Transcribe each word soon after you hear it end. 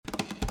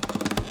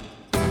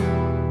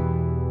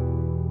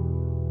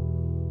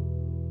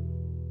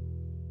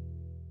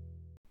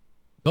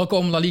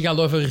Welkom La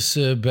Liga-lovers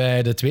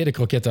bij de tweede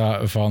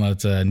Croqueta van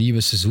het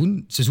nieuwe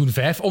seizoen. Seizoen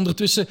 5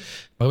 ondertussen,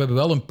 maar we hebben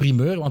wel een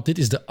primeur, want dit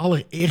is de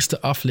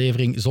allereerste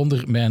aflevering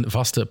zonder mijn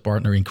vaste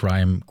partner in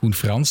crime, Koen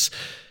Frans.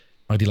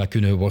 Maar die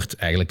lacune wordt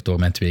eigenlijk door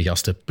mijn twee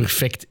gasten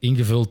perfect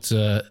ingevuld.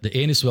 De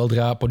een is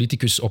weldra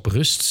politicus op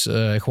rust,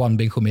 Juan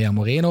Benjumea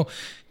Moreno.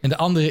 En de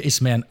andere is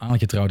mijn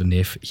aangetrouwde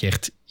neef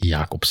Gert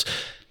Jacobs.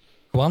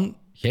 Juan,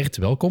 Gert,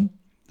 welkom.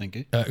 Dank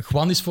u.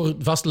 Juan is voor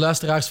vaste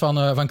luisteraars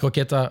van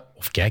Croqueta,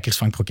 of kijkers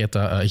van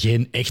Croqueta,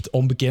 geen echt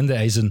onbekende.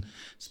 Hij is een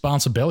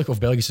Spaanse Belg of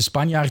Belgische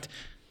Spanjaard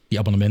die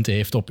abonnementen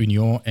heeft op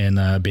Unión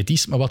en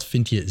Betis. Maar wat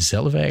vind je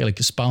zelf eigenlijk,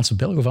 een Spaanse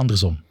Belg of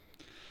andersom?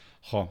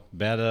 Goh,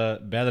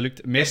 beide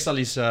lukt. Meestal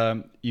is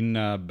in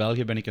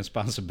België ben ik een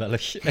Spaanse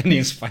Belg en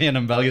in Spanje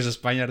een Belgische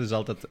Spanjaard. Dus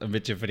altijd een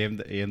beetje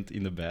vreemde eend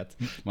in de bijt.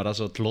 Maar dat is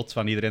het lot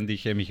van iedereen die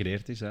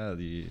geëmigreerd is. Hè.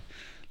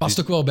 Past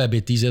ook wel bij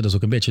Betis, hè? Dat is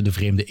ook een beetje de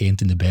vreemde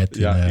eend in de bijt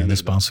in de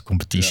Spaanse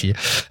competitie.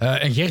 Ja.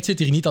 En Gert zit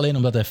hier niet alleen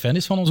omdat hij fan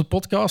is van onze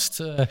podcast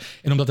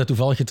en omdat hij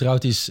toevallig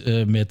getrouwd is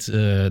met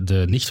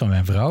de nicht van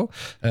mijn vrouw.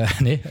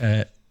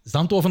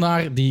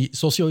 Zandhovenaar, die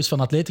socio is van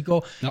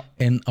Atletico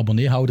en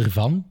abonneehouder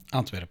van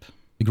Antwerp.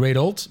 The Great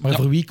Old. Maar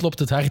voor wie klopt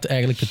het hart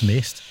eigenlijk het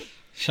meest?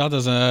 Ja,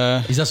 dat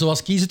is dat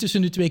zoals kiezen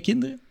tussen uw twee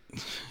kinderen?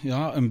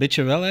 Ja, een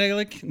beetje wel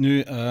eigenlijk.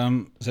 Nu,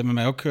 ze hebben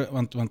mij ook...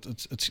 Want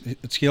het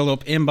scheelde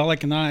op één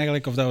balkje na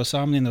eigenlijk of dat we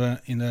samen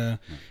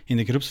in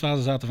de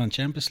groepsfase zaten van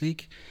Champions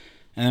League.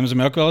 En hebben ze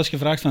mij ook wel eens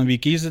gevraagd van wie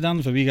kies je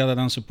dan? Voor wie gaat je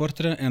dan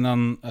supporteren? En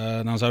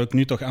dan zou ik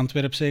nu toch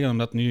Antwerp zeggen,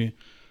 omdat nu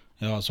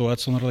zo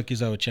uitzonderlijk is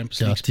dat we Champions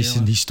League spelen. Het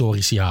is een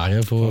historisch jaar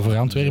hè, voor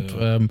Antwerp.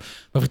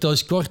 Maar vertel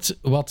eens kort,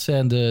 wat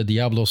zijn de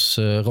Diablos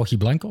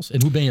Rojiblancos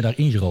en hoe ben je daar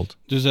ingerold?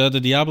 Dus de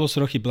Diablos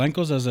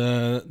Rojiblancos, dat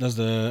is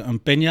een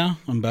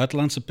peña, een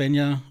buitenlandse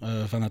peña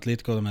van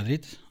Atlético de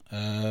Madrid.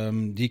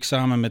 Die ik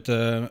samen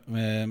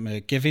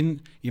met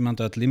Kevin,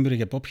 iemand uit Limburg,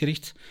 heb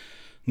opgericht.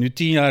 Nu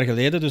 10 jaar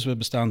geleden, dus we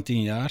bestaan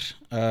 10 jaar.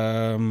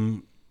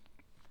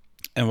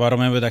 En waarom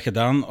hebben we dat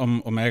gedaan?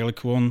 Om eigenlijk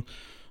gewoon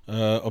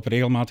op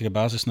regelmatige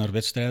basis naar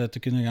wedstrijden te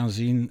kunnen gaan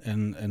zien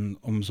en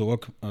om zo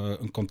ook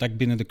een contact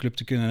binnen de club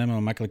te kunnen hebben,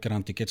 om makkelijker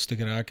aan tickets te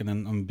geraken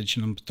en een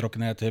beetje een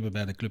betrokkenheid te hebben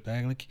bij de club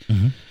eigenlijk.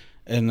 Mm-hmm.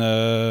 En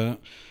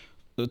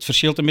het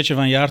verschilt een beetje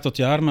van jaar tot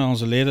jaar, maar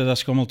onze leden dat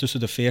schommelt tussen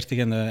de 40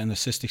 en de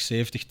 60,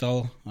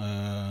 70-tal.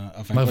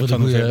 Maar voor de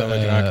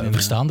goede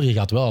verstaander, je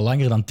gaat wel al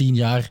langer dan 10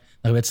 jaar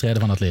naar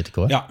wedstrijden van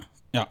Atletico, hè?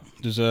 Ja.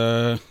 Dus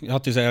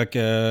het is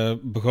eigenlijk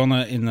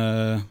begonnen in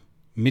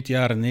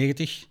mid-jaren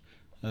 90.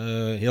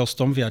 Heel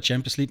stom via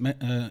Champions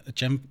League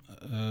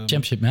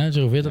Championship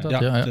Manager, hoe weet dat?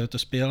 Ja. Te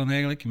spelen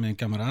eigenlijk, met een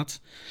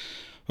kameraad.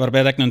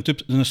 Waarbij dat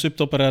ik een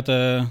subtopper uit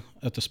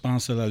de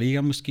Spaanse La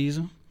Liga moest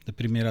kiezen. De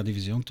Primera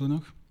División toen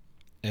nog.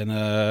 En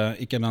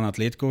ik heb dan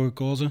Atletico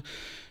gekozen.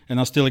 En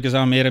dan stilletjes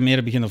aan meer en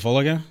meer beginnen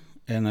volgen.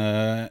 En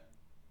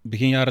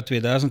begin jaren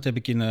 2000 heb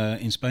ik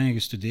in Spanje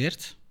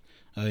gestudeerd,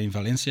 in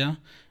Valencia.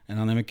 En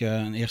dan heb ik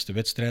een eerste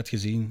wedstrijd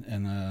gezien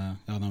en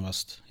dan was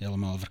het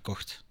helemaal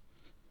verkocht.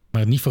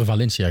 Maar niet voor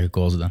Valencia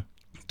gekozen dan?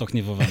 Toch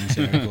niet voor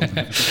Valencia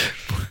gekozen.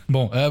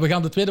 Bon, we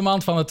gaan de tweede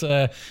maand van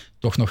het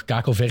toch nog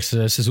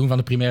kakelverse seizoen van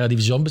de Primera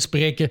División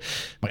bespreken.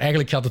 Maar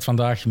eigenlijk gaat het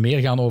vandaag meer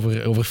gaan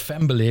over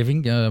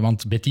fan-beleving.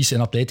 Want Betis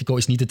en Atletico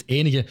is niet het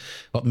enige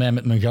wat mij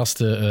met mijn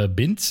gasten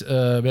bindt.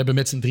 We hebben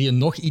met z'n drieën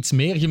nog iets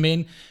meer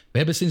gemeen. We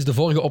hebben sinds de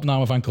vorige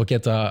opname van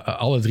Croqueta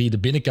alle drie de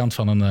binnenkant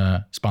van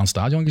een Spaans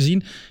stadion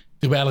gezien.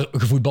 Terwijl er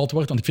gevoetbald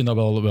wordt, want ik vind dat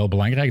wel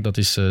belangrijk. Dat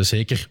is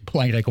zeker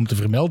belangrijk om te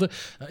vermelden.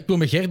 Ik wil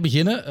met Gert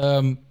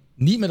beginnen.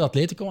 Niet met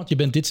Atletico, want je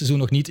bent dit seizoen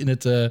nog niet in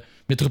het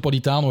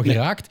Metropolitano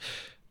geraakt.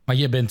 Maar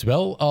je bent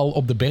wel al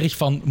op de berg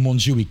van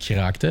Montjuïc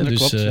geraakt. Hè? Dat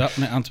klopt,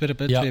 met Antwerp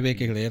 2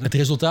 weken geleden. Het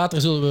resultaat,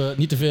 daar zullen we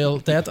niet te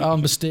veel tijd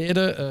aan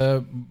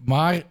besteden.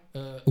 Maar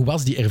hoe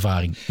was die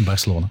ervaring in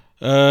Barcelona?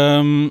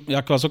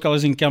 Ik was ook al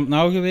eens in Camp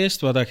Nou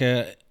geweest, waar dat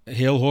je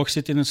heel hoog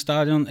zit in het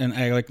stadion en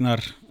eigenlijk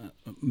naar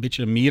een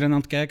beetje mieren aan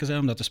het kijken zijn,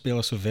 omdat de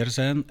spelers zo ver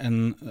zijn.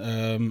 En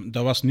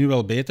dat was nu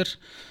wel beter.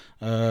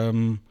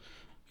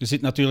 Je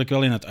zit natuurlijk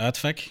wel in het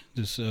uitvak,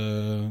 dus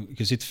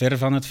je zit ver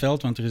van het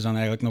veld, want er is dan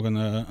eigenlijk nog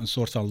een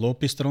soort van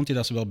looppiste rond die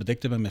dat ze wel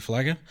bedekt hebben met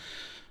vlaggen.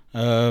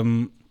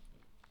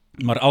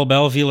 Maar al bij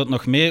al viel het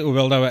nog mee,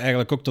 hoewel dat we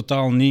eigenlijk ook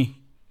totaal niet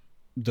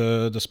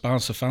de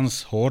Spaanse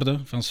fans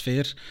hoorden van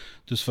sfeer.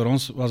 Dus voor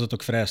ons was het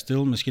ook vrij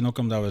stil, misschien ook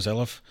omdat we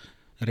zelf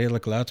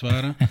redelijk luid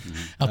waren.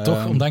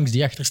 Toch, ondanks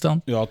die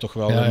achterstand? Ja, toch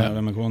wel. Ja. We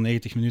hebben gewoon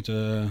 90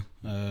 minuten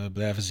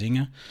blijven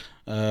zingen.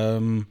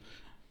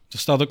 Er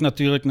staat ook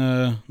natuurlijk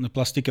een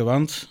plastieke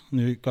wand.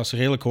 Nu, ik was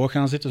redelijk hoog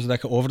gaan zitten,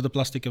 zodat je over de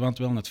plastieke wand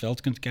wel naar het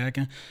veld kunt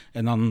kijken.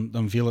 En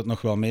dan viel het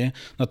nog wel mee.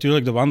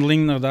 Natuurlijk, de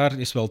wandeling naar daar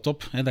is wel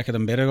top, hè, dat je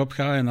de berg op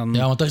gaat. En dan...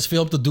 Ja, want daar is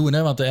veel op te doen,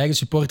 hè, want de eigen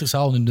supporters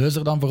halen hun neus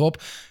er dan voor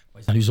op.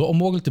 Is dat nu zo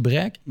onmogelijk te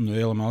bereiken? Nee,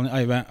 helemaal niet.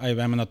 Wij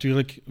hebben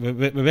natuurlijk...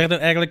 We werden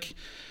eigenlijk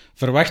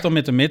verwacht om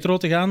met de metro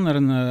te gaan naar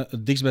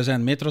het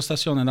dichtstbijzijnde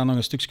metrostation en dan nog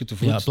een stukje te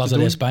voet. Ja, Plaza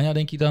de España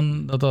denk ik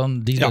dan dat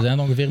dan dichtstbijzijnd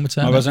ongeveer moet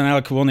zijn. Maar we zijn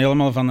eigenlijk gewoon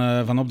helemaal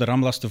van op de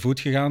Ramblas te voet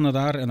gegaan naar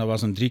daar. En dat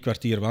was een 3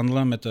 kwartier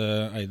wandelen.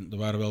 Er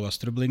waren wel wat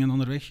strubbelingen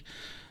onderweg.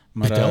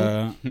 Maar,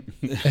 Vertel.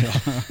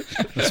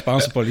 De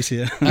Spaanse politie.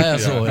 Hè.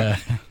 Zo, ja.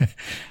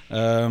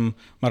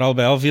 Maar al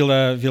bij al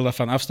viel dat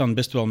van afstand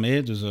best wel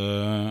mee. Dus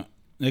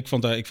ik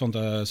vond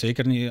dat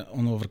zeker niet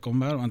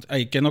onoverkombaar. Want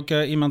ik ken ook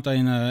iemand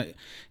die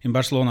in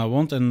Barcelona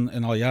woont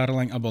en al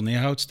jarenlang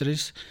abonneehoudster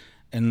is.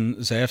 En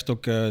zij heeft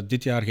ook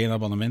dit jaar geen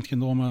abonnement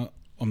genomen,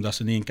 omdat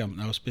ze niet in Camp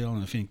Nou spelen. En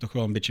dat vind ik toch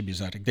wel een beetje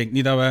bizar. Ik denk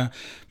niet dat wij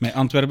met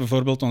Antwerpen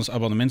bijvoorbeeld ons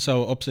abonnement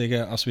zouden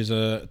opzeggen als we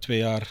ze 2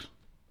 jaar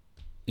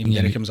in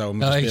Bellingham zouden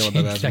moeten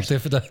spelen. Ik dacht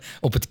even dat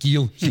op het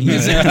kiel ging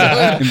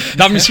gezegd.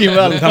 Dat misschien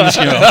wel.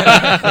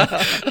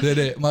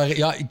 Nee, maar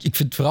ja, ik vind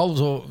het vooral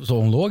zo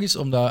onlogisch,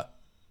 omdat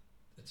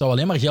het zou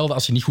alleen maar gelden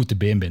als je niet goed te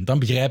been bent. Dan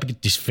begrijp ik het.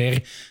 Het is ver,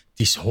 het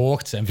is hoog,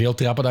 het zijn veel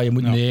trappen dat je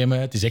moet nemen.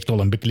 Het is echt wel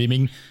een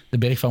beklimming, de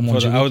berg van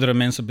Montjuïc. Voor de oudere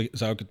mensen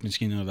zou ik het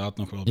misschien inderdaad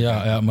nog wel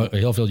begrijpen. Ja, maar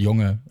heel veel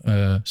jonge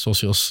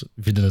socials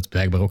vinden het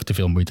blijkbaar ook te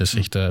veel moeite. Dat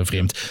is echt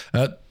vreemd.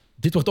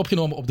 Dit wordt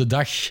opgenomen op de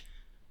dag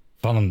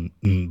van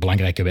een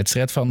belangrijke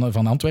wedstrijd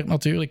van Antwerp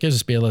natuurlijk. Ze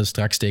spelen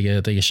straks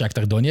tegen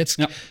Shakhtar Donetsk.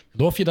 Ja.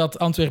 Geloof je dat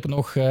Antwerpen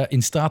nog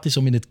in staat is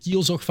om in het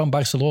kielzog van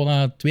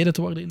Barcelona tweede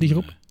te worden in die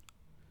groep?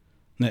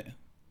 Nee.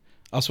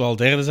 Als we al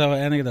derde zouden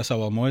eindigen, dat zou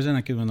wel mooi zijn.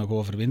 Dan kunnen we nog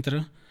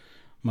overwinteren.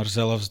 Maar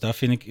zelfs dat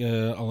vind ik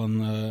al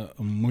een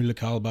moeilijk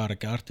haalbare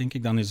kaart, denk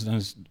ik. Dan is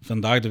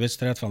vandaag de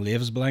wedstrijd van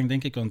levensbelang,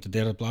 denk ik. Want de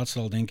derde plaats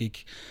zal, denk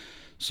ik,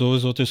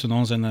 sowieso tussen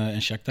ons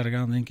en Shakhtar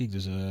gaan, denk ik.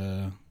 Dus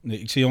nee,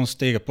 ik zie ons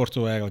tegen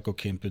Porto eigenlijk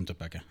ook geen punten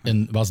pakken.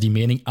 En was die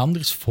mening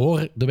anders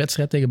voor de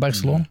wedstrijd tegen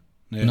Barcelona?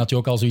 Nee. En had je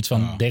ook al zoiets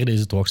van, derde is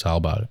het hoogst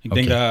haalbare? Ik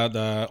denk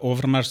dat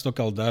Overmars het ook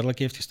al duidelijk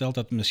heeft gesteld,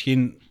 dat het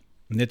misschien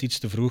net iets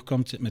te vroeg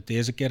komt met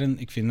deze kern.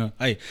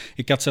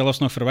 Ik had zelfs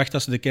nog verwacht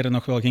dat ze de kern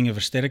nog wel gingen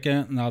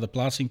versterken na de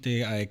plaatsing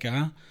tegen AEK.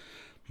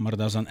 Maar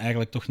dat is dan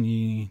eigenlijk toch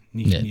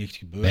niet echt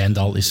gebeurd.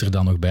 Wijndal is er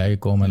dan nog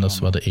bijgekomen en dat is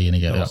wel de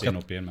enige. Dat was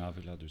 1-op-1 met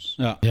Avila, dus.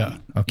 Ja,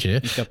 oké.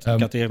 Ik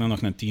had eerder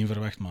nog een 10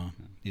 verwacht, maar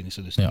die is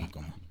er dus niet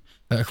gekomen.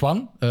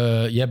 Juan,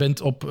 jij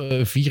bent op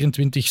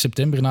 24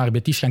 september naar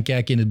Betis gaan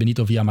kijken in het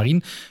Benito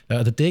Villamarín.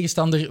 De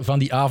tegenstander van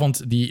die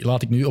avond, die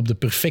laat ik nu op de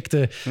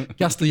perfecte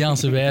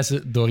Castiliaanse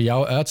wijze door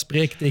jou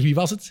uitspreken. Tegen wie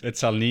was het? Het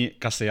zal niet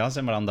Castellaans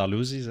zijn, maar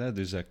Andalusisch.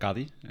 Dus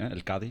Cadi,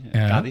 El Cadi.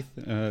 Cadiz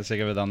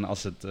zeggen we dan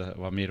als het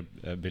wat meer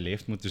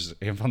beleefd moet. Dus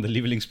een van de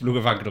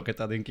lievelingsploegen van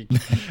Croqueta, denk ik.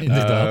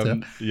 Inderdaad,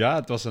 ja.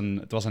 Het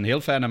was een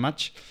heel fijne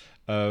match.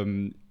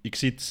 Ik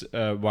zit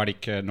waar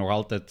ik nog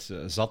altijd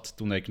zat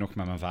toen ik nog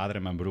met mijn vader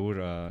en mijn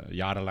broer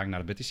jarenlang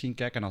naar Betis ging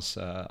kijken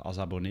als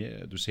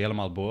abonnee. Dus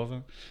helemaal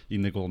boven,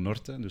 in de Goal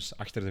Norte, dus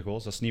achter de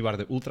goals. Dat is niet waar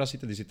de ultras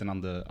zitten, die zitten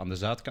aan de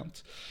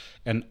zuidkant.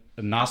 En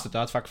naast het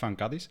uitvak van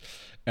Cadiz.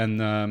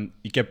 En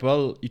ik heb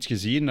wel iets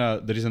gezien,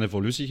 er is een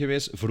evolutie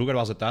geweest. Vroeger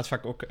was het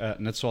uitvak ook,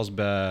 net zoals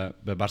bij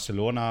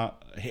Barcelona,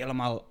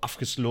 helemaal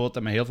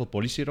afgesloten met heel veel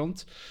politie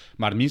rond.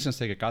 Maar minstens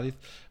tegen Cadiz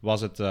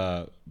was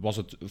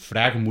het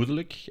vrij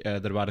gemoedelijk.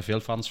 Er waren veel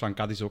fans van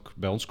Cadiz ook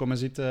bij ons komen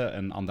zitten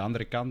en aan de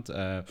andere kant.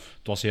 Het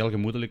was heel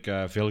gemoedelijk,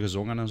 veel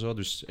gezongen en zo.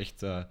 Dus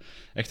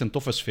echt een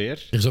toffe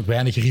sfeer. Er is ook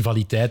weinig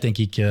rivaliteit, denk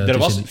ik. Er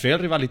was veel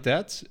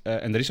rivaliteit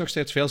en er is nog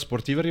steeds veel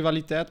sportieve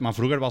rivaliteit. Maar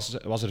vroeger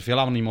was er veel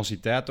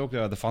animositeit ook.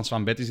 De fans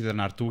van Betis die er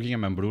naartoe gingen.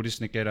 Mijn broer is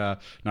een keer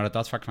naar het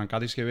uitvak van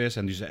Cadiz geweest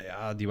en die zei,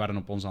 die waren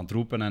op ons aan het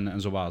roepen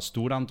en zo wat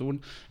stoer aan het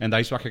doen. En dat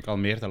is wat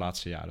gekalmeerd de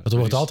laatste jaren. Er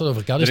wordt altijd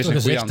over Cadiz toch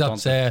gezegd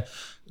dat zij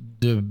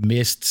de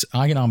meest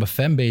aangename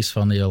fanbase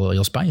van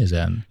heel Spanje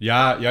zijn.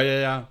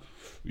 Ja,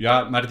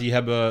 maar die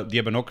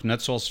hebben ook,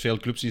 net zoals veel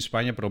clubs in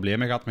Spanje,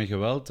 problemen gehad met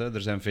geweld. Hè.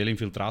 Er zijn veel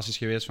infiltraties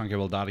geweest van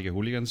gewelddadige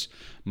hooligans.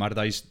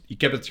 Maar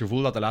ik heb het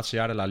gevoel dat de laatste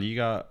jaren La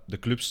Liga, de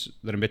clubs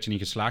er een beetje in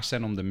geslaagd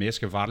zijn om de meest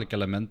gevaarlijke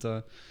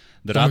elementen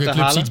eruit te halen. Sommige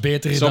clubs iets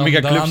beter dan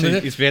de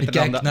andere. Iets beter ik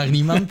kijk naar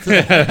niemand.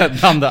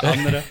 dan de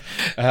andere.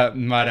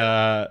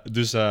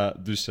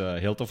 Dus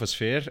heel toffe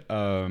sfeer.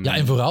 Ja,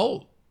 en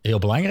vooral, heel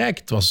belangrijk,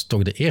 het was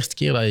toch de eerste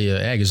keer dat je je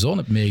eigen zoon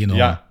hebt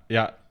meegenomen.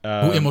 Ja.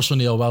 Hoe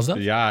emotioneel was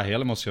dat? Ja,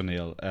 heel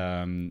emotioneel.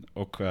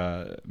 Ook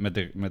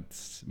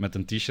met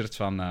een t-shirt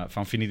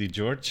van Finidi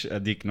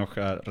George, die ik nog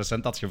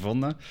recent had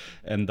gevonden.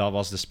 En dat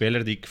was de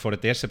speler die ik voor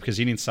het eerst heb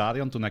gezien in het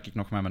stadion, toen ik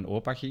nog met mijn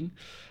opa ging.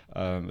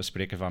 We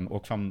spreken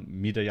ook van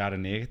midden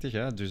jaren 90,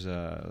 hè, dus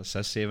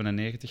 6,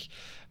 97.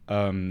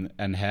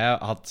 En hij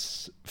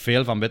had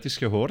veel van Betis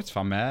gehoord,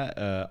 van mij.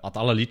 Had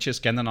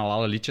kende al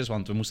alle liedjes,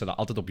 want we moesten dat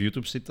altijd op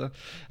YouTube zitten.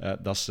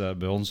 Dat is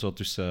bij ons zo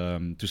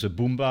tussen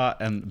Boomba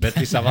en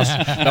Betis. Dat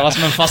was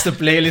mijn vaste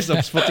playlist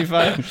op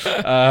Spotify.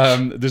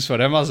 Dus voor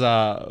hem was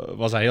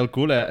dat heel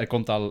cool. Hij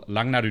komt al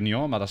lang naar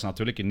Unión, maar dat is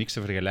natuurlijk in niks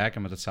te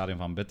vergelijken met het stadion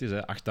van Betis.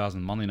 Hè.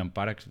 8000 man in een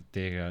park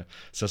tegen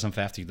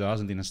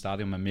 56.000 in een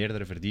stadion met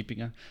meerdere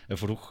verdiepingen. Hij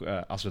vroeg,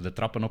 als we de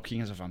trappen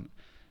opgingen, zo van...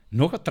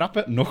 Nog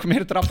trappen, nog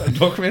meer trappen,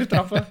 nog meer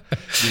trappen.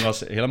 Die was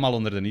helemaal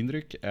onder de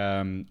indruk.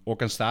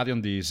 Ook een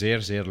stadion die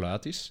zeer, zeer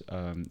luid is.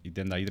 Ik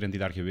denk dat iedereen die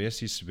daar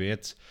geweest is,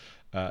 weet...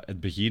 het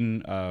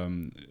begin,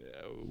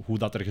 hoe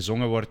dat er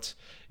gezongen wordt,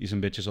 is een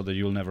beetje zo de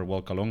You'll Never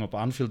Walk Alone op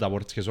Anfield. Dat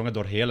wordt gezongen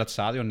door heel het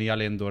stadion, niet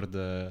alleen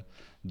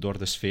door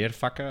de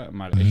sfeervakken,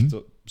 maar echt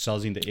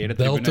zelfs in de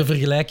eretribune. Wel te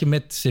vergelijken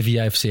met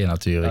Sevilla FC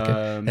natuurlijk.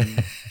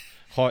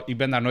 Goh, ik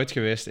ben daar nooit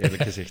geweest,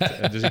 eerlijk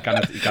gezegd. Dus ik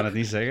kan het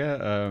niet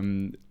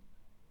zeggen.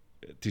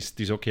 Het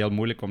is ook heel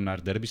moeilijk om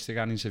naar derbies te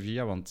gaan in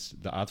Sevilla, want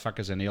de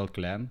uitvakken zijn heel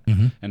klein.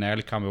 En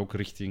eigenlijk gaan we ook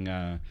richting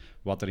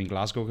wat er in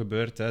Glasgow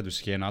gebeurt. Hè.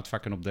 Dus geen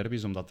uitvakken op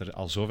derbies, omdat er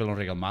al zoveel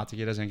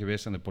onregelmatigheden zijn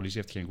geweest en de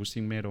politie heeft geen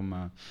goesting meer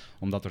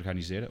om dat te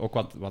organiseren.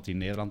 Ook wat in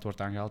Nederland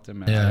wordt aangehaald, hè,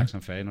 met Ajax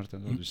en Feyenoord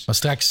en zo. Dus maar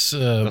straks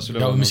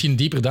gaan we misschien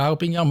dieper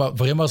daarop ingaan, maar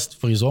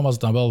voor je zoon was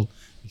het dan wel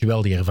een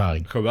geweldige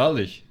ervaring.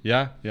 Geweldig,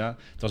 ja. Het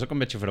was ook een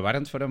beetje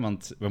verwarrend voor hem,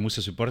 want we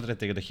moesten supporteren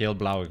tegen de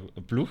geel-blauwe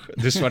ploeg.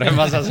 Dus voor hem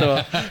was dat zo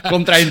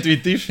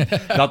contra-intuïtief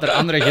dat er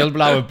andere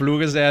geel-blauwe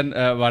ploegen zijn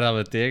waar dat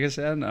we tegen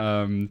zijn.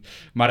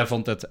 Maar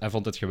hij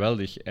vond het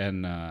geweldig.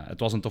 En het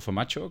was een toffe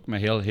match ook,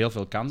 met heel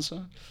veel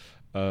kansen.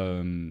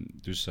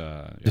 Dus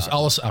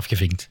alles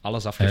afgevinkt?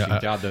 Alles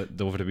afgevinkt,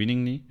 de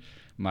overwinning niet.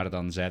 Maar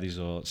dan zei hij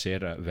zo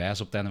zeer wijs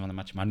op het einde van de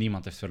match, maar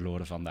niemand heeft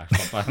verloren vandaag,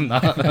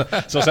 papa.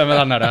 Zo zijn we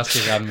dan naar huis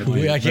gegaan.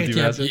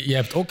 Gert, je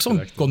hebt ook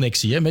zo'n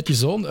connectie hè, met je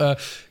zoon.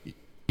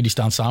 Jullie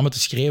staan samen te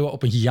schreeuwen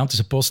op een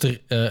gigantische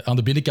poster aan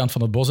de binnenkant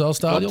van het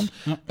Bosuilstadion.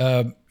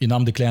 Je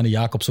nam de kleine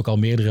Jacobs ook al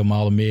meerdere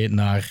malen mee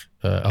naar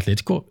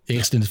Atletico.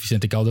 Eerst in de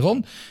Vicente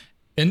Calderón.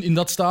 En in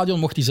dat stadion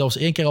mocht hij zelfs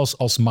 1 keer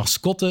als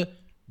mascotte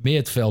mee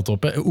het veld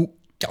op. Hè. Hoe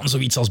kan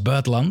zoiets als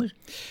buitenlander?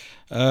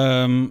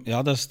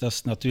 Dat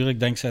is natuurlijk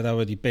dankzij dat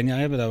we die Peña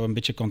hebben, dat we een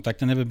beetje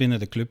contacten hebben binnen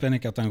de club. En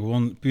ik had dan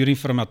gewoon puur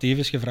informatief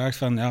eens gevraagd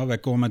van, wij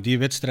komen die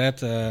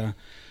wedstrijd naar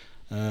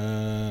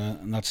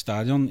het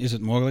stadion. Is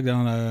het mogelijk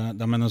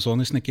dat mijn zoon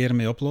eens een keer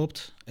mee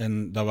oploopt?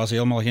 En dat was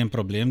helemaal geen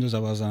probleem, dus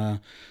dat was dan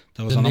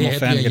allemaal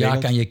fijn geregeld. Ja,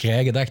 kan je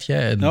krijgen, dacht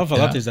jij?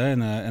 Het is dat.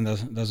 En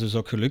dat is dus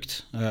ook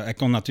gelukt. Hij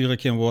kon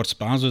natuurlijk geen woord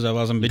Spaans, dus dat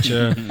was een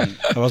beetje...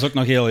 Hij was ook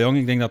nog heel jong.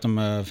 Ik denk dat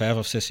hij 5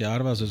 of 6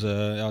 jaar was. Dus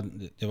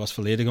hij was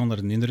volledig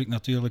onder de indruk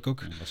natuurlijk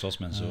ook. Dat zoals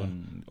mijn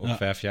zoon. Ook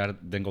 5 jaar,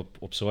 denk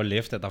op zo'n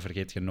leeftijd, dat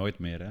vergeet je nooit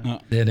meer. Hè?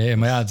 Ja. Nee,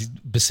 maar het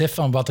besef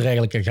van wat er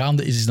eigenlijk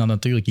gaande is dan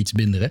natuurlijk iets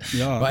minder. Hè?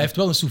 Ja, maar hij heeft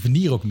wel een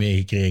souvenir ook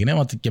meegekregen, hè?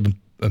 Want ik heb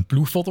een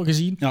ploegfoto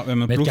gezien.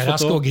 Met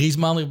Carrasco,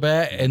 Griezmann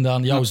erbij. En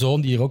dan jouw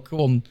zoon die er ook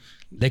gewoon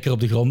lekker op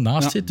de grond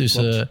naast zit. Dus,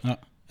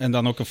 En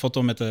dan ook een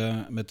foto met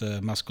de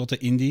mascotte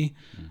Indy.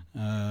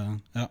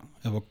 Hebben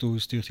we ook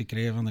toegestuurd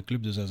gekregen van de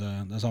club. Dus dat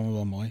is allemaal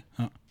wel mooi.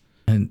 Ja.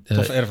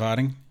 Toffe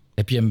ervaring.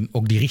 Heb je hem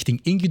ook die richting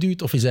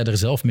ingeduwd of is hij er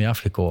zelf mee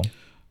afgekomen?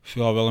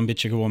 Ja, wel een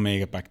beetje gewoon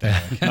meegepakt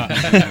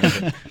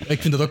eigenlijk.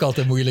 Ik vind het ook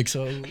altijd moeilijk.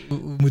 Zo.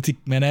 Hoe moet ik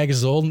mijn eigen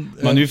zoon...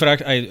 Maar nu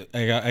vraagt hij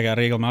gaat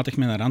regelmatig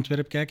mee naar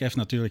Antwerp kijken. Hij heeft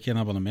natuurlijk geen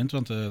abonnement,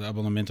 want de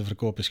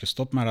abonnementenverkoop is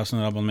gestopt. Maar als een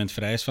abonnement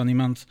vrij is van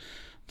iemand,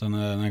 dan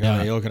gaat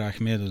hij heel graag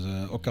mee. Dus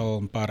ook al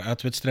een paar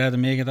uitwedstrijden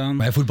meegedaan.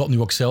 Maar hij voetbalt nu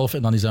ook zelf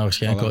en dan is dat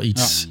waarschijnlijk wel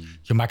iets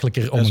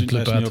gemakkelijker om een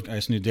club uit... Hij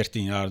is nu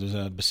 13 jaar, dus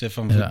het besef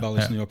van voetbal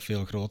is nu ook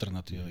veel groter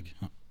natuurlijk.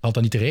 Ja. Valt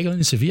dat niet te regelen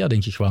in Sevilla,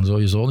 denk je gewoon? Zo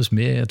je zoon eens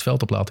mee het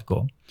veld op laten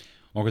komen?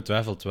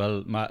 Ongetwijfeld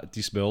wel, maar het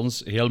is bij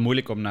ons heel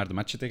moeilijk om naar de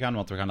matchen te gaan,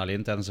 want we gaan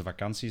alleen tijdens de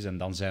vakanties en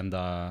dan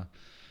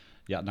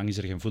dan is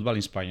er geen voetbal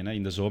in Spanje. Hè.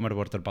 In de zomer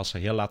wordt er pas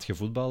heel laat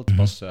gevoetbald,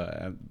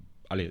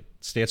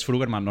 steeds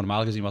vroeger, maar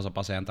normaal gezien was dat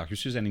pas eind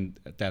augustus en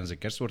tijdens de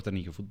kerst wordt er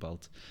niet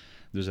gevoetbald.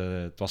 Dus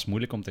het was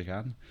moeilijk om te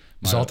gaan. Maar,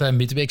 het is altijd een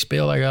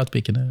midweekspeeldag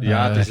uitpikken. Hè?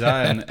 Ja, het is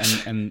dat.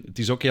 En het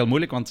is ook heel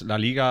moeilijk, want La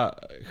Liga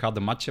gaat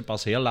de matchen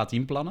pas heel laat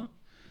inplannen.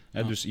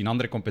 Dus in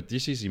andere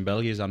competities, in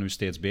België is dat nu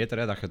steeds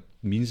beter, dat je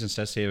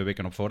minstens 6-7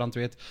 weken op voorhand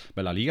weet.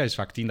 Bij La Liga is het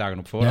vaak 10 dagen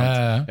op voorhand.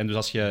 Ja. En dus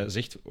als je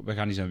zegt, we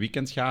gaan eens een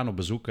weekend gaan op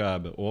bezoek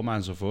bij oma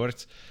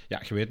enzovoort,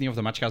 je weet niet of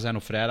de match gaat zijn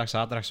op vrijdag,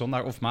 zaterdag,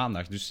 zondag of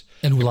maandag. Dus...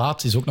 En hoe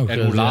laat is ook nog...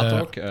 En hoe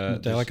laat ook. Het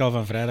moet eigenlijk al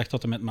van vrijdag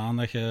tot en met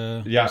maandag,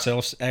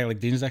 zelfs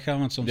eigenlijk dinsdag gaan,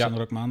 want soms zijn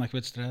er ook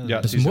maandagwedstrijden. Ja,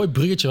 dat is een mooi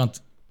bruggetje,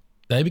 want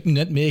dat heb ik nu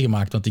net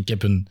meegemaakt. Want ik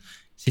heb een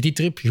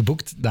citytrip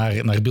geboekt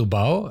naar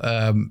Bilbao...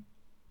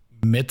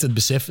 met het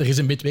besef, er is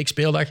een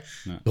midweekspeeldag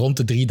rond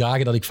de 3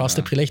 dagen dat ik vast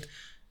heb gelegd.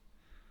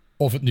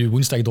 Of het nu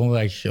woensdag,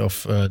 donderdag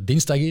of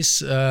dinsdag is.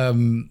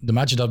 De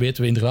match, dat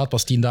weten we inderdaad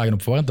pas 10 dagen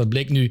op voorhand. Dat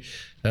bleek nu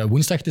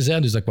woensdag te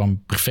zijn, dus dat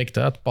kwam perfect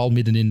uit. Pal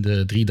midden in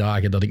de 3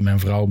 dagen dat ik mijn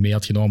vrouw mee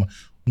had genomen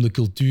om de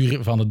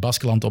cultuur van het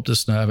Baskeland op te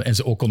snuiven en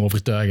ze ook kon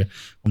overtuigen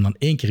om dan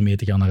 1 keer mee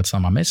te gaan naar het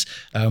San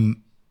Mamés.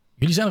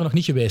 Jullie zijn er nog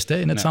niet geweest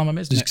in het San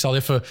Mamés, dus ik zal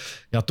even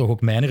toch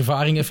ook mijn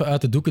ervaring even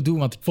uit de doeken doen,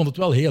 want ik vond het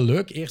wel heel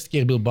leuk. Eerste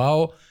keer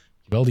Bilbao.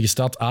 Geweldige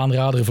stad,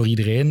 aanrader voor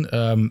iedereen.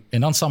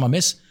 En dan San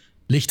Mamés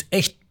ligt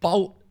echt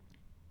pal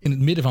in het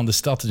midden van de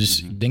stad.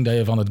 Dus ik denk dat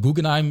je van het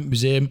Guggenheim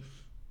Museum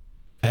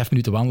 5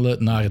 minuten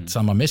wandelen naar het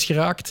San Mamés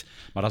geraakt.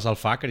 Maar dat is al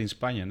vaker in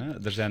Spanje.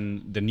 Hè? Er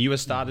zijn de nieuwe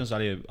stadions.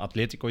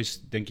 Atletico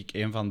is denk ik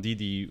een van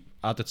die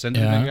uit het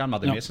centrum gaan. Maar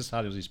de meeste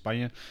stadions in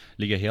Spanje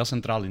liggen heel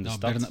centraal in de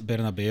stad.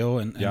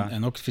 Bernabeu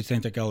en ook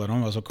Vicente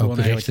Calderón was ook gewoon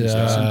eigenlijk in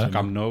het centrum.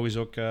 Camp Nou is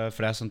ook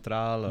vrij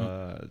centraal.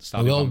 Het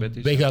stadion van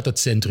Betis. Weg uit het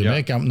centrum.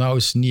 Hè? Camp Nou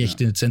is niet echt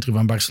in het centrum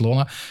van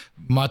Barcelona.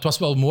 Maar het was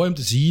wel mooi om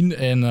te zien.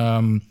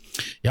 En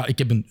ik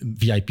heb een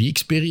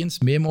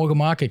VIP-experience mee mogen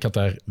maken. Ik had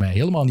daar mij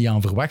helemaal niet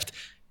aan verwacht.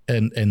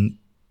 En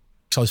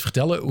ik zal eens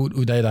vertellen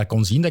hoe dat je dat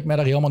kon zien, dat ik mij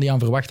daar helemaal niet aan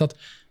verwacht had.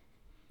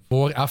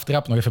 Voor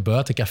aftrap, nog even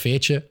buiten,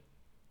 cafeetje,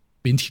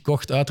 pint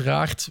gekocht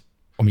uiteraard,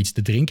 om iets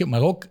te drinken,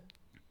 maar ook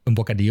een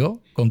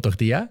bocadillo con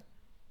tortilla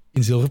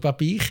in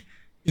zilverpapier.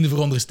 In de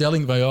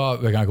veronderstelling van ja,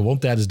 we gaan gewoon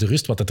tijdens de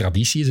rust, wat de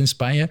traditie is in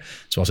Spanje,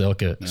 zoals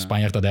elke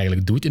Spanjaard dat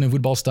eigenlijk doet in een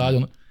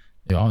voetbalstadion,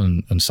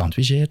 een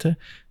sandwich eten.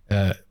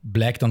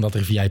 Blijkt dan dat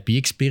er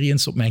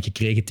VIP-experience op mijn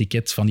gekregen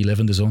ticket van 11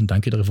 Zone,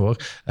 dank u daarvoor,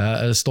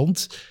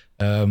 stond.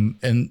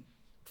 En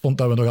ik vond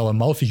dat we nogal een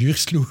mal figuur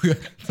sloegen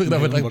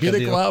voordat we naar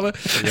binnen kwamen.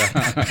 Ja.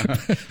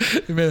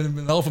 met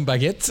een halve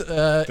baguette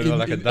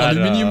in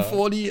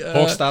aluminiumfolie.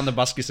 Hoogstaande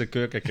Baskische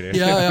keuken kreeg.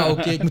 Ja,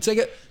 oké. Ik moet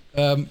zeggen,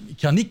 ik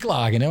ga niet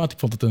klagen, hè, want ik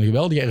vond het een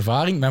geweldige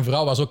ervaring. Mijn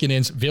vrouw was ook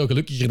ineens veel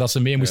gelukkiger dat ze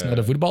mee moest naar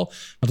de voetbal.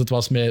 Want het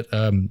was met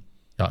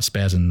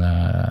spijs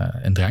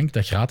en drank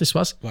dat gratis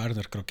was. Waren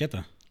er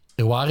Croqueta?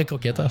 Er waren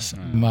croquetas,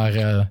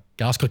 maar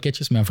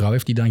kaaskroketjes. Mijn vrouw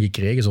heeft die dan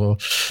gekregen.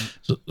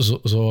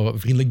 Zo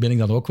vriendelijk ben ik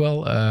dan ook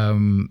wel.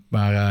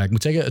 Maar ik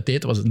moet zeggen, het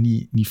eten was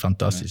niet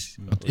fantastisch.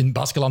 Nee. Want in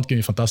Baskeland kun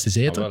je fantastisch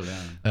eten.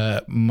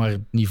 Maar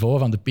het niveau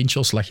van de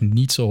pintxo's lag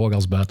niet zo hoog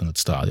als buiten het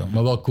stadion.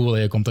 Maar wel cool,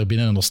 je komt er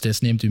binnen en de hostess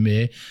neemt u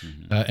mee.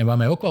 En wat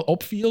mij ook wel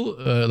opviel,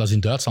 dat is in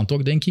Duitsland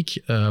ook, denk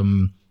ik.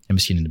 En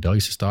misschien in de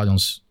Belgische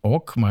stadions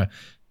ook. Maar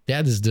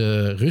tijdens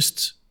de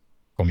rust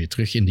kom je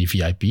terug in die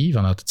VIP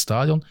vanuit het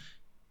stadion.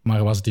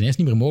 Maar was het ineens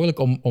niet meer mogelijk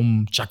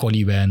om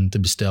Chacoli-wijn te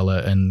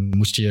bestellen en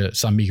moest je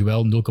San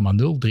Miguel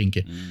 0,0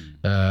 drinken.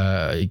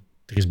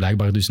 Er is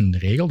blijkbaar dus een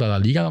regel dat La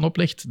Liga dan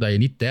oplegt dat je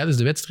niet tijdens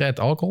de wedstrijd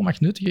alcohol mag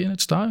nuttigen in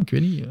het stadion. Ik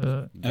weet niet.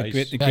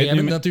 Jij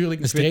bent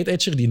natuurlijk een straight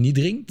edger die niet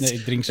drinkt. Nee,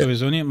 ik drink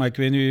sowieso niet. Maar ik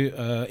weet nu,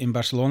 in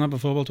Barcelona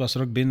bijvoorbeeld was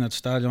er ook binnen het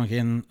stadion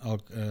geen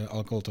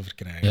alcohol te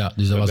verkrijgen. Ja,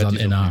 dus dat was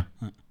dan NA.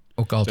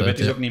 Ook altijd. Dat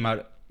weet is ook niet,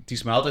 maar het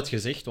is me altijd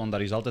gezegd, want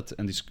daar is altijd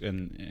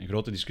een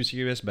grote discussie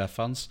geweest bij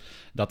fans,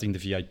 dat in de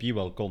VIP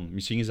wel kon.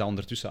 Misschien is dat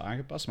ondertussen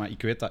aangepast, maar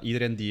ik weet dat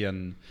iedereen die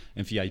een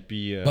VIP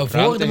maar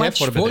voor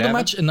de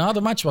match en na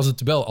de match was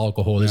het wel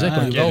alcohol. Dus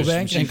kon je wel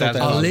wijn krijgen.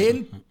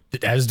 Alleen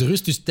tijdens de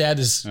rust, dus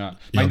tijdens... Ja.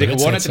 Maar in de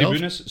gewone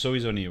tribunes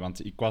sowieso niet,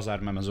 want ik was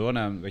daar met mijn zoon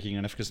en we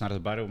gingen even naar de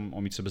bar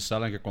om iets te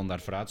bestellen. Je kon daar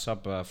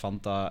fruitsap,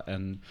 Fanta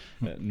en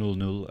 0-0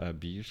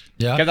 bier.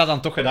 Ja. Ik heb dat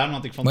dan toch gedaan,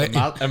 want ik vond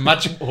een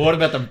match horen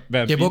met een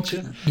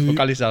biertje. Ook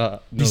al is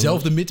dat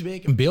diezelfde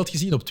midweek een beeld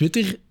gezien op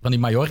Twitter van die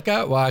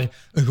Mallorca,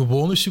 waar een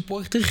gewone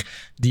supporter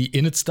die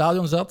in het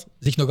stadion zat,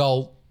 zich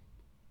nogal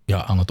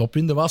aan het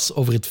opwinden was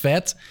over het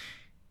feit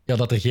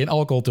dat er geen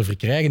alcohol te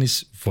verkrijgen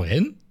is voor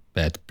hen,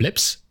 bij het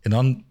plebs. En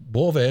dan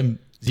boven hem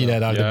ziet hij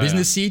daar de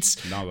business seats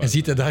en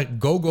ziet hij daar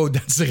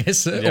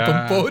go-go-danseressen op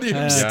een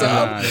podium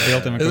staan.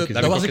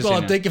 Dan was ik wel aan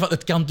het denken van,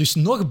 het kan dus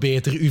nog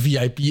beter, uw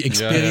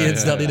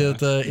VIP-experience, dan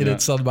in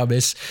het San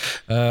Mamés.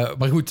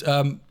 Maar goed,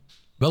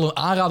 wel een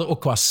aanrader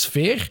ook qua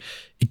sfeer.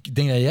 Ik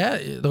denk dat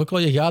jij er ook wel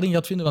je gading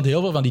gaat vinden, want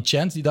heel veel van die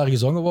chants die daar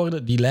gezongen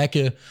worden, die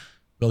lijken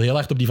wel heel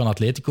hard op die van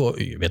Atletico.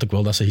 Je weet ook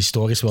wel dat ze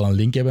historisch wel een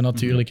link hebben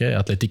natuurlijk. Hè.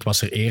 Atletiek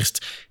was er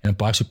eerst en een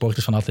paar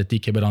supporters van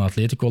Atletiek hebben dan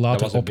Atletico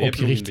later opgericht.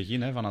 Dat was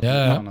in het begin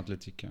van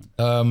Atletiek.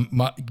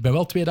 Maar ik ben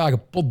wel 2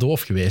 dagen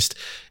potdoof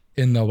geweest.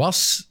 En dat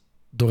was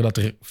doordat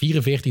er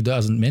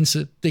 44.000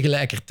 mensen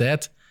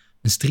tegelijkertijd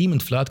een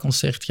streamend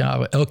fluitconcert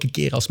gaven, elke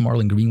keer als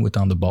Marlon Greenwood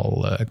aan de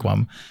bal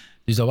kwam.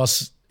 Dus dat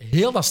was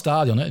heel dat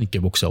stadion. Hè. Ik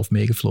heb ook zelf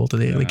meegefloten,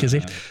 eerlijk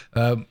gezegd.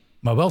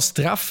 Maar wel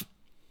straf.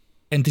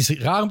 En het is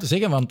raar om te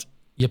zeggen, want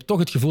je hebt toch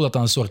het gevoel dat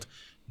dat een soort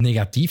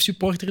negatief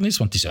supporter is,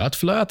 want het is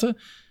uitfluiten.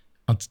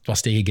 Want het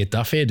was tegen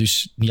Getafe,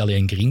 dus niet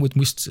alleen Greenwood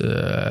moest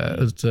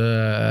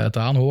het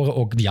aanhoren,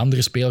 ook die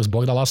andere spelers,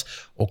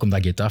 Bordalas, ook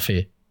omdat Getafe...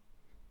 Ik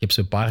heb ze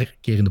een paar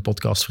keer in de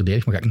podcast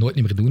verdedigd, maar ga ik nooit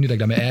meer doen, nu dat ik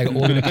dat met eigen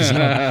ogen heb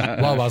gezien.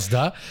 Wat was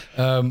dat?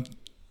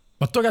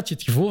 Maar toch had je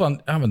het gevoel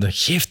van, maar dat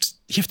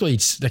geeft wel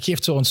iets. Dat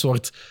geeft zo'n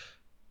soort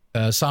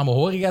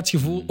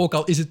samenhorigheidsgevoel, ook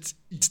al is het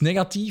iets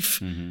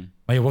negatief,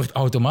 maar je wordt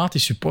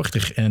automatisch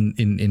supporter. En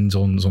in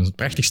zo'n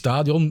prachtig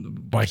stadion,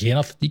 waar geen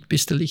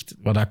atletiekpiste ligt,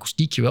 waar de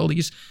akoestiek geweldig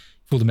is,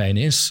 voelde mij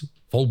ineens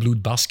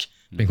volbloed Bask.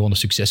 Ik ben gewoon een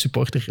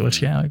successupporter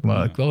waarschijnlijk,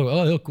 maar ik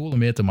wel heel cool om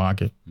mee te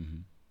maken.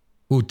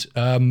 Goed,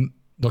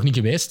 nog niet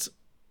geweest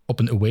op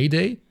een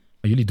awayday,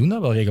 maar jullie doen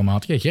dat wel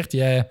regelmatig. Hè? Gert,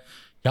 jij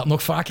gaat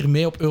nog vaker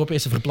mee op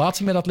Europese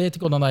verplaatsing met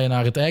Atletico dan dat je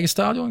naar het eigen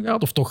stadion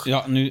gaat, of toch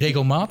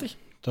regelmatig?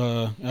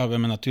 We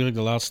hebben natuurlijk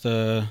de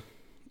laatste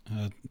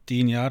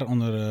 10 jaar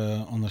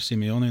onder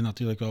Simeone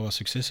natuurlijk wel wat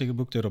successen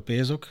geboekt,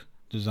 Europees ook.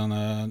 Dus dan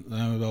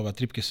hebben we wel wat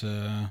tripjes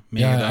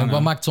meegedaan. En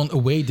wat maakt zo'n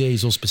awayday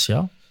zo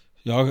speciaal?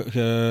 Ja,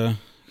 je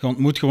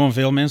ontmoet gewoon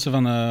veel mensen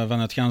van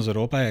het gans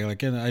Europa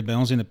eigenlijk. Hè. Bij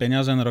ons in de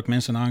Peña zijn er ook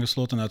mensen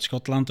aangesloten uit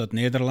Schotland, uit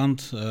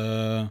Nederland.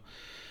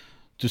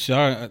 Dus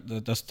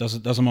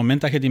dat is een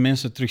moment dat je die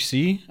mensen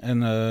terugziet. En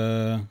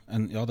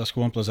dat is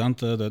gewoon plezant,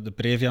 de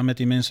previa met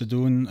die mensen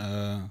doen.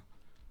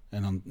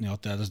 En dan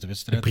tijdens de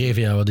wedstrijd. De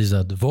previa, wat is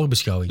dat? De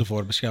voorbeschouwing? De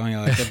voorbeschouwing,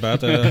 ja. Ik heb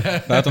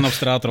buiten op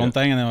straat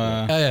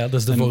rondhangen. Dat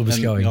is de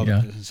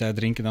voorbeschouwing. Zij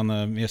drinken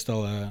dan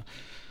meestal...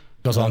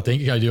 Ik was aan het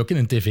denken, ga je ook in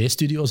een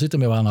tv-studio zitten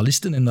met wat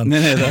analisten? En dan...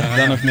 Nee,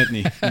 dat nog net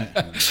niet. Nee.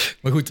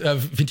 Maar goed,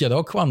 vind jij dat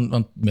ook gewoon...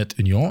 Want met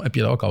Unión heb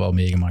je dat ook al wel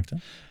meegemaakt, hè?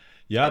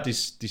 Ja,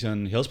 het is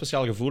een heel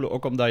speciaal gevoel.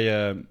 Ook omdat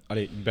je...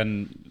 ik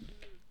ben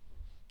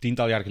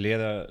 10-tal jaar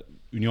geleden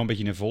Unión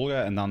beginnen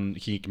volgen. En dan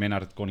ging ik mee naar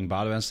het Koning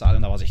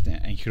Boudewijnstadion. Dat was echt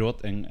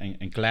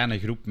een kleine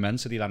groep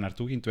mensen die daar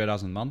naartoe ging,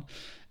 2000 man.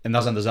 En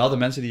dat zijn dezelfde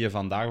mensen die je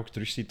vandaag ook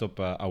terugziet op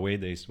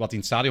awaydays. Wat in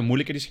het stadion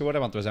moeilijker is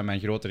geworden, want we zijn met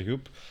een grotere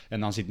groep. En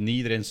dan zit niet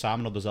iedereen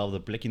samen op dezelfde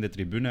plek in de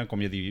tribune.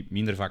 Kom je die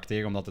minder vaak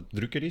tegen, omdat het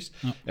drukker is.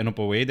 Ja. En op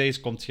awaydays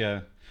komt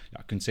je... Ja,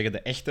 je kunt zeggen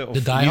de echte, of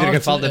in ieder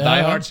geval de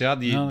diehards,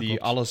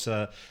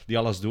 die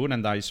alles doen.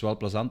 En dat is wel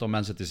plezant om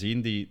mensen te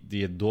zien die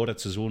je door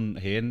het seizoen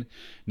heen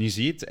niet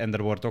ziet. En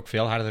er wordt ook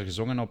veel harder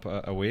gezongen op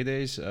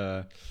awaydays.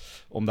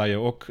 Omdat je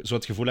ook zo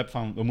het gevoel hebt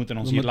van, we moeten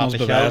ons hier laten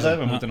gelden,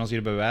 we moeten ons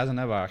hier bewijzen.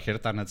 Hè. Wat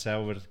Gert daarnet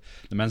zei over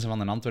de mensen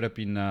van Antwerp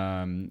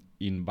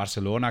in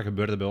Barcelona,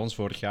 gebeurde bij ons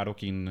vorig jaar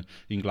ook in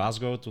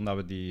Glasgow, toen dat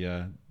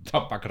we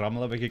dat pak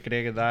rammel hebben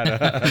gekregen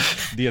daar,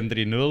 die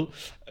een 3-0.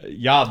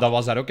 Ja, dat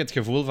was daar ook het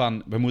gevoel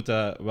van, we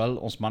moeten wel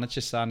ons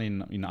mannetje staan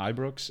in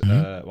Ibrox.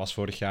 Was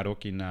vorig jaar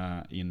ook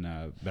in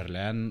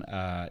Berlijn,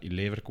 in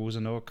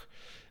Leverkusen ook.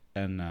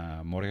 En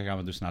morgen gaan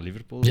we dus naar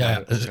Liverpool.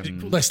 Ja, ik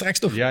wil daar straks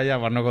toch... Ja,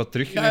 waar nog wat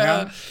terug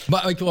gaan.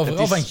 Maar ik wil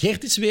vooral van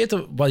Gert eens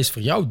weten, wat is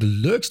voor jou de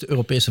leukste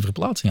Europese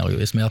verplaatsing al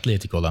geweest met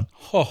Atletico dan?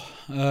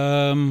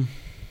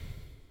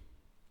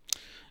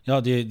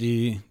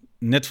 Die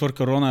net voor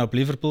corona op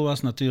Liverpool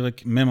was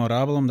natuurlijk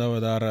memorabel, omdat we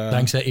daar...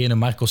 Dankzij ene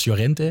Marcos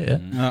Llorente. Hè?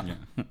 Ja,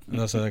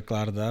 dat is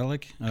klaar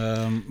duidelijk.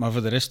 Maar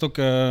voor de rest ook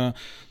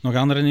nog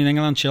anderen in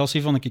Engeland.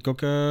 Chelsea vond ik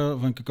ook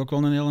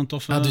wel een heel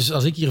toffe... Dus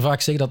als ik hier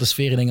vaak zeg dat de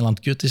sfeer in Engeland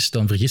kut is,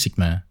 dan vergis ik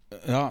mij.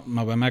 Ja,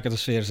 maar wij maken de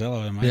sfeer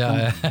zelf.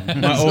 Ja.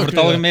 Maar over het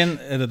algemeen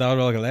heb je daar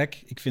wel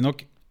gelijk. Ik vind ook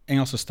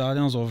Engelse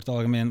stadions over het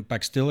algemeen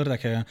pak stiller,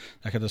 dat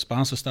je de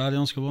Spaanse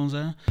stadions gewoon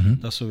zijn.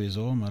 Dat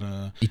sowieso. Maar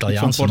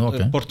Italiaanse ook,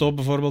 hè? Porto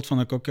bijvoorbeeld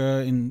vond ik ook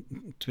in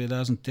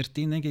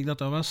 2013, denk ik dat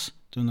was.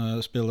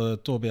 Toen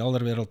speelde Toby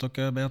Alderweireld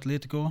ook bij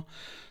Atletico.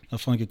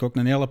 Dat vond ik ook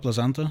een hele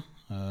plezante.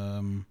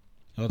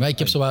 Maar ik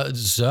heb zo wat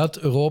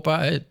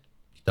Zuid-Europa, hè,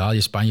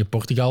 Italië, Spanje,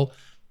 Portugal,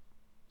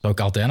 zou ik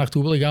altijd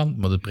naartoe willen gaan.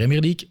 Maar de Premier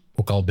League,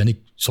 ook al ben ik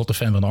zotte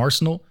fan van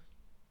Arsenal,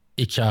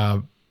 ik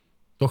ga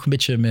toch een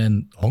beetje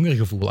mijn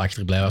hongergevoel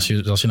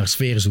achterblijven als je naar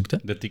sfeer zoekt. Hè.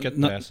 De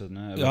ticketprijzen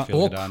hebben we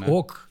veel gedaan. Hè.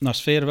 Ook naar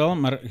sfeer wel,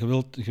 maar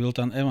je wilt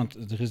dan...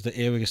 want er is de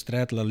eeuwige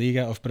strijd La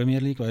Liga of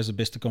Premier League. Wat is de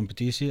beste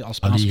competitie? Als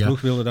Spaanse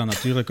ploeg wilde dan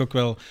natuurlijk ook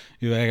wel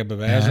je eigen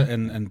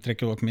bewijzen en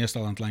trekken we ook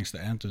meestal aan het langste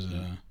eind. Dus,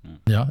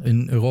 Ja,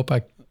 in Europa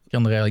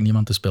kan er eigenlijk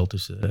niemand te spel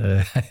tussen.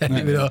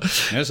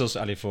 Nee, zoals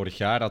vorig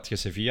jaar had je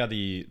Sevilla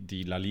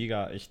die La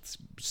Liga echt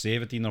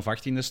 17 of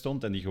 18e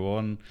stond en die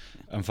gewoon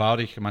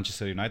eenvoudig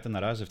Manchester United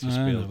naar huis heeft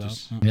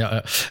gespeeld.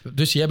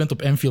 Dus jij bent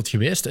op Anfield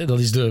geweest. Hè? Dat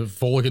is de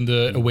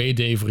volgende away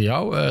day voor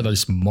jou. Dat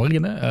is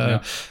morgen. Hè?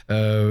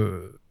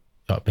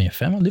 Ben je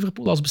fan van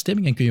Liverpool als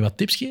bestemming en kun je wat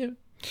tips geven?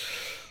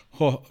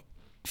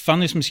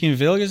 Fan is misschien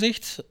veel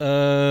gezegd,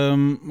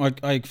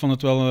 maar ik vond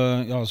het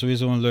wel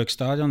sowieso een leuk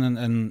stadion.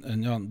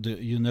 En de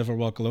You Never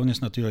Walk Alone is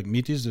natuurlijk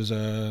mythisch, dus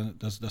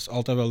dat is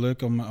altijd wel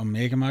leuk om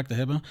meegemaakt te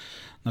hebben.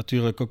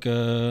 Natuurlijk ook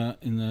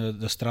in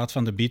de straat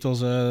van de Beatles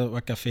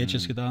wat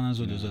cafeetjes gedaan en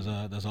zo, dus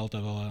dat is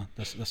altijd wel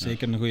dat is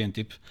zeker een goede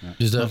tip. Ja.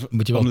 Dus daar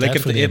moet je wel om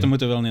lekker te eten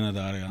moeten we wel niet naar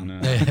daar gaan.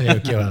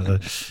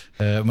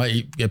 Nee, maar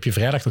heb je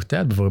vrijdag nog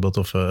tijd bijvoorbeeld?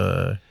 Of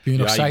kun je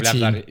nog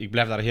sightseeing? Ik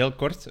blijf daar heel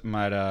kort,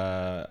 maar...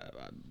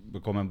 we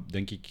komen,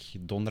 denk ik,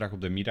 donderdag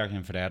op de middag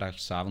en vrijdag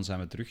 's avonds zijn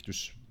we terug.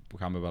 Dus we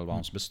gaan wel wat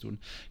ons best doen.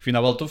 Ik vind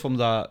dat wel tof,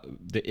 omdat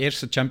de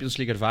eerste Champions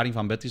League-ervaring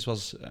van Betis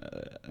was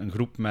een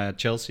groep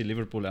met Chelsea,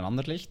 Liverpool en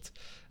Anderlecht.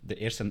 De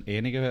eerste en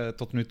enige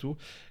tot nu toe.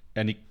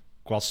 En ik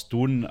was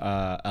toen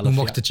 11 Hoe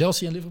mochten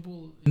Chelsea en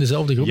Liverpool in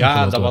dezelfde groep?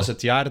 Ja, dat was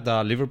het jaar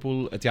dat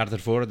Liverpool het jaar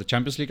daarvoor de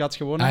Champions League had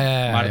gewonnen.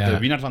 Maar de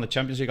winnaar van de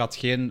Champions League had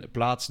geen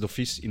plaats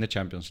d'office in de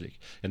Champions League.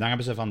 En dan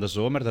hebben ze van de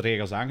zomer de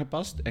regels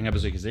aangepast en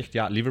hebben ze gezegd,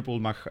 Liverpool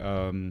mag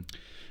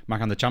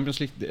aan de Champions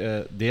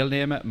League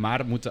deelnemen,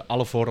 maar moeten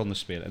alle voorrondes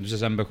spelen. En dus ze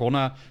zijn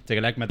begonnen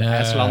tegelijk met de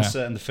IJslandse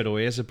en de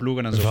Feroese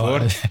ploegen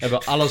enzovoort.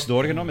 Hebben alles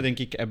doorgenomen. Denk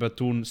ik, hebben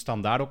toen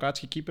Standaard ook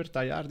uitgekeeperd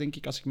dat jaar, denk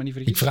ik, als ik me niet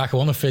vergis. Ik vraag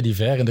gewoon een fait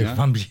divers en de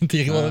van begint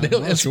hier gewoon een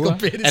heel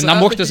encyclopedisch. En dan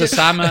mochten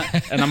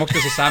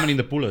ze samen in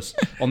de poules.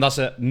 Omdat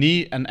ze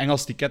niet een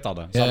Engels ticket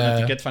hadden. Ze hadden een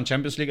ticket van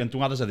Champions League en toen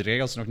hadden ze de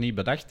regels nog niet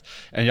bedacht.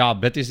 En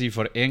Betis die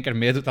voor 1 keer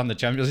meedoet aan de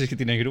Champions League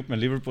in een groep met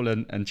Liverpool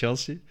en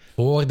Chelsea.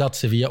 Voordat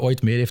Sevilla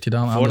ooit mee heeft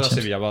gedaan aan Voordat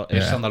Sevilla wel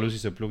eerst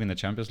Andalusische ploeg in de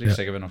Champions League,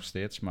 zeggen we nog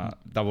steeds. Maar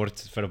dat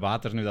wordt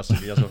verwaterd nu dat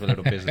Sevilla zoveel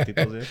Europese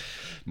titels heeft.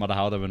 Maar dat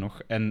houden we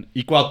nog. En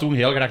ik wou toen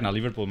heel graag naar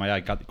Liverpool, maar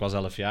ik was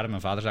 11 jaar en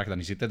mijn vader zag dat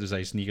niet zitten, dus dat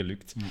is niet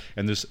gelukt. Ja.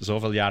 En dus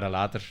zoveel jaren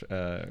later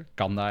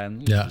kan dat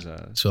eindelijk. Ja,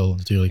 dus, zo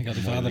natuurlijk. Gaat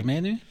de vader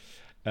mee nu?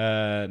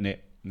 Nee.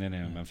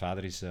 Mijn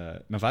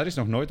vader is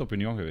nog nooit op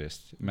Unión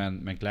geweest.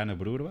 Mijn kleine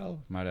broer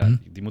wel, maar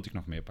die moet ik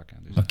nog meepakken.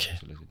 Dus Oké.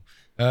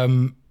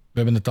 We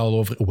hebben het al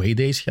over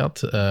awaydays gehad.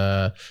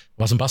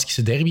 Was een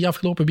Baskische derby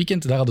afgelopen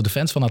weekend. Daar hadden de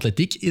fans van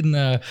Atletiek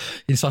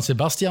in San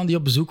Sebastian die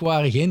op bezoek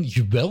waren geen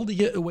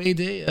geweldige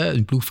awayday.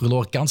 Hun ploeg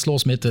verloor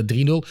kansloos met 3-0.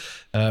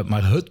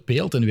 Maar het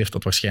beeld, en u heeft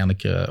dat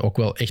waarschijnlijk ook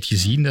wel echt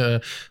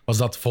gezien, was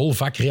dat vol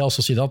vak Real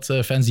Sociedad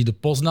fans die de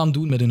Poznan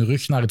doen met hun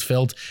rug naar het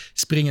veld,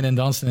 springen en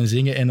dansen en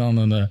zingen en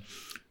dan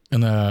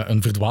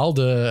een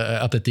verdwaalde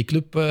Atletiek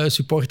Club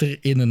supporter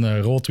in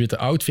een rood-witte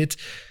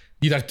outfit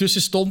die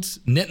daartussen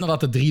stond, net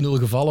nadat de 3-0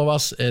 gevallen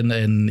was.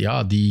 En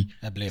ja, die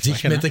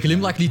zich met een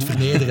glimlach liet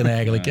vernederen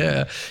eigenlijk.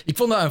 Hè. Ik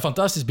vond dat een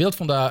fantastisch beeld. Ik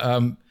vond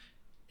dat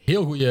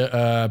heel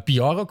goede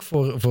PR ook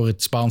voor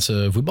het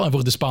Spaanse voetbal en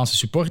voor de Spaanse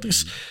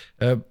supporters.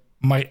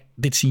 Maar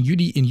dit zien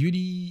jullie in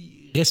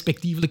jullie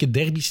respectievelijke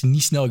derbies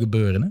niet snel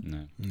gebeuren. Hè?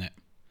 Nee.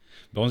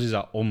 Bij ons is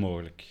dat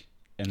onmogelijk.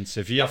 En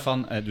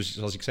Sevilla-fan, dus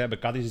zoals ik zei, bij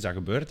Cadiz is dat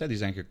gebeurd. Hè. Die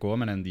zijn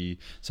gekomen en die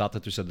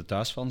zaten tussen de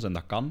thuisfans en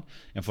dat kan.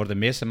 En voor de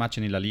meeste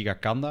matchen in La Liga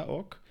kan dat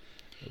ook.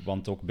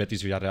 Want ook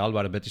Betis-Villarreal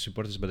waren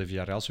Betis-supporters bij de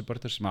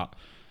Villarreal-supporters. Maar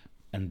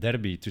een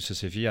derby tussen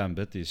Sevilla en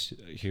Betis,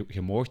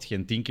 je moogt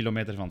geen 10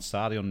 kilometer van het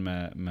stadion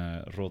met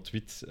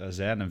rood-wit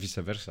zijn en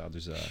vice versa.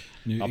 Dus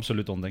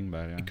absoluut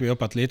ondenkbaar. Ja. Ik weet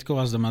op Atletico,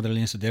 als de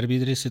Madrileense derby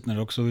er is, zitten er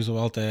ook sowieso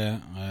altijd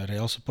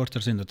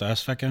Real-supporters in de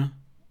thuisvakken.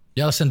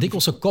 Ja, dat zijn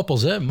dikwijls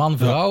koppels, hè?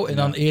 Man-vrouw, en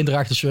dan één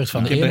draagt de shirt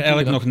van de ene. Ik heb er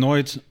eigenlijk nog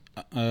nooit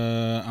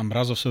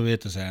Ambras of zo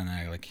weten zijn,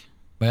 eigenlijk.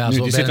 Maar ja, nu,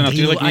 zo die bij zitten een 3-0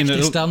 natuurlijk niet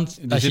achterstand...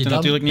 Die zitten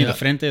natuurlijk niet in de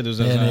Frente, dus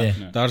Nee.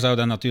 daar zou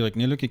dat natuurlijk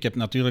niet lukken. Ik heb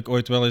natuurlijk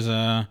ooit wel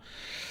eens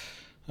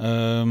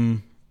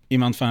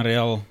iemand van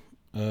Real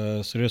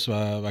serieus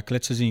wat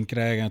kletsen zien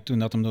krijgen toen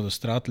dat hem door de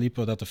straat liep,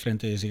 dat de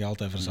Frente zich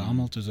altijd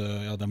verzamelt. Dus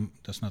dat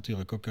is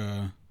natuurlijk ook...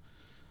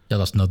 Ja,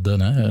 dat is not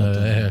done.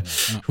 Hè.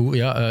 Goed,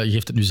 je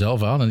geeft het nu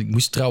zelf aan. En ik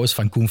moest trouwens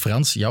van Koen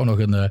Frans jou nog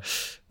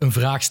een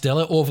vraag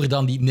stellen over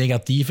dan die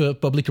negatieve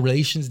public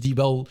relations die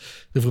wel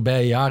de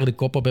voorbije jaren de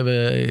kop op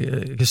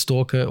hebben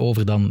gestoken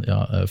over dan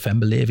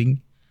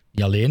fanbeleving.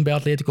 Niet alleen bij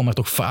Atletico, maar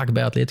toch vaak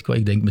bij Atletico.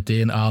 Ik denk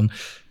meteen aan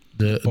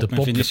de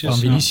pop van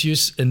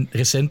Vinicius. En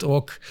recent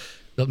ook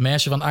dat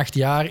meisje van 8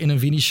 jaar in een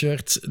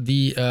Vini-shirt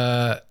die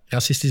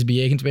racistisch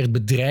bejegend werd,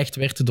 bedreigd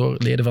werd door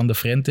leden van de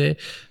Frente.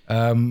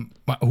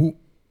 Maar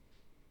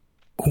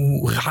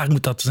hoe raar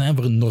moet dat zijn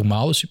voor een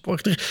normale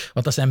supporter?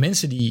 Want dat zijn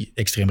mensen die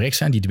extreem rechts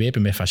zijn, die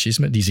dwepen met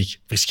fascisme, die zich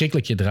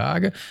verschrikkelijk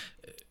gedragen.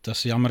 Dat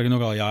is jammer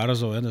genoeg al jaren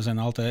zo. Hè. Dat zijn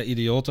altijd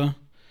idioten.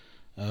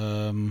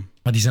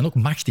 Maar die zijn ook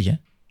machtig, hè?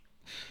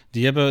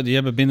 Die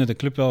hebben binnen de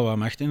club wel wat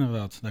macht,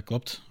 inderdaad. Dat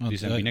klopt. Want, die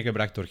zijn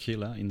binnengebracht door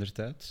Gil, in der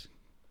tijd.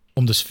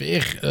 Om de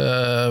sfeer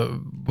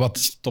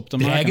wat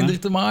dreigender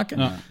te maken.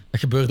 Ja. Dat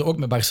gebeurde ook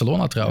met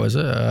Barcelona trouwens.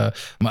 Hè.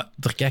 Maar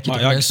daar kijk je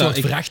toch met een soort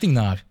verachting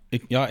naar.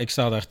 Ik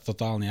sta daar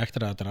totaal niet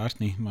achter, uiteraard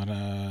niet. Maar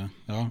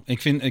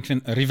ik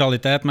vind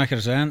rivaliteit mag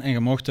er zijn en je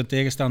mag de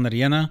tegenstander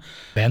jennen.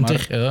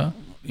 Banter, ja.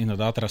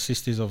 Inderdaad,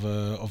 racistisch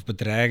of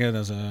bedreigen,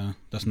 dat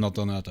is not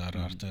done,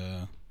 uiteraard.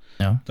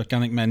 Ja. Daar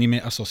kan ik mij niet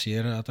mee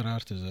associëren,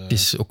 uiteraard. Dus, het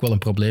is ook wel een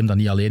probleem dat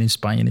niet alleen in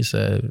Spanje is. Je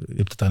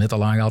hebt het daar net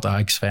al aangehaald,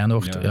 Ajax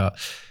Feyenoord. Ja.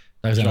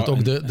 Daar zijn het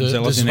ook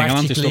de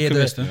zwart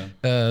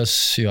geklede,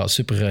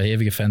 super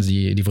hevige fans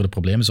die voor de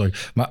problemen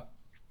zorgen. Maar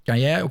kan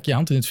jij ook je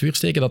hand in het vuur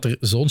steken dat er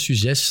zo'n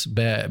succes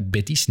bij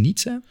Betis niet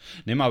zijn?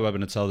 Nee, maar we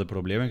hebben hetzelfde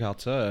probleem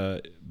gehad. Hè.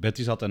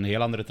 Betis had een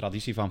heel andere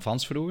traditie van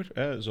fans vroeger.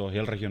 Hè. Zo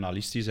heel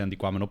regionalistisch en die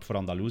kwamen op voor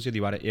Andalusië.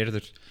 Die waren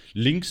eerder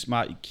links,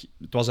 maar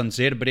het was een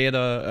zeer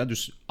brede,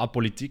 dus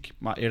apolitiek,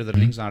 maar eerder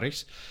links dan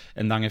rechts.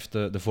 En dan heeft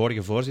de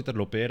vorige voorzitter,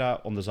 Lopera,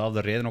 om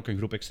dezelfde reden ook een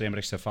groep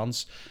extreemrechtse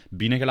fans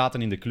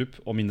binnengelaten in de club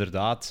om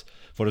inderdaad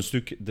voor een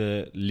stuk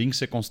de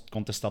linkse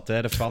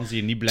contestataire fans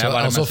die niet blij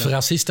waren alsof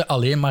racisten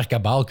alleen maar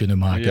kabaal kunnen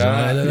maken.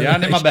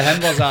 Nee, maar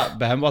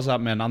bij hem was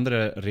dat met een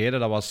andere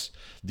reden.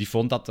 Die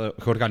vond dat de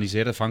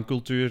georganiseerde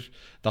fancultuur,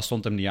 dat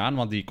stond hem niet aan,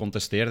 want die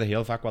contesteerde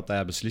heel vaak wat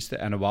hij besliste.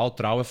 En hij wou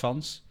trouwe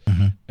fans.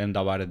 En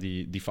dat waren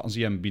die fans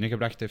die hem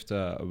binnengebracht heeft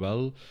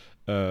wel.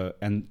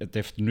 En het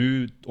heeft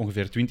nu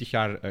ongeveer 20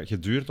 jaar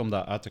geduurd om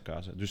dat uit te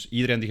kuisen. Dus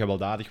iedereen die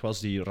gewelddadig was,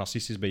 die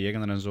racistisch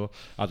bejegende en zo,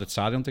 uit het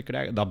stadion te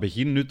krijgen, dat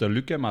begint nu te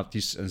lukken, maar het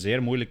is een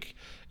zeer moeilijk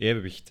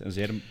evenwicht. Een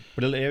zeer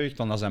pril evenwicht,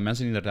 want dat zijn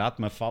mensen inderdaad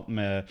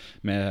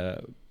met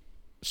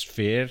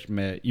sfeer,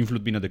 met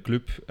invloed binnen de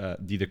club,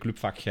 die de club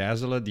vaak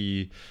gijzelen,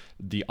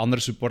 die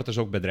andere supporters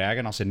ook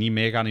bedreigen als ze niet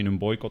meegaan in hun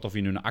boycott of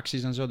in hun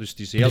acties en zo. Dus het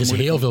is heel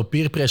moeilijk. Heel veel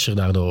peer pressure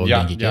daardoor,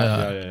 denk ik.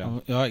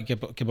 Ja, ik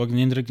heb ook een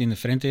indruk in de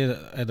Frente,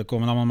 er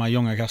komen allemaal maar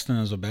jonge gasten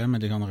en zo bij, maar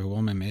die gaan er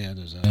gewoon mee mee.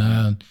 Dus, die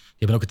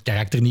hebben ook het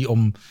karakter niet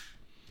om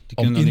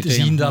in te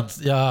zien dat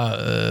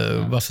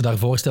wat ze daar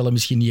voorstellen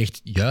misschien niet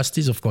echt juist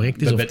is of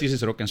correct is. Bij Betis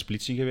is er ook een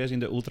splitsing geweest in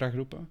de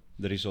ultragroepen.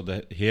 Er is zo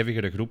de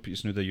hevigere groep,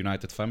 is nu de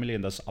United Family,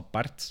 en dat is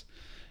apart.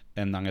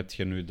 En dan heb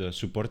je nu de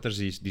supporters,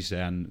 die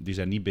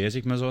zijn niet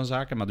bezig met zo'n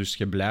zaken, maar dus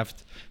je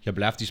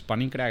blijft die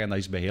spanning krijgen. En dat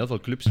is bij heel veel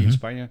clubs in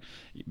Spanje.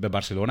 Bij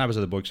Barcelona hebben ze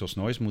de Boixos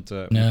Nois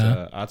moeten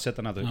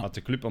uitzetten uit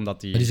de club,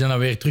 omdat die... Maar die zijn dan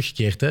weer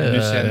teruggekeerd, hè? En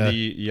nu zijn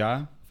die,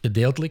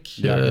 gedeeltelijk.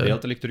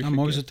 Gedeeltelijk terug.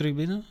 Mogen ze terug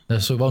binnen?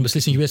 Dat is wel een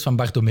beslissing geweest van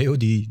Bartomeu,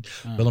 die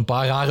wel een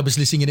paar rare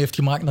beslissingen heeft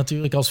gemaakt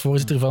natuurlijk als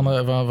voorzitter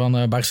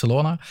van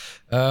Barcelona.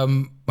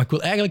 Maar ik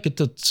wil eigenlijk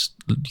het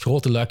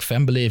grote luik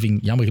fanbeleving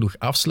jammer genoeg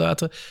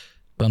afsluiten.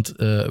 Want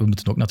we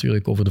moeten ook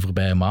natuurlijk over de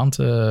voorbije maand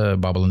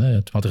babbelen. Hè.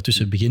 Wat er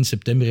tussen begin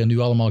september en nu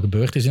allemaal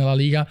gebeurd is in La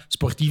Liga.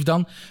 Sportief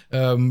dan.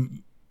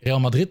 Real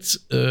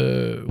Madrid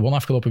won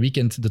afgelopen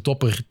weekend de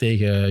topper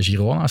tegen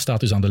Girona. Staat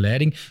dus aan de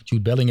leiding.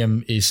 Jude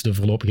Bellingham is de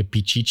voorlopige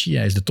Pichichi.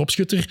 Hij is de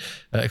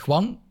topschutter.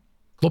 Juan,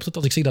 klopt het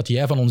als ik zeg dat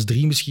jij van ons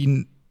 3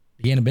 misschien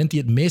degene bent die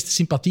het meeste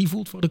sympathie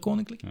voelt voor de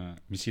Koninklijke?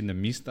 Misschien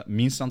de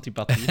minst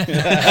antipathie.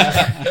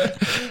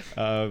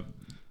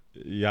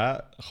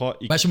 Maar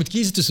als je moet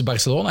kiezen tussen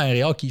Barcelona en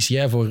Real, kies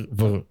jij voor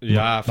voor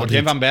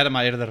geen van beide,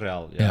 maar eerder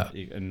Real. Ja.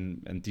 Ja.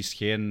 En het is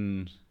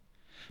geen...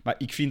 Maar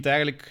ik vind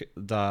eigenlijk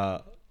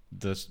dat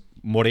de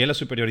morele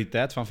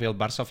superioriteit van veel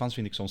Barça-fans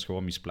vind ik soms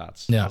gewoon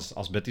misplaatst. Ja.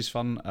 Als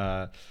Betis-fan...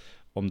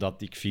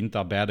 omdat ik vind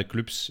dat beide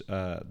clubs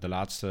de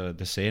laatste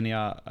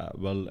decennia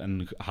wel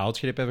een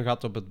houtgreep hebben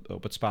gehad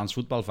op het Spaans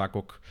voetbal. Vaak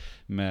ook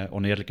met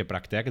oneerlijke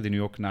praktijken die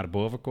nu ook naar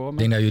boven komen. Ik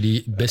denk dat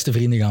jullie beste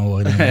vrienden gaan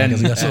worden.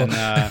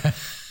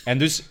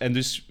 En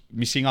dus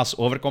misschien als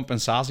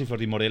overcompensatie voor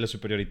die morele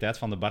superioriteit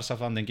van de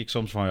Barça-fan, denk ik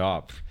soms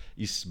van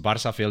is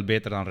Barça veel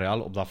beter dan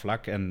Real op dat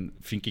vlak? En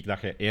vind ik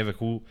dat je even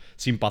goed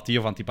sympathie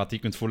of antipathie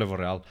kunt voelen voor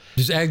Real.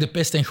 Dus eigenlijk de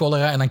pest en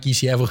cholera en dan kies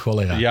jij voor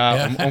cholera.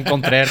 Ja, om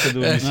contrair te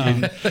doen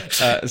misschien.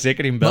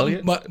 Zeker in België.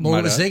 Maar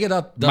mogen we zeggen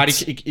dat... Maar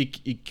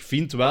ik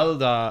vind wel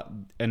dat...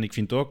 En ik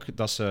vind ook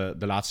dat ze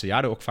de laatste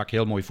jaren ook vaak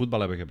heel mooi voetbal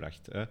hebben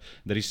gebracht.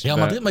 Hè.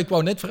 Maar ik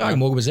wou net vragen,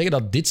 mogen we zeggen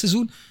dat dit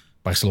seizoen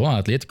Barcelona en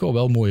Atletico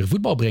wel mooier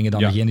voetbal brengen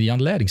dan degene die aan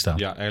de leiding staan?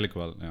 Ja, eigenlijk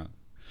wel, ja.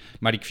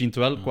 Maar ik vind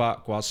wel,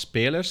 qua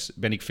spelers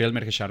ben ik veel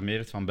meer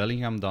gecharmeerd van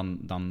Bellingham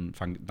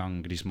dan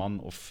Griezmann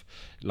of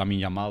Lamine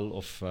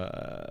Yamal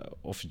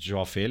of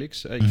Joao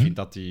Felix. Ik vind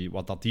dat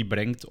wat die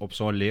brengt op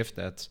zo'n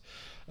leeftijd,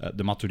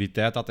 de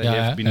maturiteit dat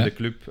hij heeft binnen de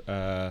club...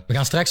 We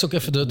gaan straks ook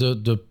even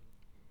de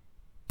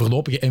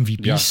voorlopige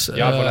MVP's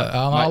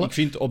aanhalen. Maar ik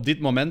vind op dit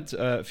moment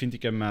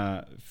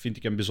vind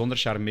ik hem bijzonder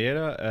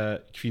charmeren.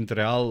 Ik vind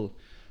Real...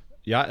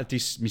 Ja, het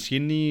is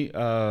misschien niet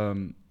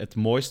het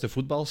mooiste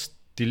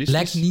voetbalstilistisch.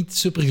 Lijkt niet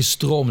super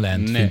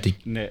gestroomlijnd, vind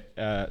ik. Nee,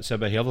 ze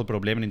hebben heel veel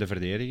problemen in de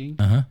verdediging.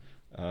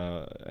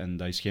 En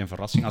dat is geen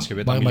verrassing als je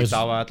weet Maar- dat maar-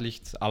 Militao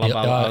uitligt,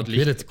 Alaba uitligt,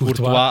 ik weet het,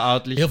 Courtois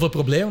uitligt. Heel veel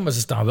problemen, maar ze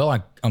staan wel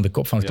aan de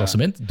kop van het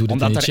klassement. Doet het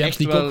Omdat in de er Champions echt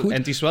League wel... ook goed? En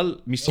het is wel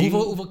misschien...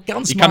 Hoeveel kansen Ik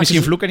kan maken misschien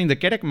ze? vloeken in de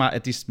kerk, maar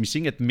het is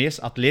misschien het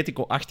meest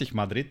Atletico-achtig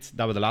Madrid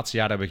dat we de laatste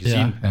jaren hebben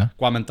gezien. Ja.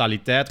 Qua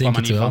mentaliteit, qua Denk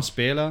het manier wel. van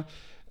spelen.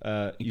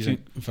 Ik vind,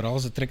 vooral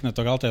ze trekken het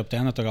toch altijd op het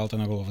einde toch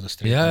altijd nog over de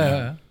streep.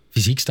 Ja.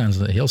 Fysiek staan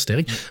ze heel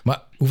sterk.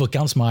 Maar hoeveel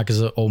kans maken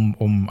ze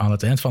om aan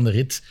het eind van de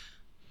rit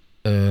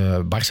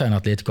Barça en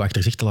Atletico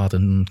achter zich te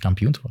laten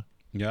kampioen te worden?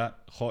 Ja,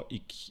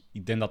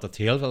 ik denk dat het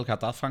heel veel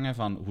gaat afhangen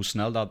van hoe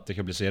snel dat de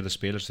geblesseerde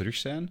spelers terug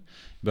zijn.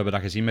 We hebben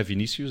dat gezien met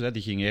Vinicius. Hè.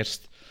 Die ging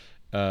eerst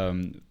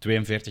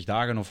 42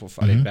 dagen of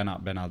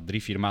bijna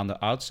 3-4 maanden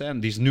oud zijn.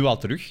 Die is nu al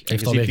terug.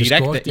 Heeft alweer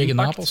gescoord tegen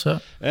Napels.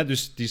 Hè,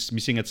 dus het is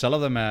misschien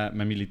hetzelfde met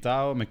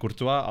Militao, met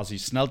Courtois. Als die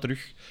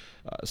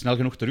snel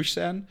genoeg terug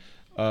zijn,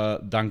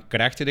 dan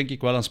krijg je denk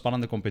ik wel een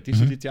spannende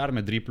competitie dit jaar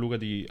met 3 ploegen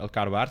die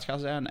elkaar waard gaan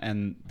zijn.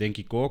 En denk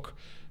ik ook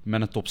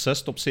met een top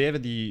 6, top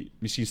 7 die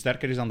misschien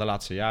sterker is dan de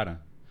laatste jaren.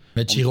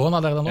 Met Girona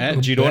daar dan ook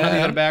nog Girona bij, die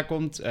erbij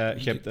komt.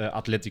 Je hebt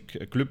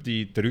Athletic Club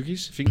die terug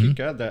is, vind ik.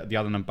 Hè. Die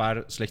hadden een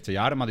paar slechte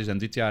jaren, maar die zijn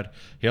dit jaar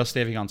heel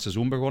stevig aan het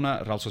seizoen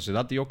begonnen. Real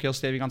Sociedad die ook heel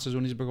stevig aan het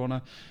seizoen is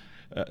begonnen.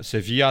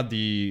 Sevilla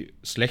die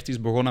slecht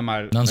is begonnen,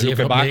 maar dan met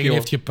Luke Bacchio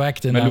heeft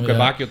gepakt. En met dan, Luke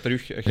Bacchio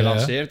terug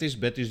gelanceerd is.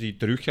 Betis die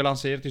terug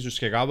gelanceerd is. Dus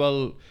je gaat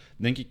wel,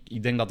 denk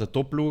ik denk dat de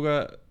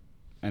topploegen,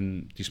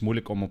 en het is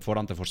moeilijk om op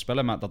voorhand te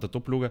voorspellen, maar dat de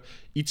topploegen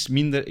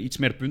iets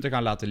meer punten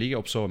gaan laten liggen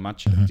op zo'n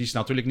match. Het is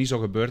natuurlijk niet zo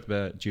gebeurd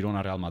bij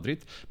Girona Real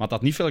Madrid, maar het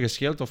had niet veel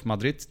gescheeld of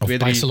Madrid... Of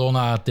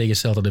Barcelona tegen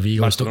Celta de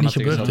Vigo is toch niet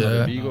gebeurd?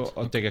 Celta de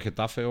Vigo, tegen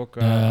Getafe ook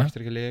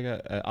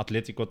achtergelegen.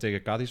 Atletico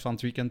tegen Cadiz van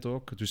het weekend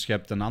ook. Dus je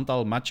hebt een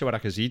aantal matchen waar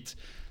je ziet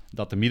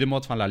dat de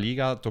middenmoot van La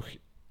Liga toch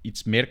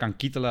iets meer kan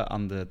kittelen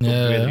aan de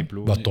top 2-3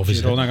 ploegen. Wat tof is.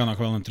 Girona gaat nog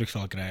wel een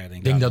terugval krijgen, denk ik.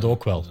 Ik denk dat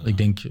ook wel. Ik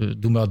denk,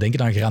 doe me wel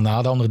denken aan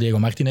Granada onder Diego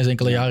Martinez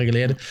enkele jaren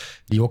geleden,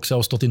 die ook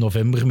zelfs tot in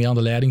november mee aan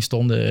de leiding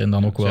stonden. En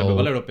dan ook Ze wel...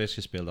 hebben wel Europees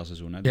gespeeld dat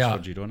seizoen. Hè? Dus voor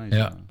Girona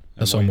is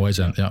dat zou mooi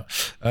zijn. Ja.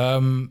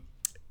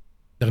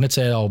 Daarnet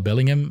zei je al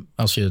Bellingham,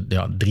 als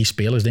je 3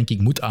 spelers denk ik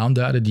moet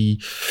aanduiden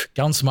die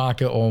kans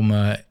maken om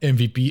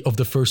MVP of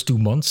the first 2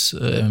 months,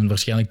 en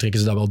waarschijnlijk trekken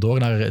ze dat wel door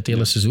naar het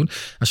hele seizoen.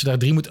 Als je daar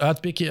 3 moet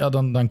uitpikken,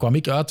 dan kwam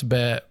ik uit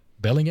bij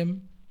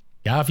Bellingham,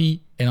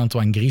 Gavi en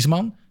Antoine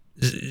Griezmann.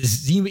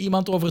 Zien we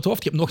iemand over het hoofd?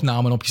 Ik heb nog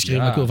namen opgeschreven,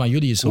 maar ik wil van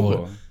jullie eens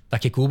horen.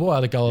 Kubo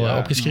had ik al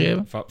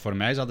opgeschreven. Voor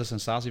mij is dat de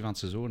sensatie van het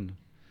seizoen.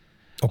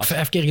 Ook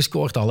 5 keer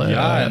gescoord al. Hè?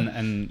 Ja,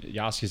 en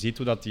als je ziet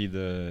hoe dat hij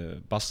de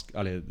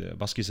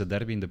Baskische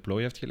derby in de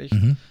plooi heeft gelegd,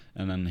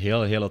 en een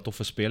hele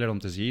toffe speler om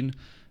te zien.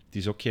 Het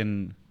is ook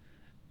geen...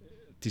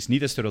 Het is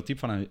niet het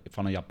stereotype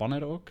van een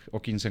Japanner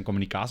ook in zijn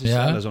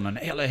communicatiestijl. Ja. Zo'n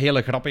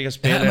hele grappige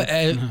speler. Maar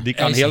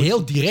hij is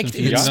heel direct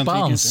in het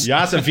Spaans.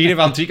 Ja, zijn vieren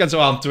van het weekend zo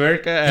aan het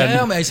twerken. En... Ja,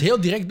 maar hij is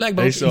heel direct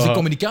blijkbaar in zijn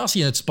communicatie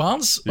in het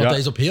Spaans. Want hij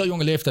is op heel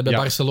jonge leeftijd bij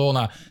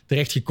Barcelona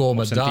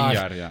terechtgekomen.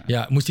 Daar 10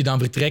 jaar, moest hij dan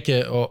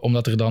vertrekken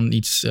omdat er dan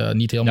iets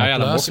niet helemaal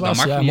pluis was.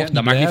 Dat mag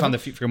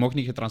niet je mag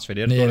niet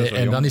getransfereerd worden.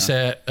 En dan is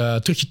hij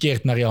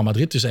teruggekeerd naar Real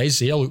Madrid. Dus hij is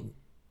heel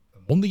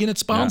mondig in het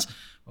Spaans.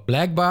 Ja.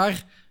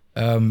 Blijkbaar...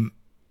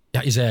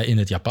 is hij in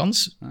het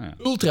Japans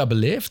ultra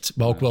beleefd,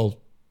 maar ook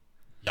wel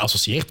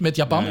geassocieerd met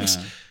Japanners.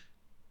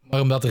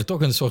 Maar omdat er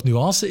toch een soort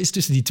nuance is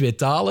tussen die 2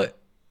 talen,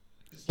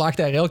 slaagt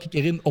hij er elke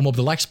keer in om op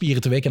de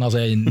lachspieren te wekken als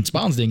hij in het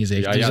Spaans dingen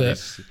zegt.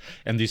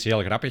 Die is heel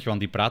grappig, want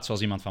die praat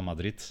zoals iemand van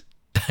Madrid.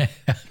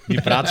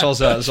 Die praat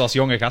zoals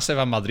jonge gasten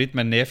van Madrid.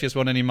 Mijn neefjes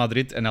wonen in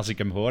Madrid. En als ik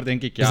hem hoor,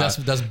 denk ik... Ja, dus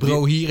dat is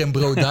bro hier en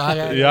bro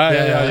daar.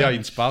 ja, in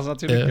het Spaans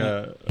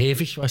natuurlijk.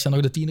 Hevig, wat zijn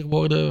nog de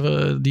tienerwoorden?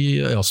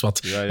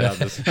 Wat.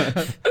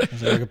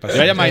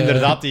 Ja, maar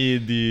inderdaad,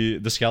 de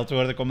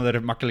scheldwoorden komen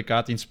er makkelijk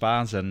uit in het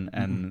Spaans.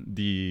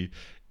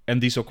 En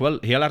die is ook wel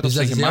heel hard dus op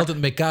zijn gemak. Dus dat is altijd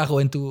met Caro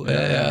en toe.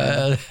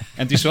 En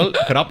het is wel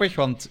grappig,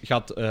 want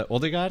gaat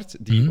Odegaard,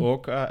 die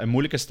ook een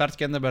moeilijke start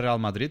kende bij Real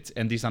Madrid,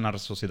 en die is dan naar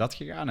Sociedad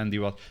gegaan en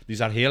die is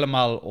daar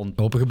helemaal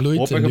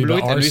opengebloeid. En nu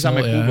is dat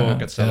met Kubo ook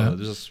hetzelfde.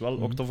 Dus dat is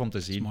wel ook tof om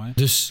te zien.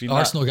 Dus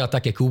Arsenal gaat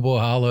Take Kubo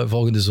halen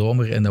volgende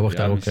zomer en dat wordt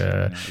daar ook...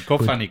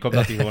 ik hoop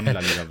dat hij gewoon in La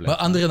Liga blijft. Maar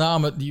andere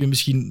namen die we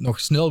misschien nog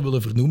snel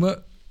willen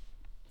vernoemen...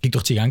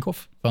 Gert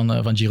Jacobs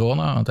van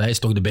Girona, want hij is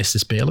toch de beste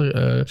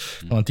speler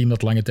van een team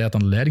dat lange tijd aan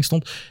de leiding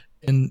stond.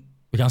 En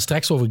we gaan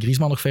straks over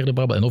Griezmann nog verder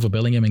babbelen en over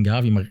Bellingham en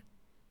Gavi, maar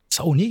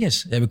Saúl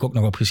heb ik ook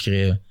nog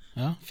opgeschreven.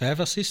 Ja, 5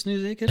 assists nu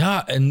zeker?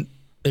 Ja, en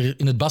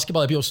in het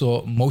basketbal heb je ook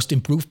zo Most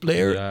Improved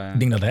Player. Ja. Ik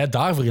denk dat hij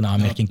daarvoor in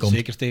aanmerking komt.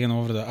 Zeker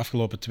tegenover de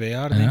afgelopen 2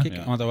 jaar, denk ik.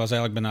 Want dat was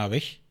eigenlijk bijna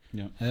weg.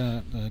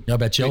 Ja,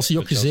 bij Chelsea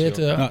ook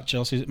gezeten. Ja,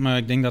 Chelsea. Maar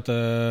ik denk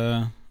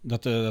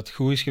dat het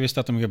goed is geweest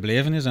dat hem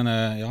gebleven is. En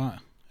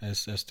hij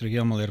is terug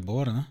helemaal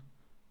herboren.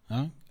 Hè?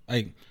 Ja.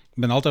 Ik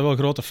ben altijd wel een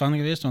grote fan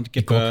geweest, want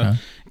ik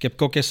heb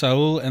Coque,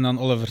 Saúl en dan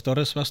Oliver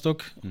Torres was het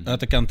ook uit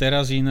de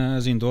Cantera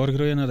zien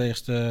doorgroeien naar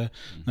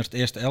het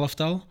eerste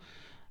elftal.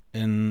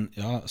 En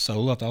ja,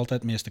 Saúl had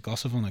altijd het meeste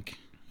klasse, vond ik.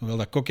 Hoewel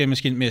dat Coque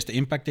misschien het meeste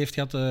impact heeft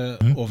gehad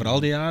over al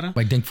die jaren.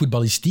 Maar ik denk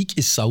voetballistiek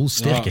is Saúl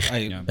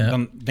sterker.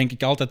 Dan denk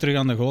ik altijd terug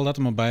aan de goal dat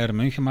hem op Bayern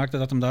München maakte,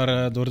 dat hem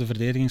daar door de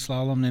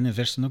verdedigingsslalom en in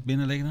versen ook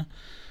binnenlegde.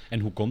 En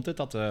hoe komt het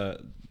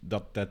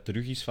dat hij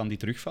terug is van die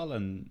terugval?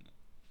 En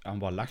aan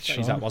wat lag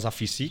dat? Was dat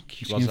fysiek?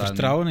 Misschien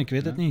vertrouwen, ik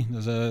weet het niet.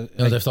 Dus, hij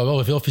heeft al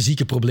wel veel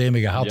fysieke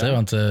problemen gehad. Hè,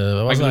 want,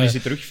 is hij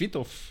terug fit?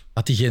 Of?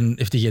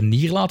 Heeft hij geen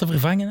nier laten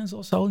vervangen? En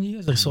zo, Saúl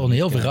niet? Er is zo'n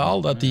heel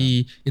verhaal dat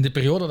hij in de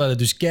periode dat hij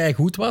dus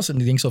keigoed was, en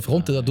ik denk zo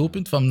rond dat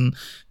doelpunt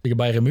tegen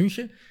Bayern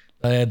München,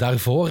 dat hij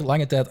daarvoor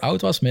lange tijd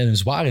oud was met een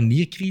zware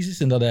niercrisis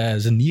en dat hij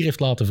zijn nier heeft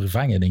laten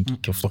vervangen, denk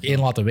ik. Of toch 1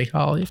 laten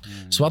weghalen heeft.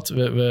 Dus wat,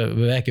 we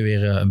wijken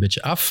weer een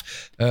beetje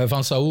af.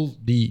 Van Saúl,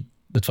 die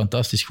het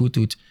fantastisch goed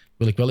doet,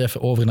 wil ik wel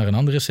even over naar een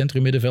andere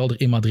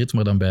centrummiddenvelder in Madrid,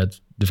 maar dan bij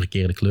de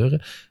verkeerde kleuren.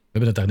 We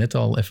hebben het daar net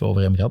al even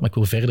over hem gehad, maar ik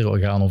wil verder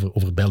gaan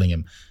over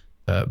Bellingham.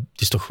 Het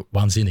is toch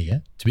waanzinnig, hè?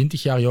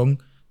 20 jaar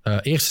jong.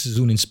 Eerste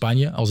seizoen in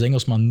Spanje, als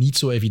Engelsman niet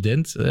zo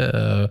evident.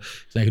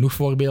 Er zijn genoeg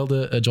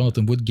voorbeelden.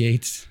 Jonathan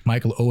Woodgate,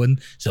 Michael Owen,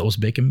 zelfs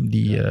Beckham,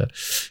 die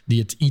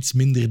het iets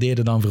minder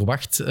deden dan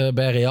verwacht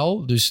bij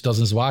Real. Dus dat is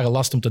een zware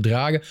last om te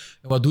dragen.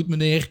 En wat doet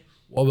meneer?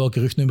 Welke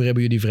rugnummer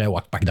hebben jullie vrij?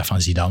 Ik pak dat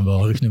van Zidane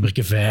wel, rugnummer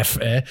 5.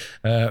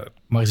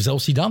 Maar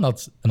zelfs Zidane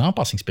had een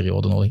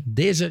aanpassingsperiode nodig.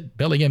 Deze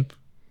Bellingham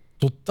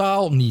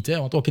totaal niet.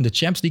 Want ook in de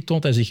Champions League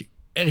toont hij zich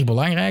erg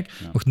belangrijk.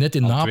 Nog net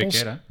in Napels.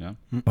 2 keer, hè? Ja.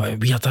 Maar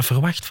wie had dat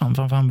verwacht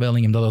van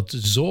Bellingham? Dat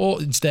het zo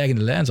in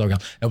stijgende lijn zou gaan.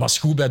 Hij was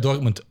goed bij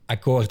Dortmund,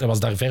 akkoord. Hij was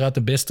daar veruit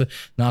de beste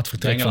na het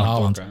vertrek van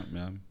Haaland.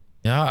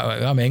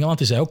 Ja, met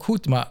Engeland is hij ook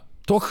goed, maar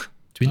toch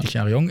 20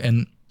 jaar jong.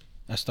 En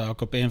hij staat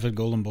ook op 1 voor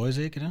Golden Boy,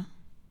 zeker, hè?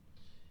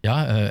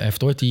 Ja, hij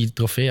heeft ooit die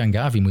trofee aan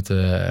Gavi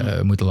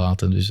moeten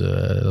laten. Dus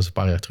dat is een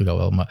paar jaar terug al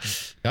wel. Maar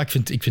ja,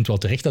 ik vind wel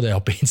terecht dat hij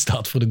op 1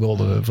 staat voor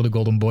de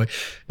Golden Boy.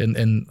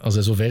 En als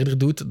hij zo verder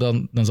doet,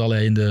 dan zal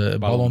hij in de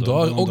Ballon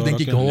d'Or ook, denk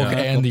ik, hoog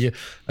eindigen.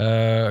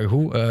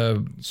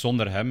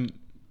 Zonder hem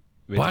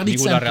weet waar ik niet niet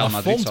hoe dat zijn Real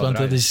Madrid plafond, zou want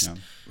draaien. dat is...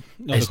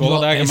 Ja, de goal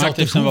dat hij gemaakt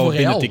heeft zijn wel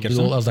binnentikkers.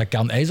 Als dat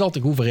kan. Hij is al te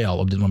goed voor Real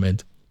op dit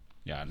moment.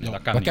 Ja, nee, dat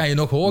kan maar niet. kan je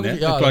nog hoger? Nee,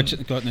 ja, ik wou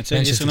het net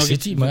zeggen, is er nog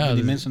City, iets, maar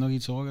die mensen nog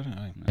iets hoger?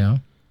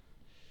 Ja.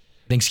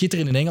 Ik denk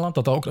schitterend in Engeland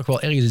dat ook nog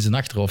wel ergens in zijn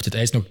achterhoofd zit.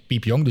 Hij is nog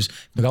piepjong, dus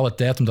nog alle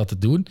tijd om dat te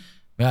doen.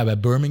 Maar ja, bij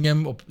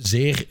Birmingham op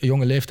zeer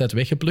jonge leeftijd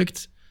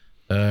weggeplukt.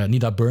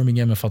 Niet dat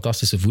Birmingham een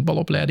fantastische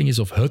voetbalopleiding is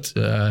of het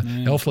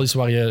elftal is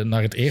waar je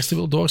naar het eerste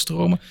wil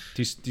doorstromen.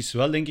 Het is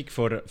wel, denk ik,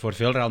 voor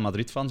veel Real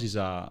Madrid-fans is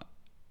dat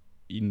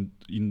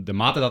in de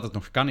mate dat het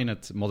nog kan in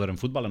het modern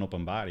voetbal een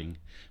openbaring.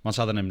 Want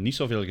ze hadden hem niet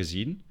zoveel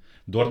gezien.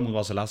 Dortmund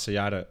was de laatste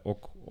jaren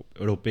ook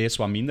Europees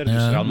wat minder.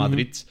 Dus Real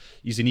Madrid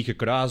is er niet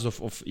gekruist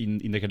of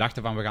in de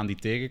gedachte van we gaan die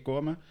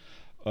tegenkomen.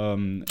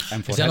 En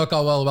er zijn ook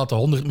al wel wat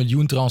 100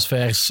 miljoen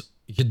transfers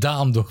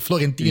gedaan door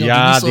Florentino.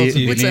 Ja,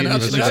 die goed zijn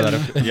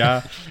uitgelegd.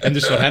 Ja, en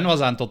dus voor hen was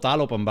dat een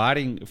totale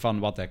openbaring van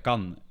wat hij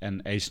kan. En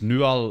hij is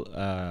nu al...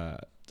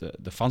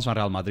 De fans van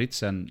Real Madrid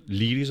zijn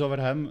lyrisch over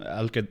hem.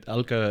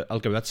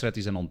 Elke wedstrijd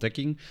is een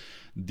ontdekking.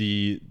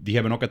 Die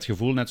hebben ook het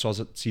gevoel, net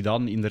zoals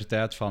Zidane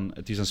indertijd, van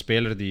het is een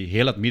speler die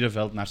heel het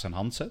middenveld naar zijn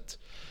hand zet.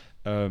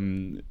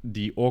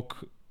 Die ook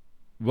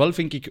wel,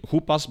 vind ik,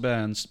 goed past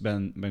bij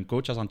een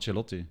coach als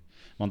Ancelotti.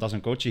 Want dat is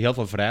een coach die heel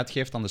veel vrijheid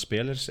geeft aan de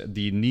spelers,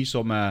 die niet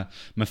zo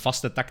met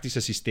vaste tactische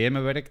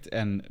systemen werkt.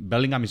 En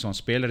Bellingham is zo'n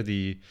speler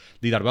die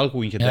daar wel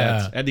goed in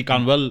gedijt. Ja. Die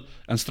kan wel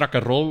een strakke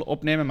rol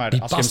opnemen, maar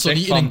Die als je hem past zo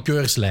zegt niet in een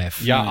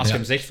keurslijf. Ja, als je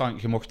hem zegt van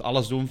je mocht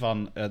alles doen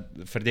van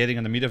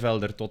verdedigende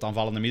middenvelder tot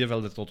aanvallende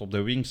middenvelder tot op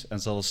de wings en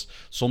zelfs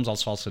soms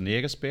als valse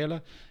 9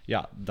 spelen,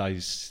 ja, dat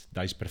is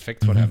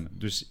perfect voor hem.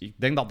 Dus ik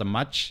denk dat de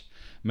match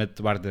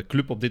waar de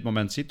club op dit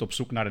moment zit, op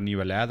zoek naar een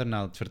nieuwe leider,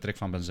 na het vertrek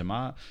van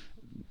Benzema,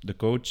 de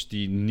coach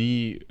die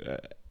niet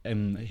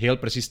een heel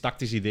precies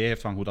tactisch idee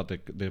heeft van hoe dat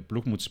de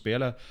ploeg moet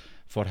spelen,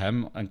 voor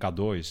hem een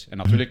cadeau is. En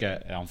natuurlijk,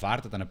 hij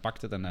aanvaardt het en hij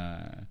pakt het en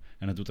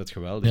hij doet het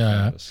geweldig.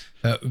 Ja. Dus.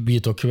 Wie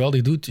het ook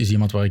geweldig doet, is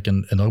iemand waar ik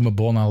een enorme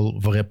boonhal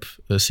voor heb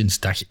sinds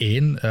dag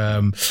 1.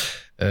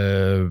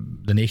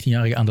 De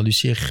 19-jarige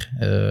Andalusiër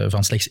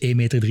van slechts 1,73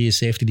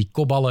 meter, die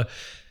kopballen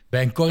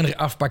bij een corner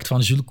afpakt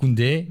van Jules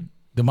Koundé.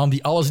 De man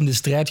die alles in de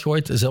strijd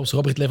gooit. Zelfs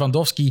Robert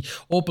Lewandowski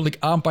openlijk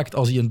aanpakt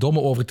als hij een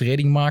domme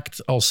overtreding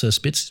maakt als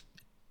spits.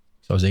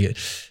 Ik zou zeggen,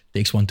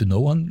 takes one to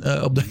know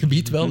one op dat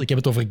gebied wel. Ik heb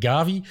het over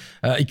Gavi.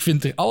 Ik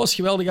vind er alles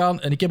geweldig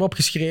aan. En ik heb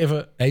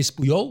opgeschreven, hij is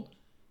Puyol,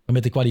 maar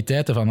met de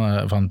kwaliteiten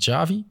van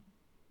Xavi.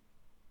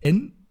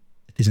 En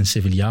het is een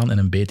Sevillaan en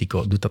een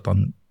Betico. Doet dat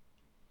dan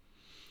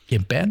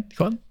geen pijn,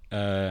 gewoon?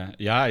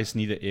 Ja, hij is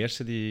niet de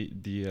eerste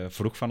die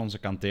vroeg van onze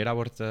cantera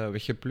wordt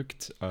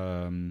weggeplukt.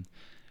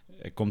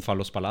 Hij komt van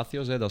Los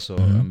Palacios, dat is zo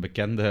een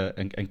bekende,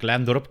 een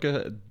klein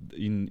dorpje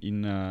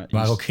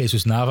waar ook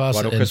Jesus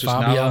Navas en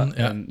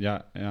Fabian.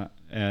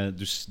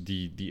 Dus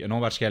die een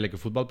onwaarschijnlijke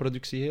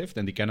voetbalproductie heeft.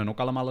 En die kennen ook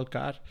allemaal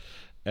elkaar.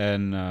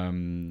 En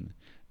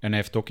hij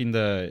heeft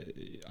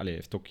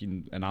ook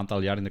in een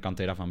aantal jaar in de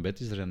cantera van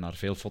Betis, er zijn daar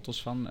veel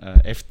foto's van. Hij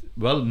heeft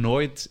wel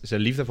nooit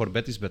zijn liefde voor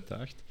Betis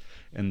betuigd.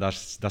 En daar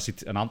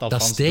zit een aantal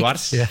fans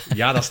dwars.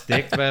 Ja, dat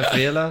steekt bij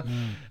velen.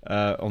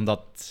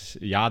 Omdat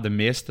de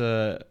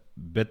meeste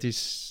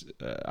Betis,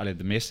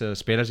 de meeste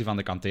spelers die van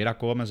de cantera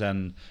komen,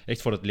 zijn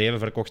echt voor het leven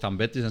verkocht aan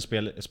Betis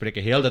en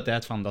spreken heel de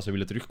tijd van dat ze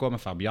willen terugkomen.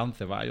 Fabian,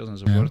 Ceballos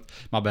enzovoort. Ja.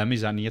 Maar bij hem is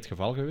dat niet het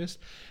geval geweest.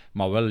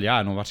 Maar wel,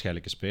 een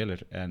onwaarschijnlijke speler.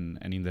 En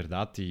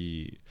inderdaad,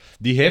 die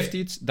heeft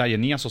iets dat je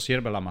niet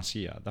associeert bij La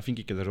Masia. Dat vind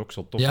ik er ook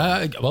zo tof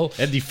aan.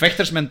 Die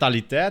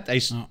vechtersmentaliteit. Hij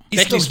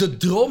is toch de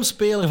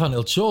droomspeler van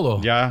El Cholo?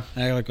 Ja.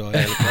 Eigenlijk wel.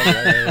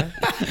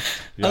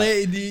 Ja.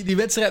 Allee, die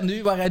wedstrijd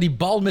nu, waar hij die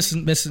bal met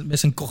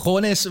zijn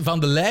cojones van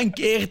de lijn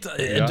keert.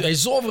 Hij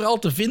is overal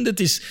te vinden. Het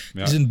is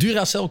een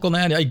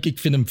Duracell-konijn. Ja, ik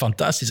vind hem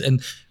fantastisch. En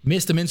de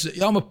meeste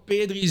mensen... maar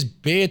Pedri is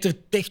beter.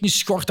 Technisch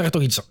schort daar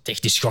toch iets...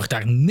 Technisch schort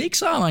daar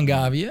niks aan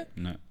Gavi, hè?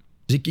 Nee.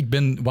 Dus ik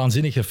ben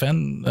waanzinnige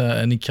fan.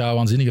 En ik ga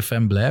waanzinnige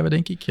fan blijven,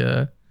 denk ik.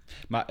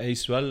 Maar hij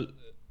is wel...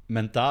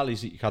 Mentaal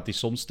gaat hij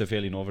soms te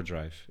veel in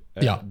overdrive.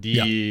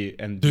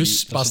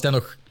 Dus past hij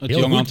nog het heel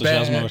jonge goed bij...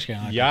 enthousiasme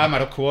waarschijnlijk. Ja,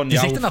 maar ook gewoon... Hij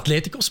is echt een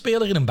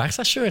Atletico-speler in een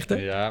Barça-shirt, hè?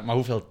 Ja, maar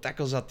hoeveel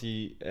tackles had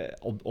hij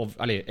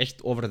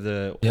echt over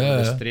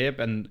de streep?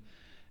 En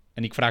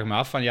ik vraag me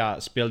af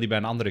van, speelt hij bij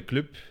een andere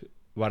club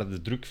waar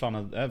de druk van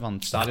het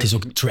stadion... Het is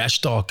ook trash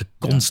talk,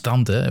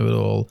 constant. Hè? Ik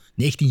bedoel,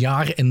 19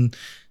 jaar en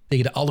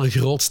tegen de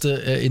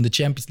allergrootste in de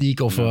Champions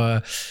League of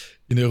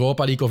in de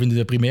Europa League of in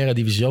de Primera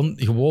Division.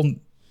 Gewoon...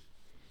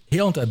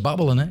 Heel de tijd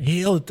babbelen, hè.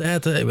 Heel de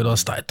tijd. Hè. Dan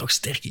sta je toch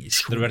sterk in je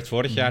schoen. Er werd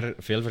vorig jaar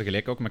veel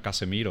vergeleken ook met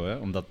Casemiro, hè.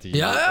 Omdat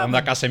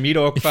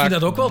Casemiro ook ik vaak...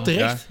 vind dat ook wel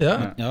terecht.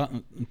 Ja.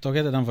 Toch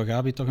heb je dan voor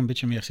Gabi toch een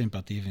beetje meer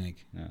sympathie, vind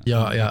ik.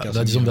 Ja,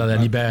 dat is omdat hij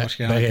niet bij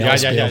Real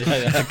speelt.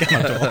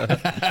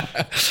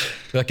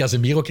 Ja.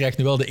 Casemiro krijgt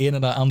nu wel de ene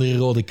na andere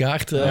rode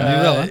kaart in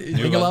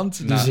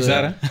Engeland. Dus,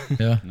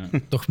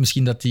 toch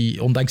misschien dat hij,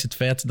 ondanks het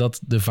feit dat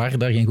de VAR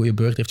daar geen goede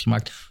beurt heeft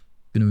gemaakt...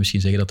 kunnen we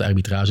misschien zeggen dat de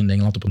arbitrage in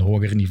Engeland op een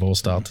hoger niveau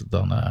staat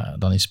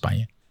dan in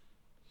Spanje.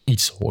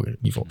 Iets hoger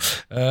niveau.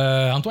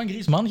 Antoine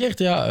Griezmann, Gert,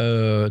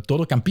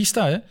 todo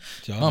campista. Hè?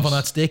 Man van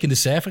uitstekende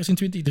cijfers in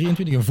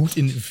 2023. Een voet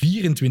in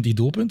 24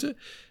 doelpunten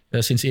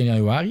sinds 1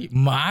 januari.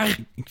 Maar...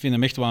 Ik vind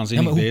hem echt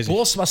waanzinnig bezig. Hoe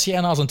boos was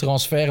jij na zijn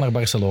transfer naar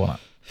Barcelona?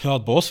 Ja,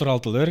 boos, vooral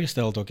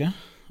teleurgesteld ook. Hè?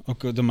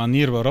 Ook de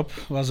manier waarop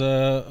was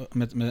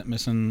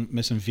met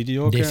zijn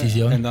video.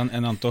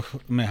 En dan toch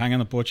met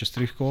hangende pootjes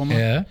terugkomen.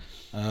 Ja.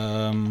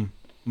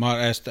 Maar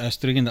hij is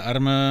terug in de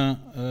armen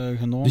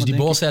genomen. Dus die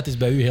boosheid is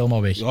bij u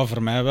helemaal weg? Ja,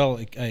 voor mij wel.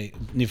 Het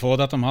niveau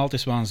dat hem haalt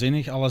is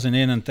waanzinnig. Alles in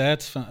één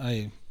tijd.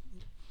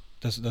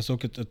 Dat is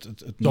ook het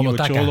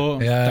nieuwe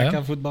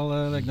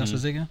Cholo-taka-voetbal, dat ze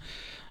zeggen.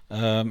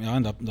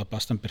 En dat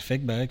past hem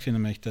perfect bij. Ik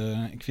vind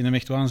hem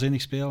echt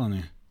waanzinnig spelen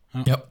nu.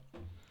 Ja.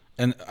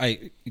 En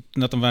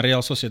dat hem van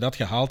Real Sociedad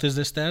gehaald is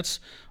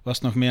destijds,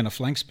 was nog meer een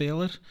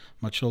flankspeler.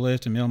 Maar Cholo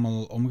heeft hem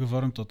helemaal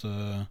omgevormd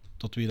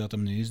tot wie dat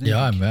hem nu is,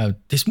 denk ik. Maar het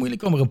is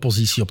moeilijk om er een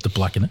positie op te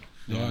plakken. Hè?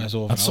 Ja, hij is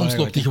overal, soms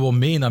loopt hij gewoon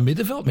mee naar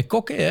middenveld met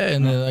Kokken. Hè?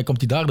 En dan komt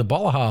hij daar de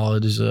bal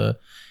halen. Dus,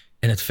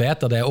 en het feit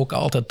dat hij ook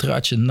altijd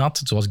truitje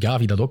nat, zoals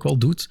Gavi dat ook wel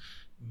doet,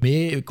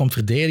 mee komt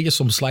verdedigen,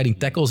 soms sliding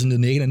tackles in de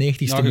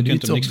 99e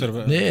minuut.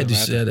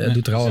 Hij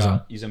doet er alles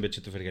aan. Is een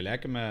beetje te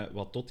vergelijken met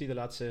wat Totti de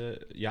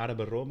laatste jaren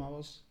bij Roma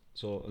was.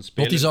 Zo een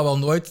speler... Totti zou wel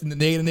nooit in de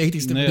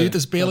 99e minuut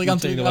een speler gaan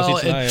terughalen. Dat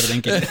was iets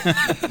lager, denk ik.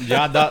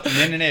 Ja,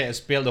 nee. Hij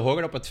speelde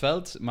hoger op het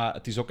veld, maar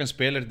het is ook een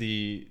speler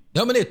die...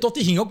 Ja, maar nee,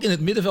 Totti ging ook in het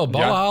middenveld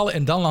ballen halen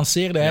en dan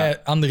lanceerde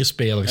hij andere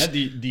spelers. Hè,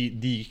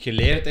 die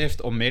geleerd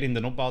heeft om meer in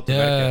de opbouw te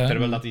werken,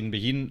 terwijl dat in het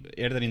begin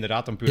eerder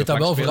inderdaad een pure dat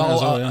wel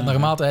vooral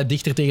naarmate hij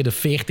dichter tegen de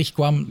 40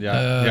 kwam.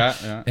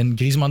 En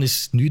Griezmann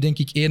is nu denk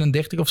ik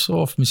 31 of zo,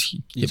 of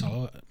misschien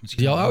al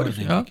ouder.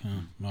 Denk ik.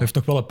 Hij heeft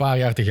nog wel een paar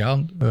jaar te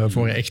gaan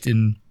voor hij echt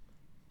in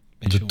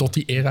de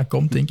Totti-era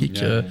komt, denk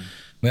ik.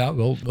 Maar ja,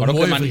 wel een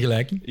mooie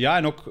vergelijking. Ja,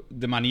 en ook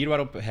de manier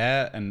waarop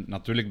hij... En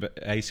natuurlijk,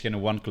 hij is geen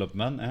one-club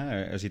man. Hè,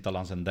 hij zit al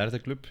aan zijn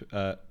derde club.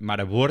 Maar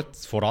hij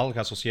wordt vooral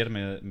geassocieerd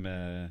met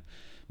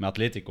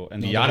Atletico. En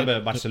die jaren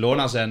bij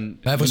Barcelona zijn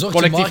hij verzorgt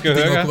collectief de marketing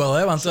geheugen. ook wel.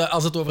 Hè? Want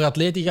als het over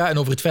Atleti gaat en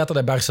over het feit dat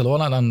hij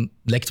Barcelona... dan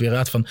lekt weer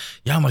uit van...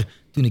 Ja, maar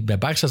toen ik bij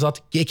Barça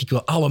zat, keek ik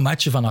wel alle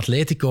matchen van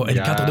Atletico. En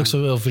ik had er ook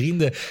zoveel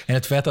vrienden. En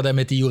het feit dat hij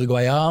met die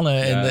Uruguayanen...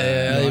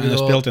 hij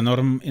speelt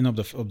enorm in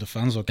op de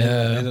fans ook.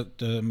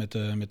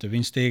 Met de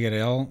winst tegen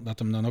Real, dat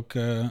hem dan ook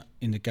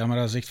in de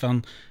camera zegt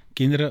van...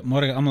 Kinderen,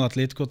 morgen allemaal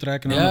Atletico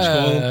trekken naar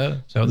school.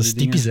 Ja, dat is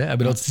typisch. Hè?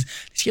 Het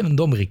is geen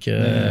dommerik.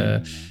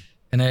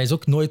 En hij is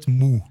ook nooit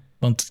moe.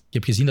 Want ik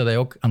heb gezien dat hij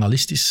ook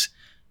analist is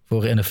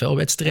voor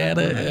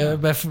NFL-wedstrijden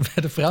bij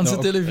de Franse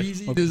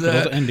televisie. Ook dus,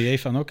 grote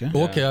NBA-fan ook, hè?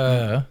 Ook,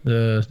 ja.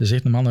 Dat is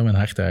echt een man naar mijn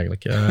hart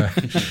eigenlijk.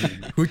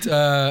 Goed,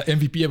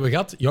 MVP hebben we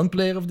gehad. Young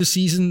Player of the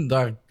Season,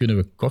 daar kunnen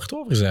we kort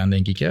over zijn,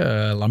 denk ik.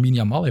 Lamine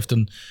Yamal heeft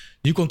een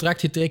nieuw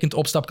contract getekend,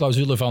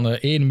 opstapclausule van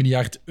 1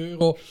 miljard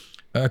euro.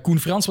 Koen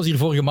Frans was hier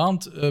vorige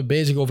maand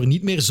bezig over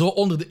niet meer zo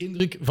onder de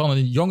indruk van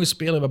een jonge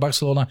speler bij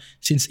Barcelona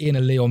sinds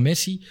ene Leo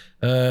Messi.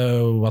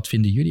 Wat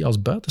vinden jullie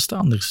als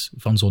buitenstaanders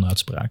van zo'n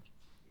uitspraak?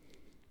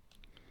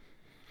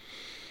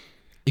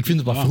 Ik vind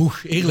het wat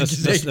vroeg, eerlijk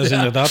gezegd. Dat is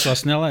inderdaad wat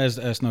snel. Hij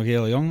is nog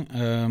heel jong.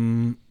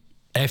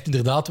 Hij heeft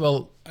inderdaad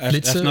wel Hij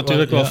flitsen. heeft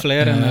natuurlijk wel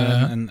flair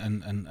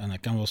en hij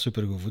kan wel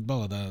supergoed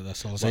voetballen. Dat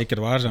zal zeker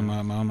waar zijn.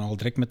 Maar om al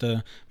direct met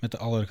de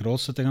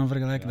allergrootste te gaan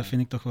vergelijken, dat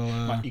vind ik toch wel...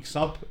 Maar ik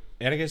snap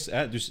ergens,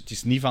 dus het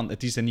is niet van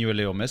het is de nieuwe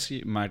Leo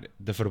Messi, maar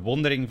de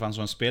verwondering van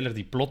zo'n speler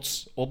die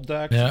plots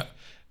opduikt. Ja.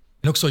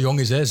 En ook zo jong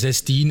is, hè,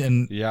 16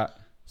 en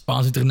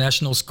Spaans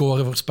international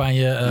scoren voor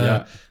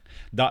Spanje.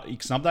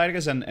 Ik snap dat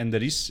ergens en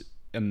er is...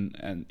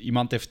 En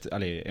iemand heeft,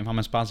 een van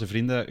mijn Spaanse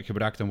vrienden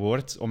gebruikt een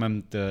woord om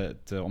hem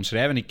te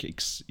omschrijven.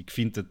 Ik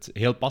vind het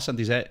heel passend.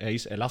 Die zei, hij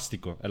is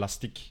elastiek.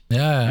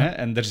 Ja.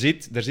 En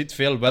er zit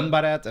veel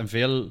wendbaarheid en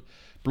veel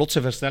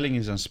plotse versnelling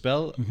in zijn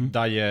spel,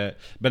 dat je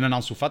bij een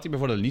Ansu Fati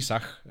bijvoorbeeld niet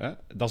zag. Hè?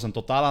 Dat is een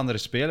totaal andere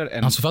speler.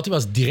 En, Ansu Fati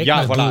was direct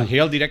naar doel. Ja,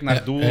 heel direct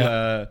naar doel.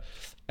 Ja.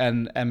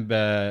 En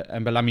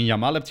bij Lamine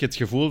Yamal heb je het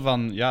gevoel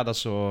van, dat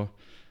is zo...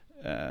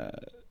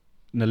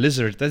 een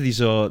lizard, hè, die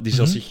zo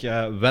zich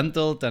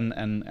wentelt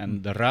en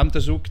de ruimte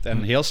zoekt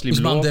en heel slim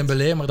loopt. Ousmane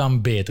Dembélé, maar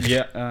dan beter.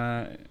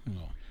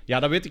 Ja,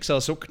 dat weet ik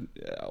zelfs ook.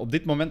 Op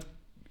dit moment,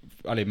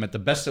 met de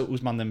beste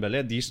Ousmane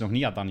Dembélé, die is nog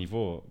niet aan dat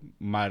niveau.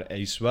 Maar hij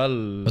is wel...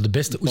 Maar de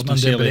beste Ousmane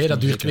Dembélé,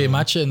 dat duurt 2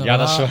 matchen. En dan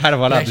dat is waar,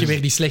 voilà, krijg je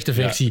weer die slechte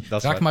versie.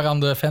 Vraag maar aan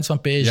de fans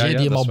van PSG, die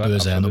hem al beu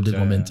zijn op dit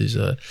moment. Dus,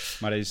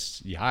 maar hij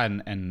is... Ja,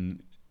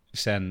 en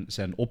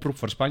zijn oproep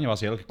voor Spanje was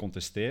heel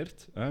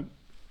gecontesteerd, hè.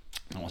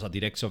 Dan was dat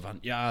direct zo van,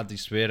 het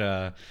is weer...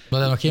 Maar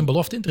hij nog geen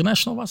belofte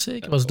international was,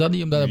 zeker? Was dat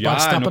niet omdat hij een paar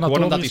stappen naar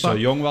het omdat hij zo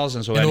jong was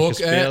en zo weinig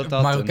gespeeld had.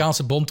 De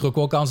Marokkaanse bond trok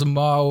ook aan zijn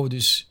mouw,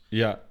 dus...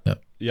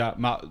 Ja,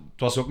 maar het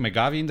was ook met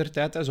Gavi in der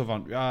tijd. Hè, zo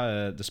van,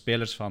 de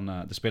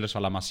spelers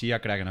van La Masia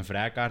krijgen een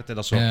vrijkaart. Hè,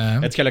 dat is zo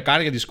het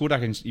gelijkaardige discours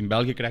dat je in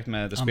België krijgt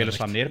met de spelers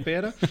van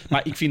Neerpede.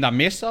 Maar ik vind dat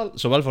meestal,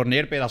 zowel voor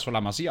Neerpede als voor La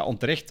Masia,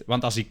 onterecht.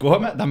 Want als die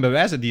komen, dan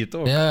bewijzen die het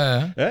ook.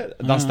 Hè?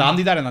 Dan staan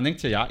die daar en dan denk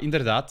je,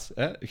 inderdaad.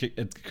 Hè,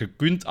 je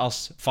kunt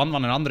als fan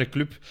van een andere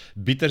club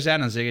bitter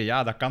zijn en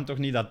zeggen, dat kan toch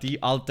niet dat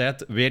die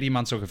altijd weer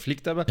iemand zo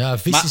geflikt hebben. Ja,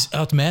 vis is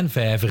uit mijn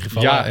vijver.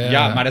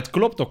 Maar het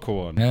klopt ook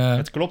gewoon.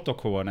 Het klopt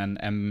ook gewoon.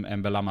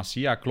 En bij La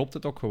Masia klopt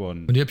het ook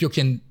gewoon. Maar nu heb je ook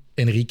geen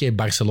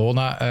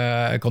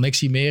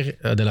Enrique-Barcelona-connectie meer.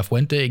 De La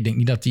Fuente, ik denk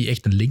niet dat hij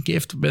echt een link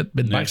heeft met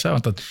Barça,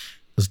 want dat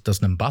is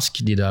een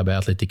Bask die daar bij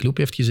Atleti Club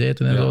heeft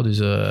gezeten. En zo, dus,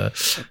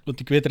 want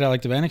ik weet er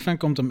eigenlijk te weinig van.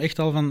 Komt hem echt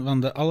al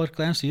van de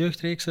allerkleinste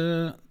jeugdreeks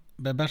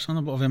bij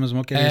Barça? Of hebben ze hem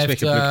ook ergens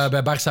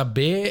weggeplukt? Bij Barça B,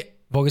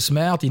 volgens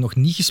mij had hij nog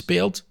niet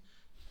gespeeld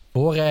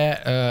voor hij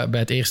bij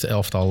het eerste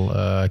elftal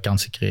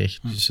kansen kreeg.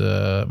 Dus,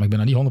 maar ik ben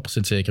er niet 100%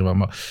 zeker van.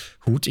 Maar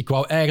goed, ik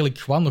wou eigenlijk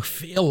gewoon nog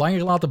veel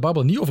langer laten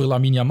babbelen. Niet over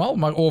Lamine Yamal,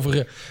 maar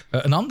over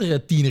een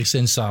andere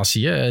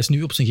tienersensatie. Hè. Hij is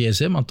nu op zijn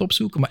gsm aan het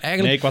opzoeken. Maar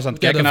eigenlijk, ik was aan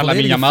het kijken naar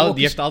Lamine Yamal.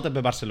 Die heeft altijd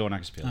bij Barcelona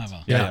gespeeld.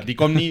 Die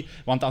komt niet...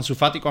 Want Ansu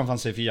Fati kwam van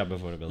Sevilla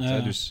bijvoorbeeld.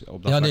 Hè, dus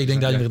op dat ik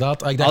denk dat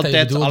inderdaad... Ik dacht altijd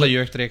dat je bedoelde, alle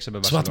jeugdreeksen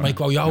bij Barcelona. Maar ik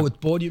wou jou het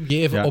podium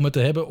geven om het te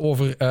hebben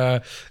over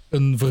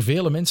een voor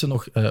vele mensen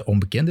nog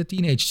onbekende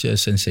teenage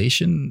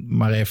sensation.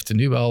 Maar hij heeft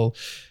nu wel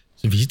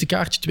zijn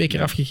visitekaartje 2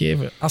 keer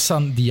afgegeven.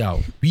 Hassan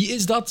Diao. Wie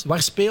is dat?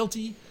 Waar speelt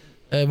hij?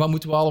 Wat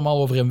moeten we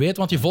allemaal over hem weten?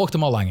 Want je volgt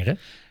hem al langer, hè?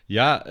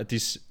 Ja, het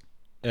is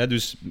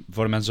Dus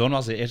voor mijn zoon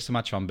was de eerste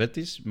match van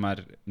Betis,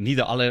 maar niet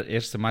de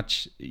allereerste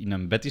match in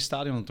een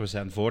Betis-stadion, want we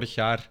zijn vorig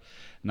jaar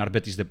naar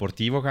Betis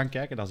Deportivo gaan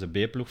kijken. Dat is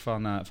de B-ploeg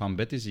van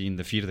Betis, die in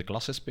de 4e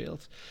klasse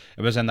speelt.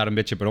 En we zijn daar een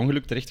beetje per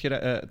ongeluk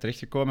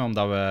terechtgekomen,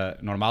 omdat we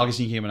normaal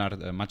gezien gingen we naar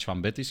de match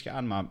van Betis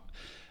gaan, maar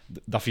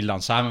dat viel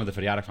dan samen met de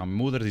verjaardag van mijn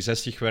moeder, die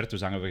 60 werd. Dus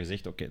dan hebben we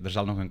gezegd, oké, er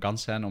zal nog een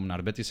kans zijn om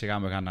naar Betis te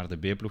gaan. We gaan naar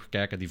de B-ploeg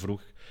kijken, die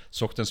vroeg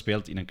 's ochtends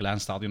speelt in een klein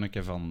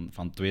stadionnetje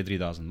van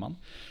 2.000-3.000 man.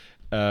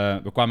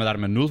 We kwamen daar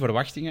met 0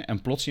 verwachtingen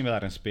en plots zien we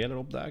daar een speler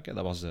opduiken.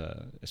 Hij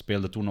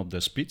speelde toen op de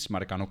spits, maar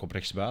hij kan ook op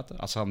rechtsbuiten,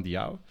 Hassan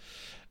Diao.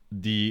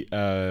 Die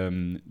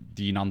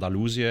in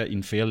Andalusië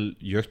in veel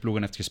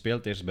jeugdploegen heeft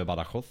gespeeld. Eerst bij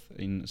Badajoz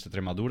in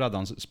Extremadura,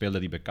 dan speelde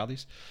hij bij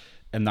Cádiz.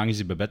 En dan is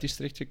hij bij Betis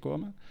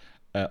terechtgekomen.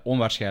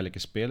 Onwaarschijnlijke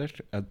speler.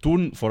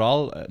 Toen,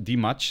 vooral die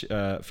match,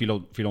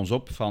 viel ons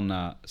op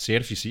van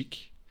zeer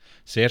fysiek,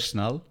 zeer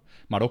snel,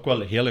 maar ook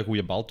wel een hele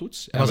goede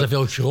baltoets. Was hij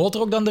veel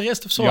groter ook dan de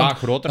rest of zo? Ja,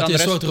 groter dan de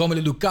rest. Een soort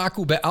Romelu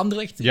Lukaku bij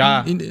Anderlecht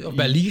of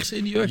bij Lierse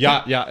in de jeugd?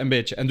 Ja, een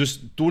beetje. En dus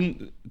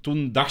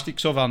toen dacht ik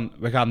zo van,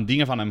 we gaan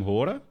dingen van hem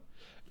horen.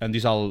 En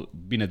die zal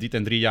binnen dit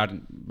en 3 jaar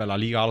bij La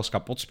Liga alles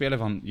kapot spelen.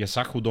 Van, je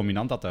zag hoe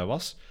dominant dat hij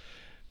was.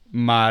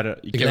 Maar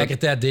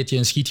tegelijkertijd deed je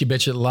een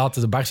schietgebedje,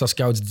 laten de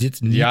Barça-scouts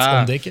dit niet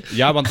ontdekken.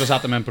 Ja, want we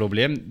zaten met een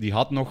probleem. Die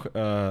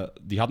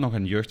had nog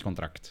een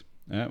jeugdcontract.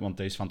 Want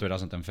hij is van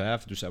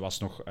 2005, dus hij was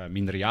nog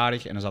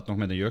minderjarig en hij zat nog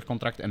met een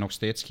jeugdcontract en nog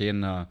steeds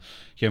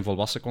geen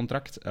volwassen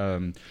contract.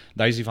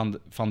 Dat is hij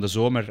van de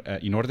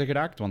zomer in orde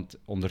geraakt, want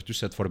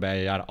ondertussen het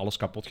voorbije jaar alles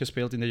kapot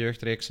gespeeld in de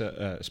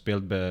jeugdreeksen.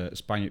 Speelt bij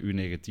Spanje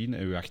U19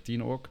 en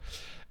U18 ook.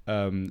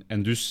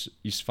 En dus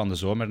is van de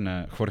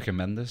zomer Jorge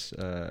Mendes,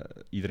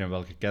 iedereen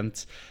wel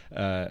gekend,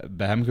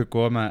 bij hem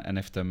gekomen en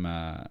heeft hem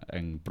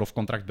een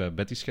profcontract bij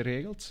Betis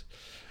geregeld.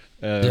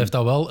 Hij heeft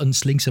al wel een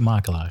slinkse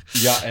makelaar.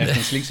 Ja, hij heeft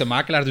een slinkse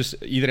makelaar, dus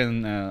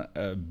iedereen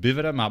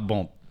biveren. Maar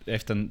bon, hij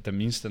heeft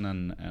tenminste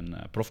een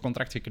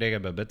profcontract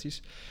gekregen bij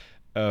Betis.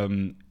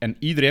 En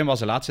iedereen was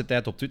de laatste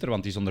tijd op Twitter,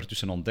 want die is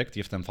ondertussen ontdekt.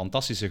 Die heeft een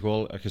fantastische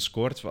goal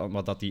gescoord,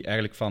 wat dat hij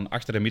eigenlijk van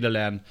achter de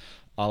middenlijn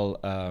al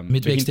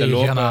midweeks tegen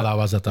lopen. Granada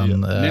was dat dan?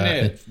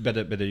 Nee,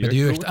 bij de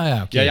jeugd. Ah,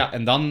 ja, okay. Ja,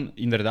 en dan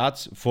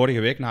inderdaad, vorige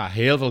week, na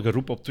heel veel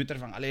geroep op Twitter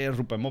van allee,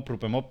 roep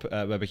hem op. We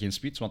hebben geen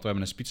spits, want we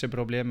hebben een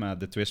spitsenprobleem.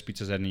 De 2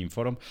 spitsen zijn niet in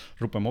vorm.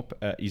 Roep hem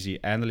op. Is hij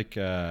eindelijk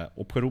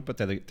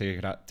opgeroepen.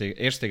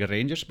 Eerst tegen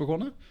Rangers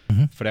begonnen.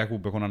 Vrij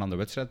goed begonnen aan de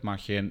wedstrijd,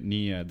 maar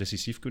niet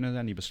decisief kunnen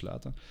zijn, niet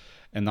besluiten.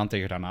 En dan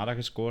tegen Granada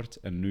gescoord.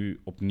 En nu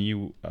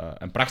opnieuw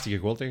een prachtige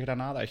goal tegen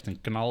Granada. Echt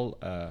een knal,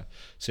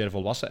 zeer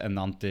volwassen. En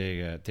dan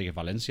tegen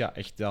Valencia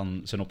echt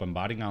dan zijn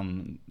openbaring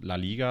aan La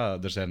Liga.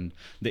 Er zijn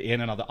de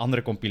ene na de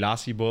andere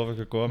compilatie boven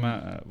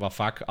gekomen. Wat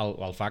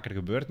wel vaker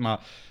gebeurt. Maar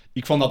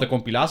ik vond dat de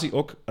compilatie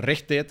ook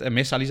recht deed. En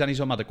meestal is dat niet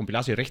zo, maar de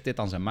compilatie recht deed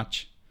aan zijn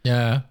match.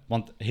 Ja.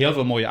 Want heel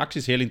veel mooie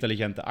acties, heel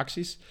intelligente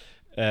acties.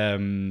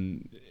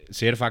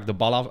 Zeer vaak de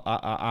bal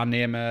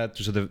aannemen,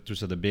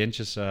 tussen de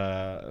beentjes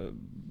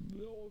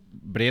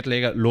breed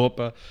liggen,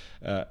 lopen.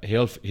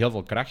 Heel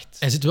veel kracht.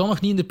 Hij zit wel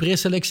nog niet in de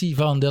preselectie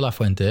van De La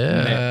Fuente.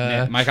 Hè?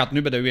 Nee, maar hij gaat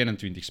nu bij de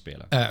U21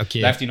 spelen. Okay. Daar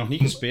heeft hij nog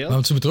niet gespeeld.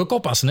 Want ze moeten ook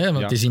oppassen, hè?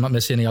 Want het is iemand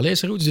met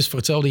Senegalese roots, dus voor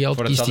hetzelfde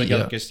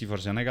geld kiest hij voor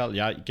Senegal.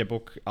 Ja, ik heb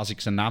ook, als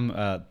ik zijn naam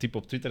typ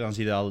op Twitter, dan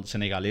zie je al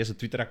Senegalese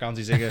Twitter-accounts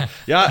die zeggen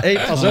ja, hey,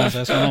 pas op.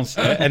 Dat is van ons.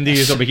 En die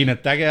zo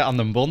beginnen taggen aan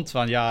de bond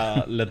van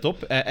ja, let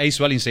op. Hij is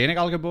wel in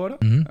Senegal geboren.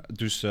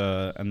 Dus,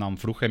 en dan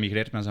vroeg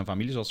gemigreerd met zijn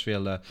familie, zoals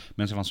veel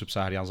mensen van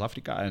Sub-Sahariaans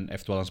Afrika. En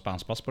heeft wel een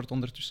Spaans paspoort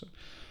ondertussen.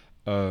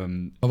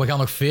 Maar we gaan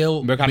nog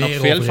veel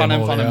van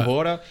hem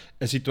horen.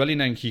 Hij zit wel in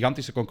een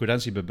gigantische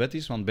concurrentie bij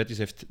Betis, want Betis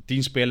heeft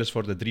 10 spelers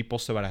voor de 3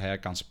 posten waar hij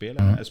kan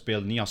spelen. Hij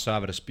speelt niet als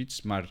zuivere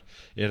spits, maar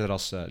eerder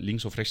als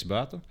links- of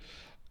rechtsbuiten.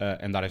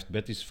 En daar heeft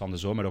Betis van de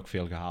zomer ook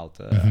veel gehaald.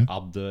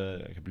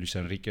 Abde, je hebt Luis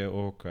Enrique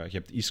ook, je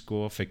hebt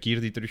Isco, Fekir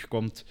die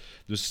terugkomt.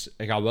 Dus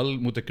hij gaat wel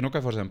moeten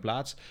knokken voor zijn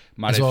plaats.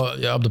 Maar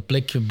op de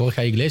plek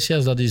Borja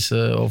Iglesias, dat is,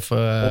 of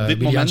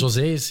Willian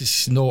José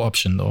is no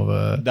option.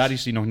 Daar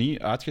is hij nog niet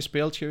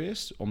uitgespeeld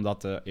geweest,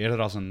 omdat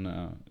eerder als een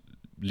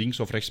links-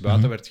 of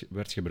rechtsbuiten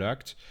werd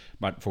gebruikt.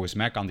 Maar volgens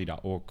mij kan hij dat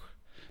ook.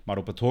 Maar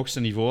op het hoogste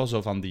niveau,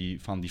 zo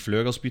van die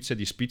vleugelspitsen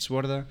die spits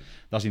worden,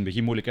 dat is in het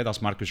begin moeilijk. Hè? Dat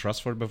is Marcus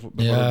Rashford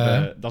bijvoorbeeld.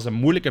 Ja. Dat is een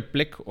moeilijke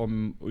plek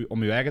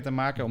om je eigen te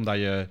maken, omdat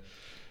je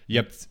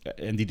hebt...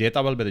 En die deed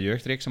dat wel bij de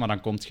jeugdreeksen, maar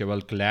dan kom je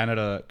wel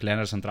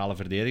kleinere centrale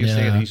verdedigers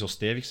tegen die niet zo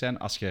stevig zijn.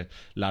 Als je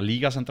La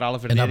Liga centrale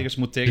verdedigers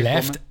moet tegenkomen...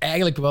 blijft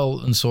eigenlijk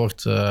wel een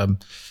soort...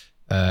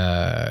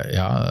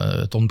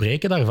 het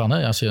ontbreken daarvan.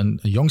 Hè? Als je een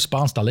jong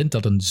Spaans talent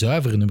dat een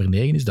zuivere nummer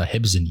 9 is, dat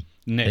hebben ze niet.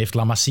 Nee. Dat heeft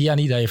La Masia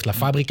niet, dat heeft La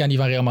Fabrica niet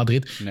van Real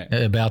Madrid.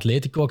 Nee. Bij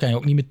Atletico kan je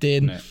ook niet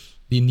meteen... Nee.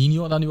 Die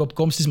Nino dat nu op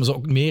komst is, maar zo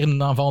ook meer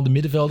een aanvallende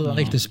middenvelder dan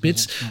echt een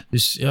spits.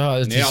 Dus, ja,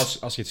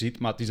 als je het ziet,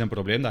 maar het is een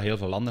probleem dat heel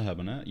veel landen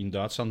hebben. Hè. In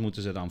Duitsland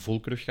moeten ze dan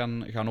Volkrug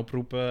gaan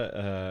oproepen.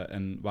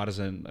 En waren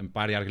ze een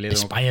paar jaar geleden...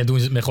 In Spanje doen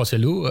ze het met José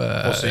Lu.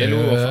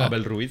 Of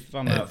Abel Ruiz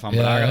van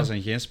Braga. Dat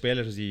zijn geen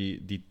spelers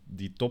die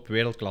die top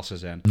wereldklasse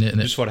zijn. Nee.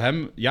 Dus voor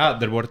hem,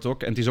 er wordt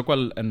ook... En het is ook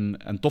wel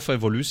een toffe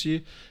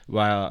evolutie,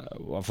 waar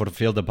voor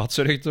veel debat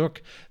zorgt ook.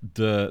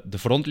 De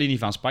frontlinie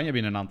van Spanje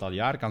binnen een aantal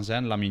jaar kan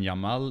zijn Lamine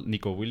Yamal,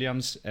 Nico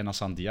Williams en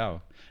Hassan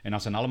Diao. En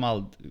dat zijn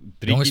allemaal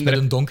 3 jongens met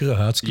een donkere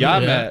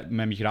huidskleur. Ja,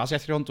 met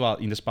migratieachtergrond, wat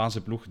in de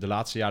Spaanse ploeg de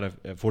laatste jaren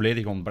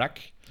volledig ontbrak.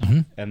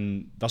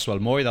 En dat is wel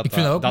mooi dat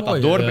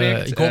dat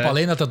doorbreekt. Ik hoop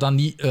alleen dat dat dan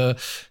niet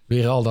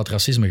weer al dat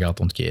racisme gaat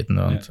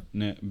ontketenen.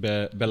 Nee.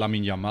 Bij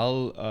Lamine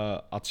Yamal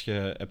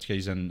heb je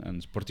eens een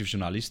sportief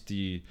journalist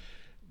die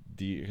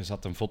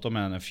zat een foto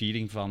met een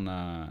feeding van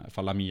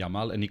Lamine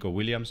Yamal en Nico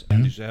Williams.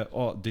 En die zei,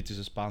 dit is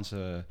de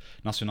Spaanse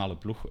nationale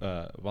ploeg.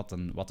 Wat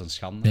een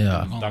schande.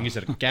 Ja. En dan is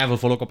er keiveel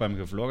volk op hem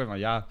gevlogen.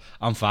 Van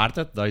aanvaard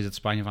het. Dat is het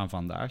Spanje van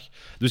vandaag.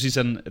 Dus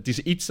het is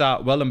iets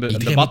dat wel een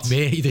debat...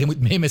 Iedereen moet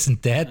mee met zijn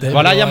tijd. Hè,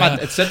 voilà, maar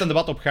het zet een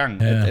debat op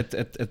gang. Ja.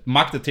 Het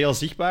maakt het heel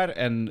zichtbaar.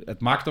 En het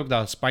maakt ook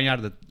dat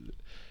Spanjaarden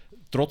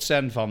trots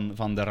zijn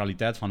van de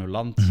realiteit van hun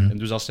land. En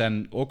dus dat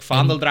zijn ook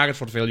vaandeldragers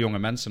voor veel jonge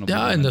mensen.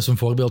 En dat is een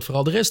voorbeeld voor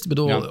al de rest. Ik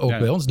bedoel, ook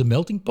bij ons, de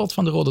melting pot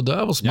van de Rode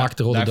Duivels maakt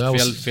de Rode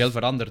Duivels veel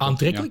veranderd.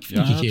 Aantrekkelijk,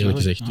 vind ik eerlijk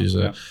gezegd. Dus,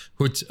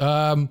 goed, we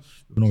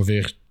hebben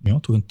ongeveer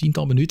toch een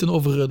 10-tal minuten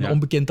over een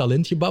onbekend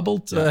talent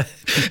gebabbeld. Ja.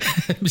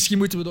 Misschien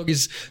moeten we nog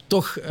eens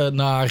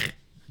naar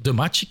de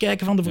match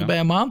kijken van de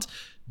voorbije maand.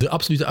 De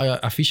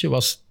absolute affiche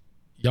was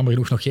jammer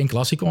genoeg nog geen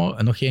Clásico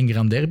en nog geen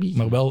Gran Derby,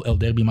 maar wel El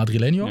Derby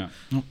Madrileño. Ja.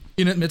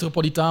 In het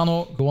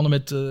Metropolitano, gewonnen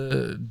met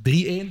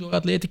 3-1 door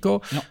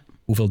Atletico. Ja.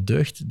 Hoeveel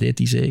deugd deed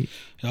die zege?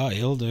 Ja,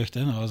 heel deugd.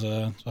 Hè.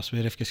 Dat was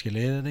weer even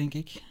geleden, denk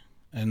ik.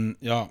 En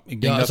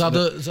ik denk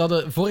ze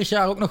hadden vorig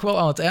jaar ook nog wel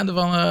aan het einde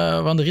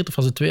van de rit, of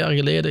was het 2 jaar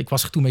geleden, ik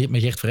was er toen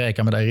met Gert Vrij, ik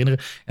kan me dat herinneren.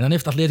 En dan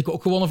heeft Atletico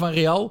ook gewonnen van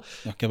Real.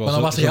 Ja, ik heb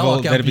al was Real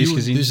al kampioen.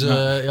 Gezien. Dus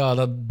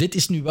dit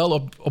is nu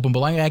wel op een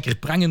belangrijker,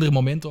 prangender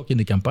moment ook in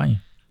de campagne.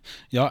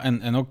 Ja,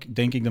 en ook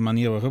denk ik de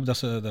manier waarop dat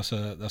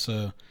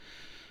ze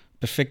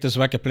perfecte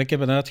zwakke plek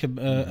hebben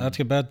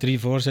uitgebuit. 3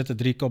 voorzetten,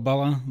 3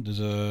 kopballen. Dus,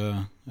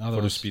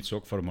 voor de spits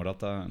ook, voor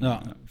Morata.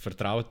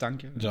 Vertrouwen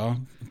tanken. Ja,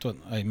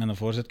 met een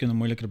voorzet kunnen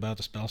moeilijker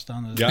buiten spel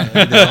staan.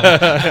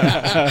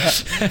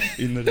 Dus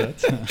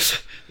inderdaad.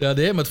 Ja,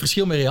 maar het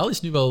verschil met Real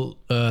is nu wel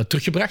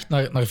teruggebracht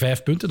naar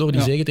 5 punten door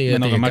die zege tegen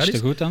nog een match Cádiz.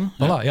 te goed dan.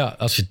 Voilà,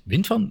 als je het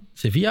wint van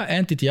Sevilla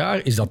eind dit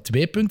jaar, is dat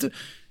 2 punten.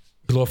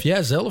 Geloof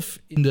jij zelf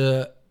in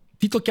de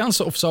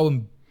titelkansen of zou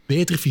een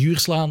beter figuur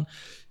slaan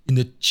in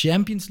de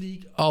Champions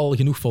League al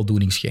genoeg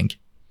voldoening schenken?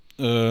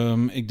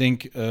 Ik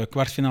denk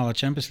kwartfinale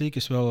Champions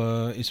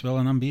League is wel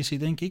een ambitie,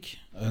 denk ik.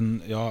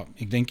 En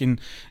ik denk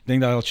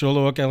dat El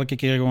Cholo ook elke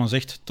keer gewoon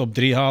zegt, top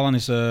 3 halen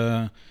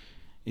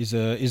is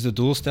de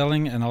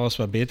doelstelling en alles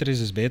wat beter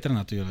is beter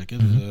natuurlijk. Hè.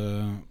 Dus,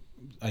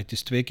 het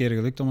is 2 keer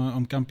gelukt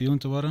om kampioen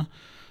te worden.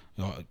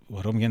 Ja,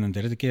 waarom geen een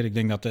 3e keer? Ik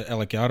denk dat het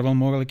elk jaar wel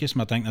mogelijk is,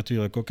 maar het hangt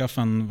natuurlijk ook af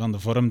van de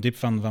vormdip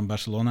van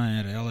Barcelona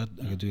en Real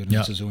gedurende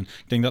het seizoen.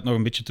 Ik denk dat het nog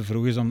een beetje te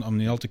vroeg is om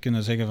nu al te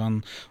kunnen zeggen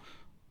van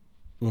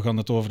we gaan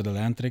het over de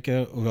lijn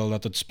trekken, hoewel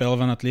dat het spel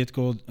van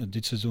Atletico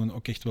dit seizoen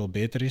ook echt wel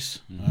beter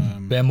is.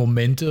 Bij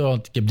momenten,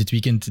 want ik heb dit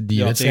weekend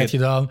die wedstrijd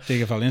gedaan.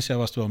 Tegen Valencia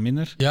was het wel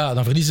minder. Ja,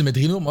 dan verliezen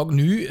ze met 3-0, maar ook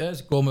nu.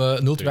 Ze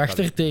komen 0-2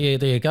 achter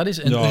tegen Cádiz.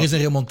 En er is een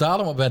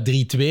remontada, maar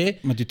bij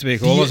 3-2 met die 2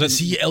 golen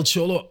zie je El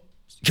Cholo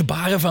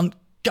gebaren van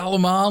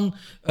kalm aan,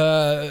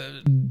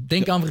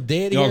 denk aan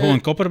verdedigen. Ja,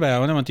 gewoon kop erbij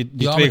houden, want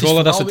die 2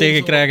 golen dat ze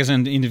tegenkrijgen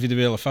zijn de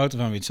individuele fouten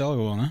van Witzel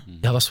gewoon. Hè?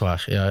 Ja, dat is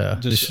waar. Ja.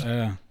 Dus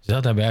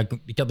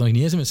ik had nog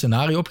niet eens een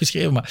scenario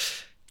opgeschreven, maar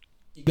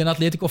ik ben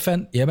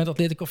Atletico-fan, jij bent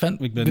Atletico-fan.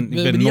 Ik ben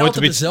niet nooit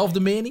altijd dezelfde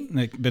mening.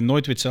 Nee, ik ben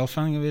nooit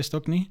Witzel-fan geweest,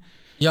 ook niet.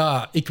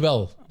 Ja, ik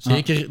wel.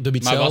 Zeker de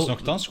Witzel. Maar was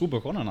nogthans goed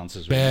begonnen aan het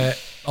seizoen. Bij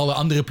alle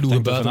andere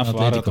ploegen buiten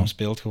Atletico. Waar dat hem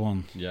speelt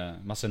gewoon. Ja,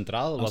 maar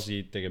centraal was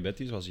hij tegen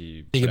Betis.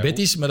 Tegen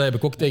Betis, maar dat heb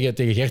ik ook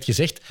tegen Gert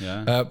gezegd.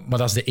 Ja. Maar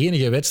dat is de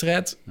enige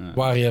wedstrijd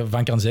waar je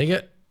van kan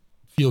zeggen,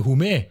 viel goed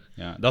mee.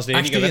 Ja, dat is de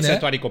enige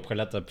wedstrijd waar ik op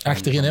gelet heb.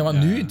 Achterin, want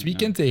nu, het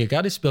weekend tegen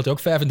Cádiz, speelt hij ook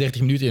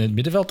 35 minuten in het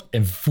middenveld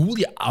en voel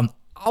je aan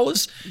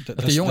alles dat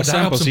de jongen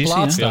daar op zijn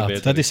plaats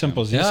staat. Dat is zijn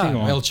positie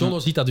gewoon. El Cholo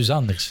ziet dat dus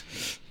anders.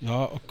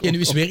 Ja, en nu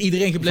is weer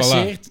iedereen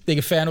geblesseerd. Voilà.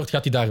 Tegen Feyenoord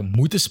gaat hij daar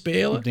moeten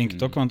spelen. Ik denk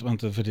het ook, want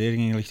de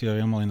verdediging ligt weer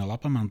helemaal in de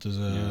lappenmand. Dus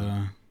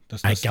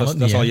dat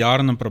is al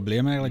jaren een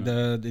probleem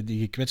eigenlijk, die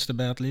gekwetste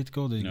bij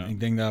Atletico. Dus ik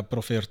denk dat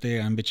Prof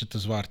Ortega een beetje te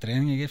zwaar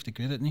trainingen geeft, ik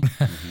weet het niet.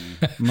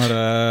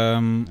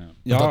 Maar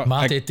dat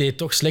maat-ET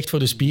toch slecht voor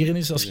de spieren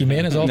is, als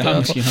Jiménez altijd... Ja,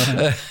 misschien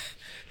wel.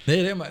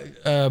 Nee, maar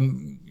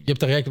je hebt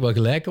daar eigenlijk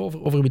wel gelijk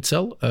over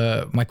Witzel.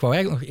 Maar ik wou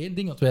eigenlijk nog één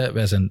ding, want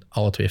wij zijn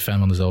alle 2 fan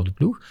van dezelfde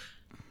ploeg.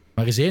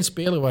 Maar er is 1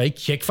 speler waar ik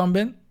gek van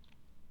ben,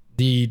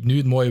 die nu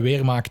het mooie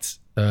weer maakt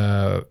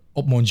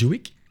op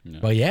Montjuïc,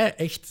 waar jij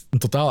echt een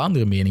totaal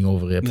andere mening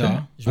over hebt.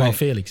 Ja. João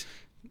Felix.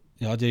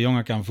 Ja, die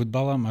jongen kan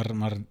voetballen,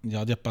 maar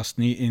die past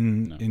niet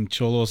in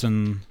Cholo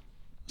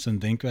zijn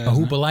denkwijze. Maar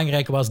hoe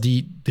belangrijk was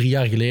die 3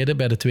 jaar geleden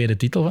bij de tweede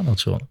titel van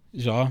dat Cholo?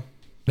 Ja.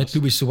 Met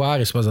Luis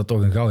Suarez was dat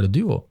toch een gouden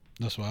duo?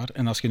 Dat is waar.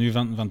 En als je nu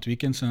van het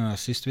weekend zijn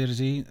assist weer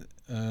ziet,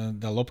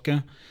 dat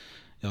lopke,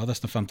 Ja, dat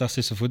is een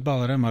fantastische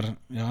voetballer. Hè? Maar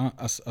ja,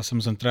 als hem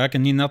zijn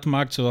truiken niet nat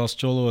maakt zoals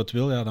Cholo het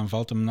wil, ja, dan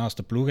valt hem naast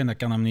de ploeg en dat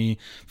kan hem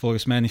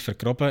volgens mij niet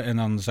verkroppen. En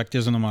dan zakt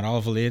hij zijn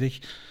moraal volledig.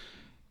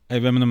 We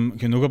hebben hem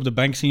genoeg op de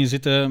bank zien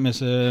zitten met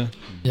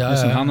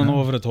zijn handen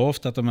over het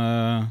hoofd. Dat hem,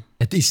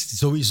 Het is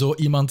sowieso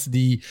iemand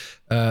die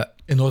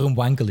enorm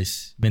wankel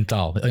is,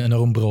 mentaal.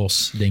 Enorm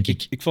broos, denk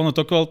ik. Ik vond het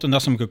ook wel, toen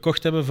dat ze hem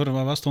gekocht hebben voor,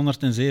 wat was het,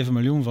 107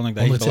 miljoen, vond ik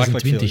dat echt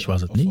belachelijk veel. 126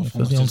 was het niet? Of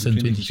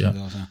 126, ja.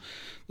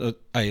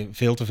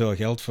 Veel te veel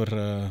geld voor...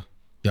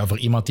 Ja, voor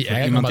iemand die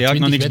eigenlijk nog niks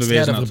wedstrijden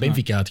bewezen voor had,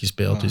 Benfica had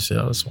gespeeld. Dus ja,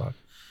 dat is waar.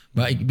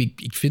 Maar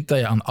ik vind dat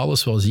je aan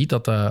alles wel ziet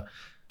dat dat...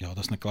 Ja,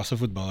 dat is een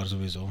klassevootballer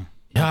sowieso.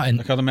 Ja, en,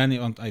 dat gaat mij niet,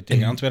 want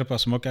tegen Antwerp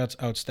was hem ook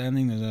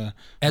outstanding. Dus,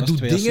 hij doet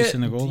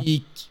dingen die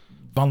ik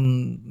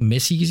van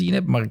Messi gezien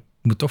heb, maar ik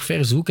moet toch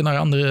ver zoeken naar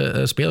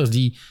andere spelers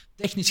die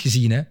technisch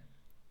gezien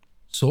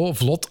zo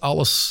vlot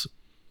alles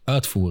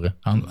uitvoeren.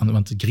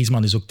 Want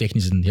Griezmann is ook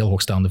technisch een heel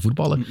hoogstaande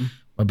voetballer.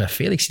 Maar bij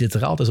Felix ziet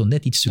het er altijd zo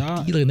net iets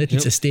subtieler, net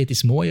iets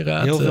esthetisch mooier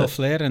uit. Heel veel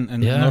flair en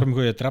enorm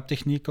goede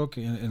traptechniek ook.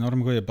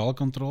 Enorm goede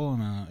balcontrole.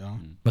 Maar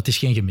het is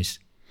geen gemis.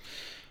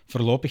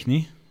 Voorlopig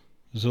niet.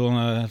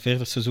 Zo'n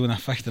 40 seizoen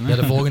afwachten. Hè? Ja,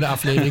 de volgende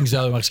aflevering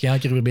zouden we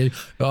waarschijnlijk er weer bij...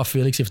 Ja,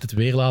 Felix heeft het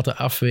weer laten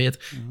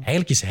afweten.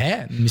 Eigenlijk is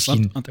hij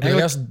misschien...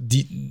 Eigenlijk als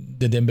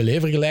de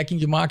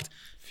Dembélé-vergelijking gemaakt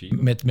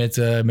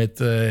met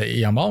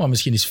Jamal, maar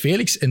misschien is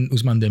Felix en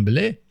Ousmane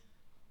Dembélé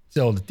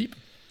hetzelfde type.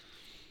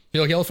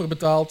 Veel geld voor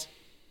betaald.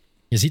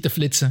 Je ziet de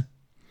flitsen.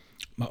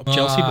 Maar op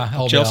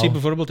Chelsea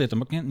bijvoorbeeld heeft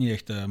hem ook niet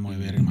echt mooi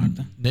weer gemaakt.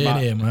 Hè?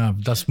 Nee, maar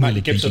dat is moeilijk. Maar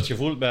ik heb zo het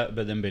gevoel,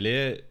 bij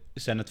Dembélé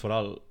zijn het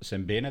vooral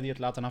zijn benen die het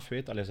laten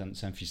afweten. Allee,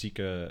 zijn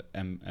fysieke...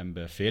 En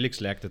bij Felix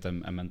lijkt het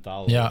hem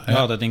mentaal...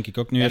 Ja, dat denk ik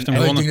ook. Nu heeft hem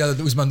ik denk dat het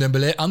Ousmane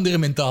Dembélé andere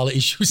mentale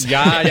issues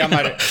Ja,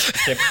 maar...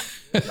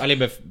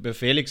 bij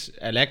Felix,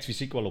 hij lijkt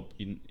fysiek wel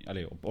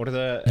op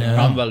orde. Hij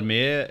kan wel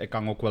mee. Hij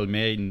kan ook wel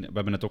mee we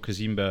hebben het ook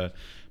gezien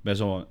bij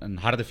zo'n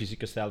harde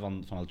fysieke stijl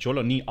van El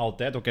Cholo. Niet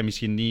altijd, ook en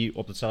misschien niet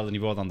op hetzelfde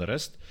niveau dan de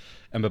rest.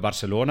 En bij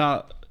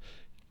Barcelona...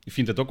 Ik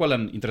vind het ook wel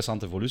een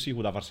interessante evolutie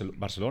hoe dat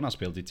Barcelona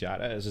speelt dit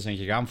jaar. Hè. Ze zijn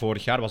gegaan,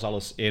 vorig jaar was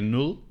alles 1-0.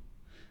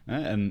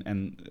 Hè,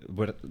 en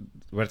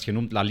werd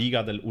genoemd La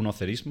Liga del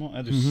Unocerismo.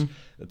 Hè, dus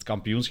het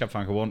kampioenschap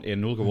van gewoon 1-0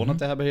 gewonnen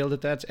te hebben heel de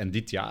tijd. En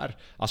dit jaar,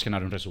 als je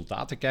naar hun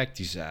resultaten kijkt,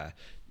 is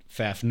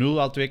 5-0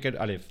 al twee keer 5-0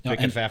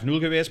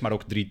 geweest, maar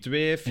ook 3-2, 4-3.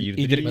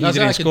 Maar dat is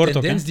eigenlijk een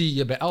tendens die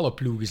je bij alle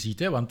ploegen ziet.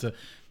 Hè, want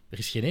er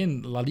is geen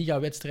één La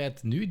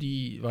Liga-wedstrijd nu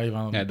waar je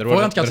van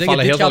voorhand kan zeggen,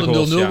 dit gaat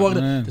een 0-0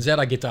 worden, tenzij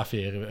dat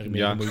Getafe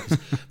ermee gemoeid is.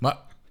 Maar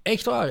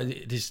echt waar,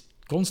 het is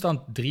constant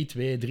 3-2, 3-3, 1-3.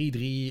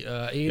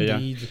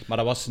 Maar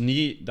dat was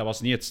niet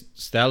het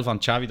stijl van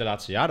Xavi de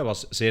laatste jaren,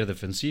 dat was zeer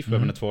defensief. We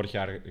hebben het vorig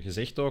jaar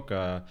gezegd ook,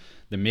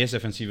 de meest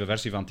defensieve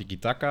versie van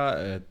tiki-taka.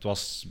 Het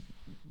was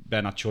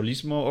bijna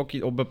cholismo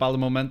ook op bepaalde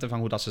momenten van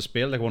hoe dat ze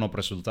speelden, gewoon op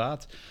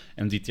resultaat.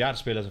 En dit jaar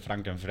spelen ze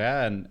frank en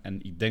vrij en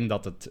ik denk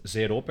dat het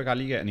zeer open gaat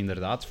liggen. En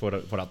inderdaad,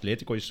 voor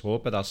Atletico is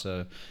hopen dat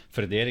ze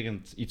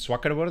verdedigend iets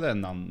zwakker worden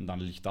en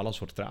dan ligt alles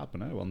voor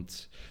trapen. Hè?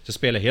 Want ze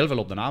spelen heel veel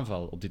op de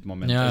aanval op dit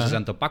moment. En ze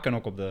zijn te pakken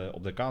ook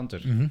op de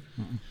counter.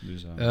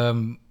 Dus,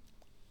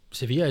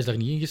 Sevilla is daar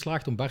niet in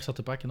geslaagd om Barça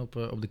te pakken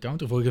op de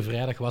counter. Vorige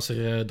vrijdag was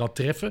er dat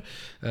treffen.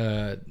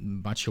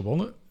 Match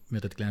gewonnen.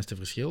 Met het kleinste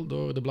verschil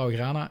door de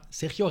Blaugrana.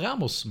 Sergio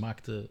Ramos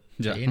maakte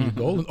de enige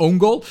goal, een own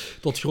goal,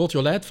 tot groot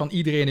jolijt van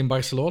iedereen in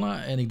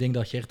Barcelona. En ik denk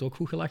dat Gert ook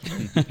goed gelachen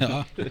heeft.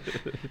 Ja.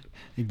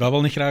 Ik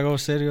babbel niet graag over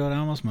Sergio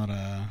Ramos, maar...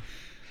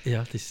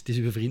 Ja, het is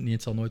uw vriend niet,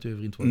 het zal nooit uw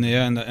vriend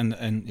worden. Nee,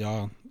 en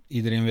ja,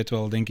 iedereen weet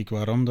wel, denk ik,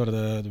 waarom. Door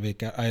de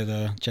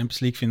Champions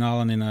League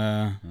finale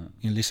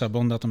in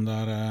Lissabon, dat hem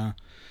daar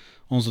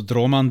onze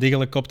droom aan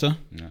diggelen kopte.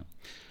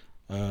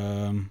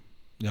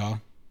 Ja,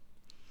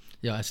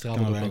 hij straalt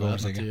er ook wel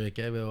uit natuurlijk.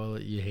 Hè.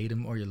 Je hate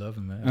him or you love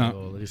him. Hè. Ja.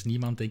 Er is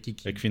niemand, denk ik...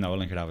 Ik vind dat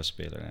wel een grave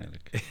speler,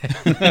 eigenlijk.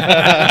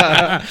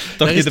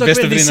 Toch niet de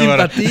beste vrienden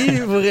waren. Is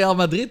sympathie voor Real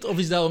Madrid, of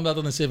is dat omdat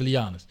hij een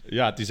Sevillaan is?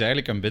 Ja, het is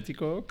eigenlijk een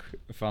Betico ook.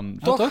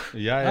 Toch?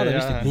 Ja. Dat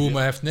wist ik niet.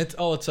 Maar hij heeft net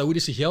al het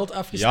Saoedische geld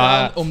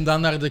afgestaan om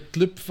dan naar de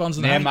club van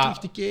zijn hart terug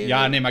te keren.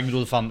 Ja, nee, maar ik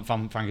bedoel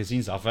van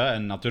gezinsaf. Hè.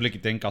 En natuurlijk,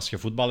 ik denk als je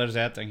voetballer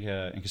bent en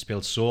je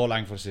speelt zo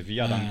lang voor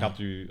Sevilla, dan gaat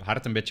je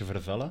hart een beetje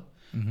vervellen.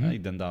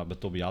 Ik denk dat bij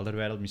Toby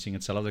Alderweireld misschien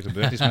hetzelfde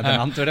gebeurd is met een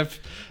Antwerp.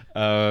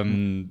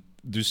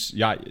 Dus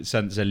ja,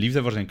 zijn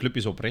liefde voor zijn club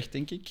is oprecht,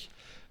 denk ik.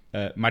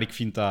 Maar ik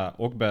vind dat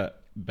ook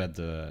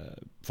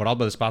vooral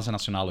bij de Spaanse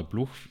nationale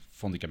ploeg,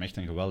 vond ik hem echt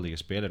een geweldige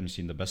speler.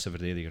 Misschien de beste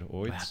verdediger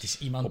ooit. Het is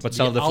iemand op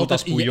hetzelfde die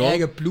altijd in je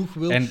eigen ploeg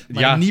wil,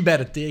 maar niet bij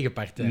de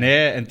tegenpartij.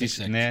 Nee,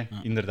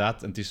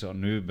 inderdaad. En het is zo,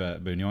 nu bij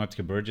Unión heb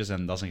je Burgess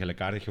en dat is een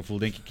gelijkaardig gevoel,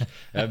 denk ik.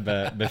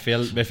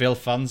 bij veel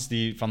fans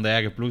die van de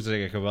eigen ploeg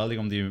zeggen, geweldig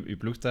om die je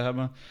ploeg te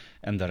hebben.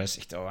 En de rest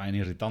echt een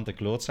irritante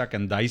klootzak.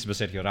 En dat is bij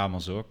Sergio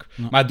Ramos ook.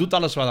 Ja. Maar hij doet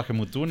alles wat je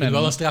moet doen. Ik vind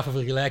wel een straffe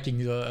vergelijking.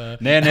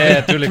 Nee,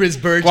 natuurlijk. Chris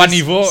Burgess, qua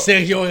niveau,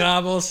 Sergio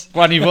Ramos.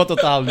 Qua niveau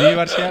totaal niet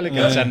waarschijnlijk.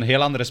 Het zijn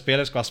heel andere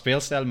spelers qua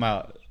speelstijl,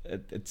 maar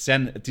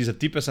het is het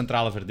type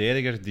centrale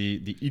verdediger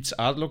die iets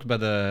uitlokt bij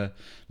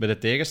de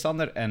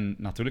tegenstander. En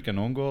natuurlijk een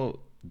own goal,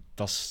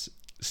 dat is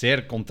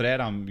zeer contrair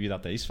aan wie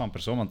dat is van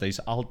persoon, want hij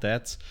is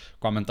altijd,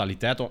 qua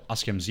mentaliteit,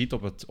 als je hem ziet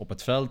op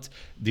het veld,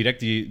 direct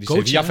die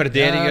Sevilla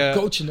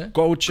verdedigen,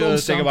 coachen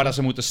zeggen waar dat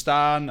ze moeten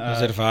staan. Dat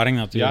is ervaring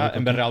natuurlijk. Ja,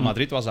 en bij Real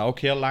Madrid was dat ook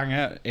heel lang.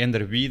 Hè.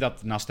 Eender wie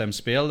dat naast hem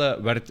speelde,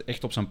 werd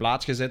echt op zijn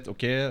plaats gezet.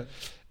 Oké,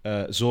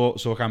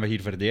 zo gaan we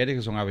hier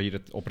verdedigen, zo gaan we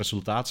hier op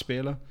resultaat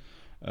spelen.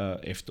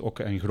 Heeft ook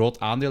een groot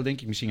aandeel,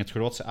 denk ik. Misschien het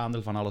grootste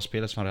aandeel van alle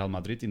spelers van Real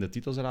Madrid in de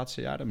titels de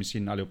laatste jaren.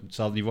 Misschien op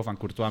hetzelfde niveau van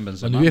Courtois en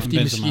Benzema. Maar nu heeft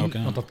hij misschien, ook,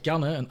 want dat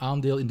kan, een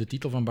aandeel in de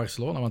titel van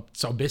Barcelona. Want het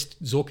zou best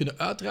zo kunnen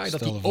uitdraaien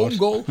dat die own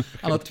goal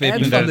aan het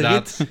eind van de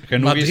rit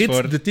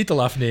Madrid de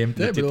titel afneemt.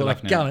 Hè?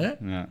 Dat kan, hè?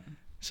 Ja.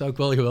 Zou ik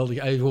wel geweldig...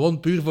 Gewoon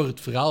puur voor het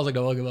verhaal zou ik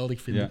dat wel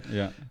geweldig vinden.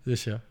 Ja.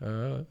 Dus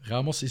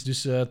Ramos is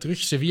dus terug.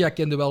 Sevilla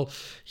kende wel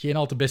geen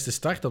al te beste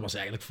start. Dat was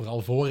eigenlijk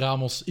vooral voor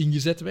Ramos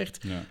ingezet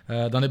werd.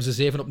 Ja. Dan hebben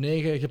ze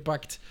 7-9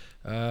 gepakt.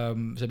 Ze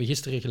hebben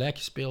gisteren gelijk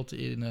gespeeld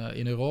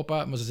in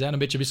Europa, maar ze zijn een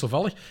beetje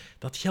wisselvallig.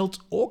 Dat geldt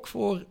ook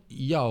voor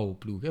jouw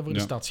ploeg, hè, voor de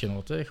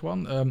stadsgenoot, hè,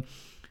 Juan. Het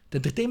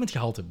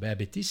entertainmentgehalte bij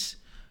Betis,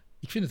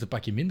 ik vind het een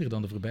pakje minder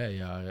dan de voorbije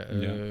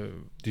jaren.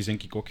 Het is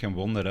denk ik ook geen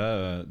wonder.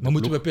 Hè. Maar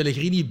moeten we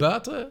Pellegrini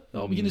buiten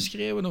al beginnen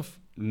schreeuwen? Of?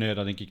 Nee,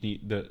 dat denk ik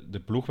niet.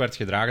 De ploeg werd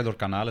gedragen door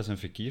Canales en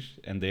Fekir.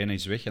 En de ene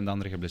is weg en de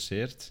andere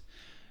geblesseerd.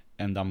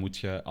 En dan moet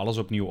je alles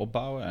opnieuw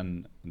opbouwen.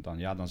 En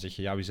dan zeg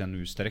je, wie zijn nu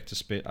uw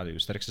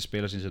sterkste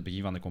spelers sinds het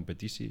begin van de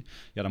competitie?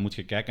 Ja, dan moet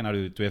je kijken naar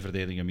uw 2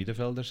 verdedigende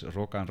middenvelders,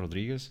 Roca en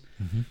Rodriguez.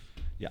 Mm-hmm.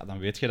 Ja, dan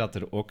weet je dat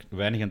er ook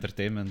weinig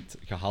entertainment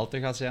gehalte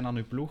gaat zijn aan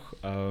uw ploeg.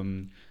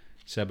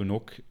 Ze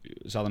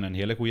hadden een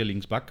hele goede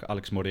linksbak,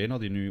 Alex Moreno,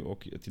 die nu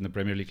ook het in de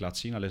Premier League laat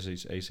zien.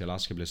 Hij is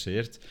helaas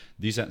geblesseerd.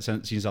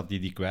 Sinds dat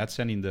die kwijt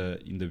zijn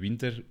in de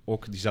winter,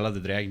 ook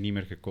diezelfde dreiging niet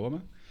meer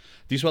gekomen.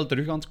 Het is wel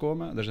terug aan het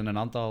komen. Er zijn een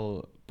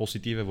aantal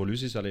positieve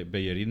evoluties.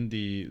 Bellerin,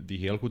 die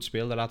heel goed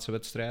speelde de laatste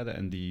wedstrijden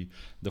en die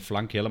de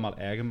flank helemaal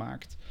eigen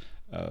maakt.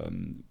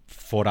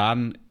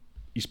 Vooraan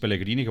is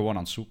Pellegrini gewoon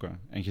aan het zoeken.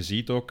 En je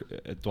ziet ook,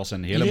 het was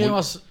een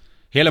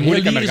hele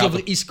moeilijke mercato.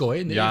 Over Isco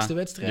in de eerste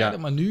wedstrijden,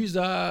 maar nu is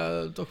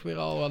dat toch weer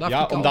al wat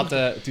afgekalmd. Ja,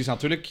 omdat het is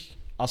natuurlijk,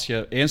 als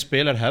je 1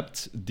 speler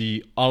hebt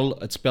die al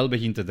het spel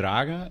begint te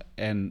dragen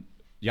en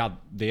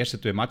de eerste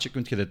 2 matchen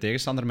kun je de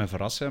tegenstander mee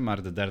verrassen,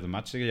 maar de derde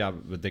match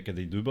zeggen, we dekken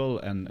die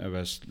dubbel en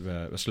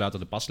we sluiten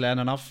de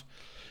paslijnen af.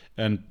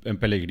 En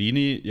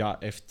Pellegrini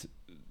heeft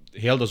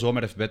heel de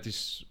zomer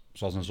Betis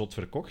zoals een zot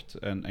verkocht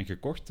en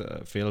gekocht.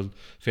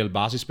 Veel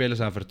basisspelers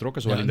zijn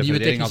vertrokken, zowel in de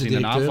verdediging als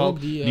in de aanval.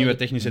 Nieuwe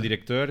technische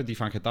directeur die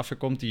van Getafe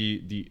komt,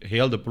 die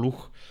heel de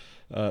ploeg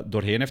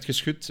doorheen heeft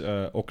geschud.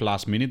 Ook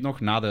last minute nog.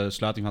 Na de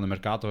sluiting van de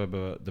Mercato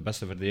hebben we de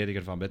beste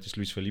verdediger van Betis,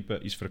 Luis Felipe,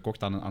 is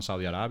verkocht aan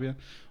Saudi-Arabië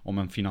om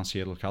een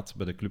financieel gat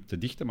bij de club te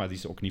dichten, maar die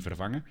is ook niet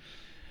vervangen.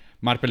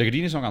 Maar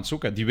Pellegrini is nog aan het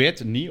zoeken. Die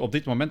weet niet op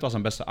dit moment wat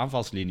zijn beste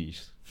aanvalslinie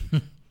is.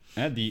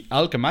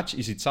 Elke match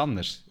is iets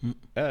anders.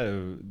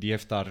 Die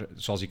heeft daar,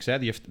 zoals ik zei,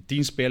 die heeft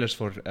 10 spelers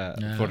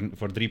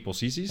voor 3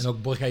 posities. En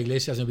ook Borja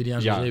Iglesias en William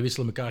José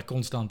wisselen elkaar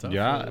constant af.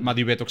 Ja, maar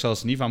die weet ook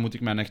zelfs niet van, moet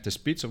ik mijn echte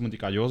spits of moet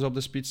ik Ayoze op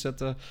de spits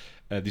zetten?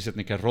 Die zet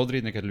een keer Rodri,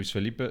 een keer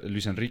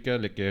Luis Enrique,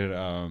 een keer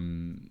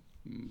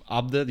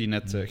Abde, die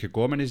net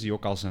gekomen is, die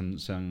ook al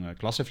zijn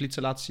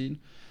klasseflitsen laat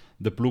zien.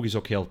 De ploeg is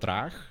ook heel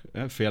traag,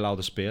 veel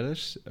oude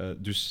spelers.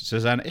 Dus ze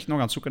zijn echt nog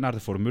aan het zoeken naar de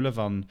formule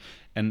van...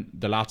 En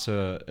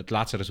het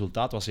laatste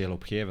resultaat was heel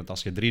opgevend.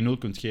 Als je 3-0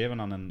 kunt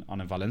geven aan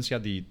een Valencia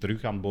die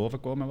terug aan boven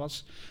komen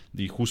was,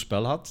 die goed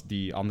spel had,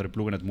 die andere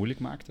ploegen het moeilijk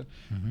maakte.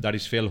 Daar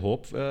is veel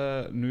hoop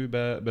nu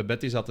bij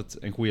Betis dat het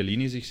een goede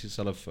linie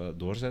zichzelf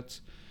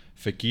doorzet.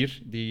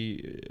 Fekir,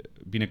 die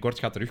binnenkort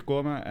gaat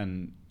terugkomen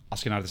en...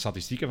 Als je naar de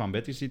statistieken van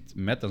Betis ziet,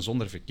 met en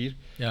zonder Fekir,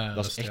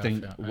 dat is echt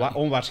een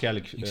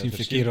onwaarschijnlijk ik zie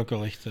Fekir ook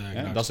wel echt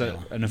dat is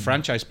een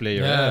franchise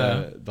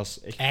player. Dat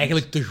is echt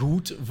eigenlijk te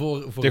goed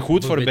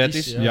voor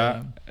Betis.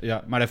 Ja,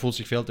 maar hij voelt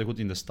zich veel te goed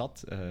in de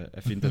stad.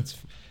 Hij vindt het,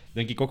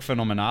 denk ik, ook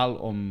fenomenaal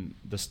om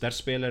de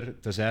sterspeler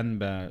te zijn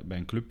bij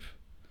een club.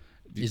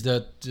 Is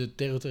de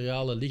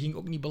territoriale ligging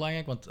ook niet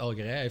belangrijk? Want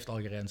Algerije heeft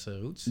Algerijnse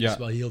roots. Dat is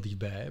wel heel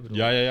dichtbij.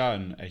 Ja.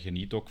 En hij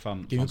geniet ook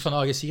van... Kun je ook van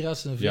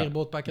Algeciras een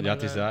veerboot pakken? Ja,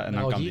 het is dat. En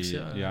dan kan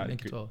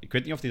ik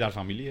weet niet of hij daar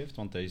familie heeft,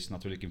 want hij is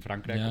natuurlijk in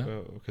Frankrijk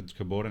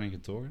geboren en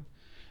getogen.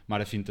 Maar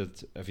hij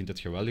vindt het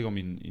geweldig om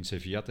in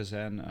Sevilla te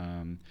zijn.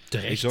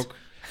 Terecht. Is ook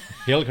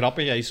heel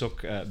grappig. Hij is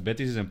ook...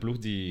 Betis is een ploeg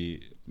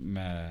die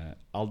met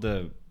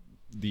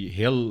die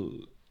heel...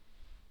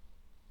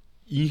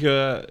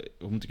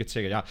 hoe moet ik het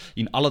zeggen? Ja,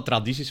 in alle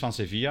tradities van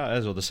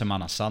Sevilla, zo de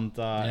Semana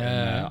Santa,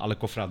 en, alle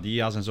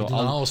cofradia's en zo,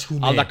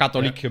 al dat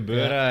katholiek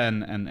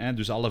gebeuren en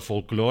dus alle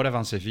folklore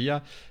van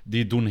Sevilla,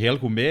 die doen heel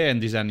goed mee en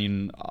die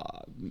zijn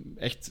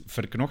echt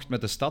verknocht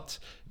met de stad.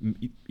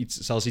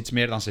 Zelfs iets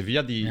meer dan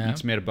Sevilla, die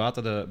iets meer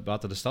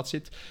buiten de stad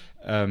zit.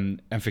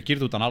 En Fekir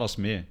doet dan alles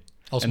mee.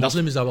 Als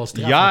moslim is dat wel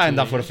straf. Ja, en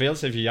dat voor veel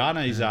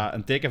Sevillanen is dat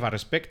een teken van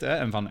respect. Hè,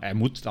 en van, hij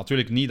moet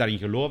natuurlijk niet daarin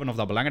geloven of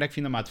dat belangrijk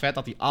vinden, maar het feit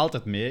dat hij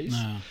altijd mee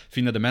is,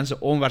 vinden de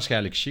mensen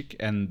onwaarschijnlijk chic.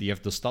 En die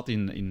heeft de stad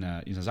in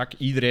zijn zak.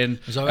 Iedereen...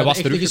 Zou hij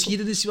echt de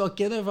geschiedenis wel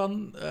kennen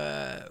van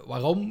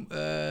waarom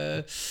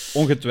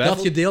ongetwijfeld,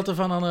 dat gedeelte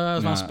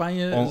van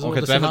Spanje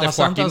de Semana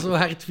Santa zo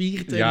hard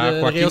viert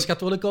en de Reos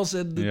Católicos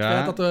en het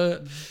feit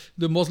dat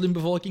de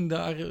moslimbevolking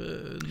daar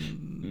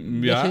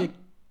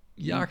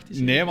weggejaagd is?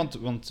 Nee,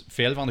 want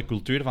veel van de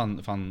cultuur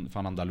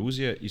van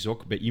Andalusië is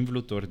ook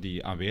beïnvloed door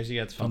die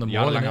aanwezigheid van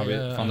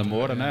de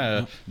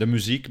Moren. De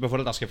muziek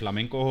bijvoorbeeld, als je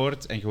flamenco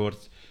hoort en je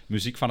hoort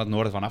muziek van het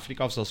noorden van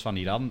Afrika of zelfs van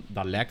Iran,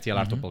 dat lijkt heel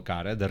hard op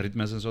elkaar, hè? De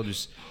ritmes en zo.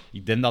 Dus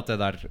ik denk dat hij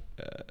daar...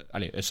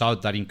 hij zou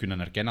het daarin kunnen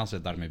herkennen als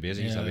hij daarmee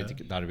bezig is,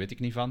 daar weet ik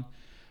niet van.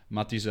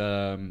 Maar het is...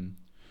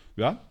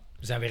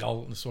 We zijn weer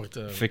al een soort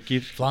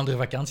Verkeer. Vlaanderen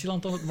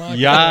vakantieland aan het maken.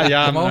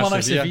 Ja, allemaal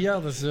naar Sevilla.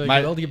 Dat is een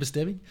geweldige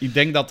bestemming. Ik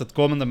denk dat het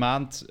komende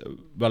maand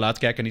wel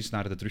uitkijken is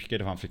naar de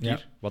terugkeer van Fekir. Ja.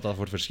 Wat dat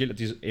voor verschil... Het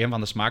is een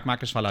van de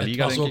de van La Liga, denk ik.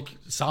 Het was ook, ik.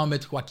 Samen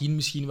met Joaquin,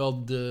 misschien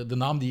wel de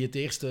naam die het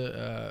eerste...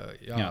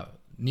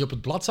 niet op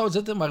het blad zou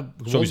zetten, maar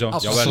gewoon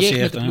associeert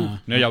met de ploeg.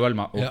 Nee, jawel,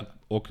 maar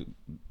ook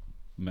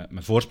met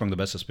voorsprong de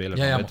beste speler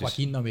van maar Betis.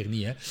 Joaquin dan weer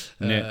niet, hè.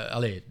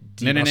 Nee.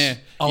 Die was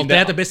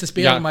altijd de beste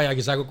speler, maar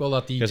je zag ook wel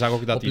dat hij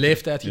op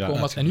leeftijd gekomen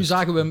was. En nu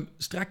zagen we hem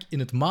strak in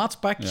het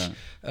maatpak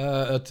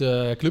het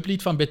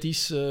clublied van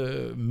Betis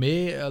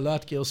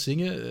luidkeels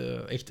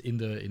zingen. Echt in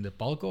de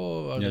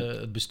palco, waar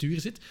het bestuur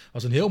zit. Dat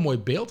was een heel mooi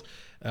beeld.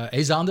 Hij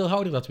is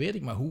aandeelhouder, dat weet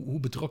ik, maar hoe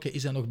betrokken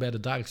is hij nog bij de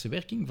dagelijkse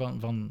werking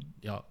van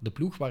de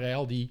ploeg waar hij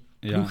al die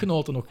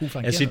ploeggenoten nog goed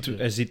van kent?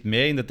 Hij zit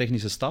mee in de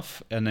technische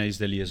staf en hij is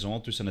de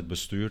liaison tussen het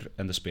bestuur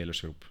en de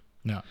spelersgroep.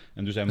 Ja.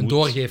 En dus hij een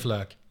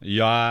doorgeefluik.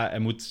 Ja, hij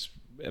moet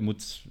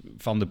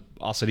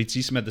als er iets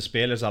is met de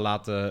spelers, dat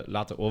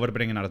laten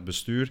overbrengen naar het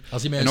bestuur.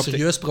 Als hij met een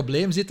serieus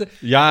probleem zit, dan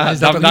is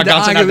dat niet de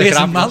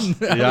aangewezen man.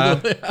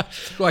 Ja.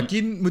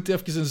 Joaquin moet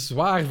even een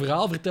zwaar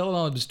verhaal vertellen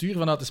aan het bestuur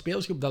vanuit de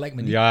spelersgroep. Dat lijkt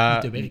me niet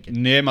te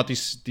werken. Nee, maar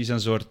het is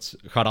een soort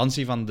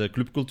garantie van de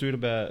clubcultuur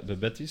bij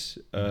Betis.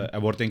 Hij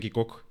wordt denk ik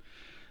ook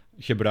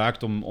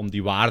gebruikt om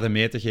die waarde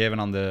mee te geven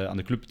aan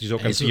de club. Het is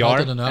ook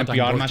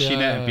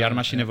een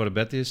PR-machine voor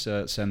Betis.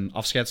 Zijn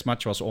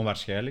afscheidsmatch was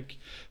onwaarschijnlijk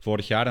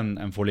vorig jaar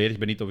en volledig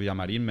Benito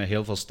Villamarín met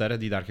heel veel sterren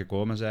die daar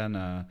gekomen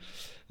zijn,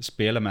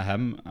 spelen met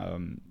hem.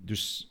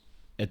 Dus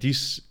het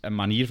is een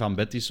manier van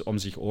Betis om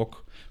zich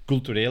ook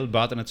cultureel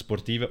buiten het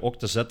sportieve ook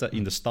te zetten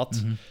in de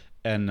stad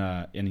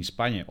en in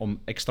Spanje. Om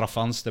extra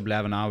fans te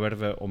blijven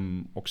aanwerven,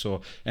 om ook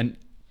zo... En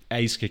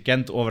hij is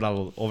gekend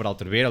overal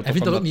ter wereld. Hij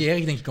vindt dat ook niet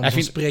erg, denk ik, om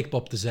zo'n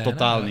spreekpop te zijn.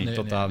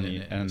 Totaal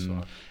niet.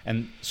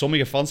 En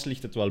sommige fans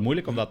ligt het wel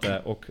moeilijk, omdat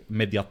hij ook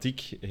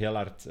mediatiek heel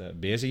hard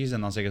bezig is.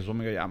 En dan zeggen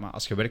sommigen, ja, maar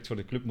als je werkt voor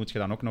de club, moet je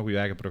dan ook nog je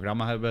eigen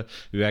programma hebben,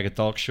 je eigen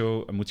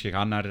talkshow. Moet je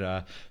gaan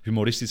naar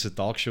humoristische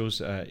talkshows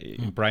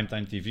in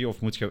primetime TV, of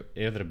moet je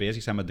eerder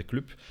bezig zijn met de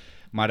club?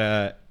 Maar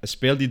hij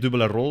speelt die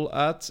dubbele rol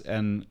uit.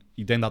 En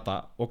ik denk dat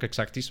dat ook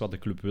exact is wat de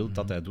club wil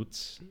dat hij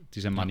doet. Het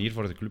is een manier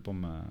voor de club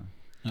om...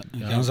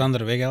 Een ganz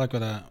andere weg eigenlijk,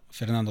 wat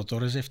Fernando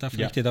Torres heeft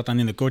afgelegd. Die dat dan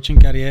in de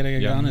coachingcarrière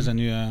gegaan is en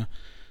nu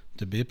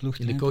de B-ploeg.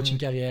 In de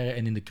coachingcarrière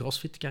en in de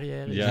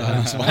crossfit-carrière. Ja,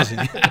 dat is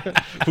waanzinnig.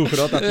 Hoe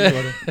groot dat is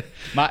worden.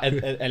 Maar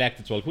hij lijkt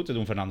het wel goed te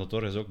doen, Fernando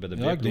Torres ook bij de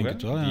B-ploeg. Ik denk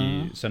het wel,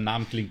 zijn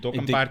naam klinkt ook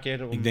een paar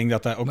keer. Ik denk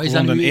dat hij ook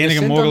gewoon de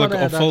enige mogelijke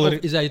opvolger...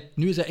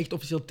 Nu is hij echt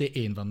officieel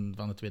T1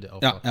 van het tweede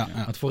elftal. Ja.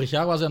 Want vorig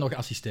jaar was hij nog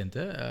assistent.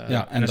 Hè?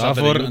 En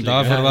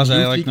daarvoor was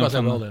hij eigenlijk nog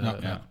van...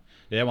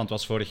 Ja, want het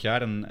was vorig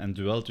jaar een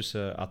duel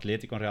tussen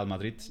Atleti en Real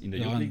Madrid in de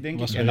Youth League, denk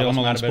ik. En dat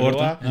was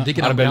Arbeloa.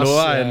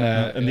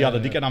 En die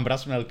hadden Dikke en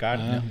Ambras met elkaar.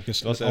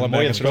 Het was een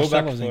mooie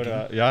throwback voor...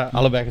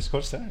 allebei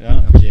geschorst.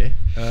 Oké.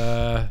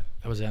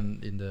 We zijn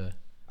in de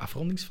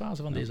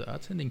afrondingsfase van deze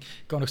uitzending.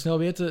 Ik kan nog snel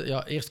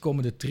weten,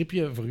 eerstkomende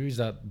tripje, voor u is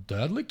dat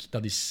duidelijk.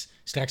 Dat is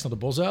straks naar de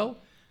Bosuil.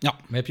 Ja.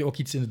 Maar heb je ook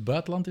iets in het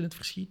buitenland in het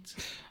verschiet?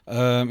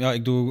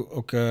 Ik doe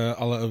ook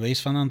alle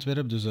aways van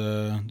Antwerp, dus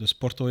de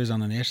Porto is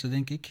dan de eerste,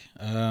 denk ik.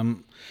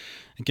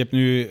 Ik heb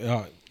nu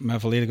mij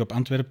volledig op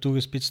Antwerp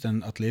toegespitst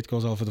en Atletico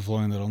zal voor de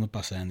volgende ronde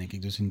pas zijn, denk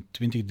ik. Dus in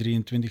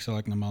 2023 zal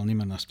ik normaal niet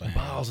meer naar Spanje.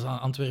 Maar als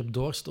Antwerp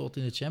doorstoot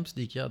in de Champions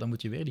League, dan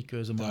moet je weer die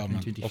keuze maken in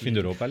 2024. Of in de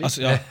Europa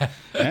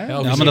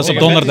League. Maar dat is op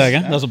donderdag,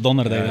 hè? Dat is op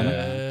donderdag.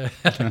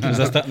 Dus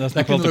dat is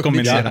nog wel te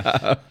combineren.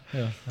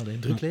 Alleen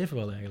druk leven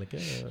wel eigenlijk. Hè?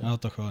 Ja,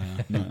 toch wel,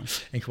 ja.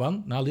 En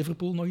Juan, na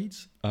Liverpool nog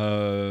iets?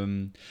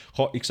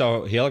 Ik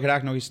zou heel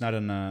graag nog eens naar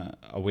een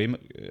away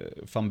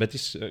van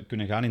Betis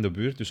kunnen gaan in de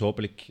buurt. Dus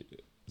hopelijk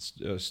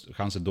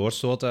gaan ze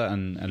doorstoten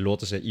en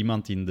loten ze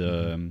iemand in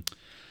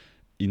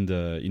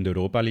de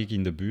Europa League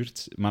in de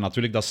buurt. Maar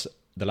natuurlijk,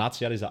 de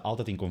laatste jaar is dat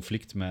altijd in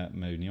conflict met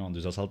Unión.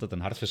 Dus dat is altijd een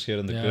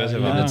hartverscheurende keuze.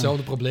 We hebben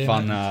hetzelfde probleem.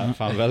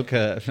 Van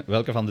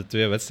welke van de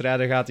twee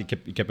wedstrijden gaat.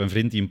 Ik heb een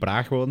vriend die in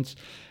Praag woont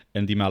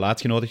en die mij al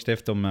uitgenodigd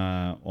heeft om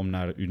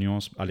naar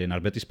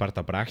naar Betis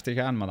Sparta Praag te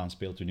gaan. Maar dan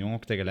speelt Unión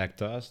ook tegelijk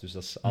thuis. Dus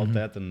dat is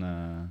altijd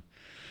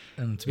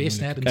Een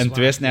tweesnijdend Een zwaard.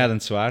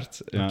 tweesnijdend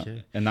zwaard. Ja.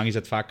 Oké. En dan is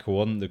het vaak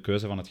gewoon de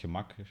keuze van het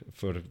gemak.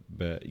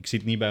 Ik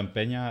zit niet bij een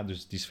Peña,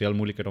 dus het is veel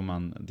moeilijker om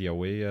aan die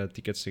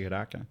away-tickets te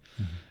geraken.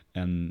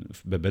 En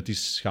bij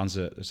Betis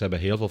ze hebben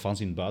heel veel fans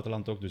in het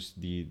buitenland ook, dus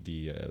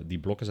die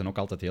blokken zijn ook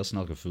altijd heel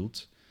snel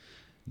gevuld.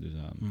 Dus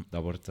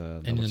dat wordt En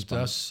dat in wordt een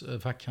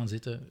thuisvak gaan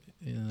zitten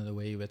in een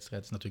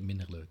away-wedstrijd is natuurlijk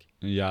minder leuk.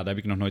 Ja, dat heb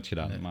ik nog nooit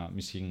gedaan, Nee. maar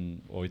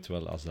misschien ooit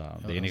wel als dat de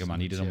als enige het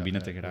manier moet, is om ja,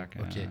 binnen ja. te geraken.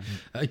 Oké.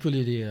 Ja. Ik wil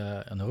jullie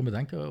enorm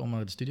bedanken om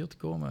naar de studio te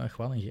komen,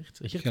 Juan en Gert. Gert,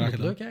 vond je het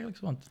gedaan. leuk eigenlijk?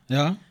 Want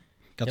Ja,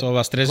 ik had wel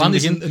wat stress Juan in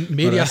is het begin. een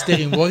mediaster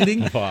in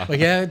wording, Wow. maar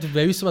jij hebt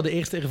bij u wat de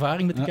eerste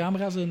ervaring met de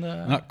camera's. En,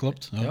 Ja,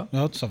 klopt. Ja, Ja?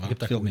 ja het is Je hebt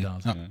dat veel goed meer.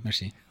 gedaan. Ja,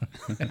 merci.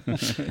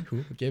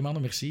 Goed, oké,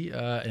 mannen, merci.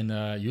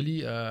 En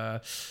jullie,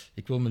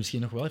 ik wil me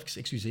misschien nog wel even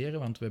excuseren,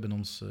 want we hebben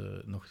ons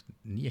nog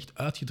niet echt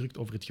uitgedrukt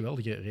over het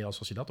geweldige Real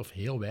Sociedad, of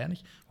heel weinig.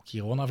 Ook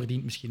Girona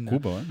verdient misschien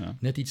Kubo, hè? Ja.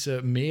 net iets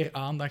meer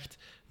aandacht,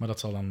 maar dat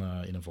zal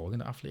dan in een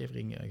volgende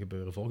aflevering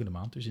gebeuren. Volgende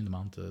maand, dus in de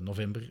maand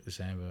november,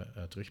 zijn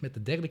we terug met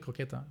de derde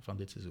Croqueta van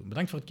dit seizoen.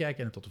 Bedankt voor het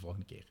kijken en tot de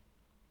volgende keer.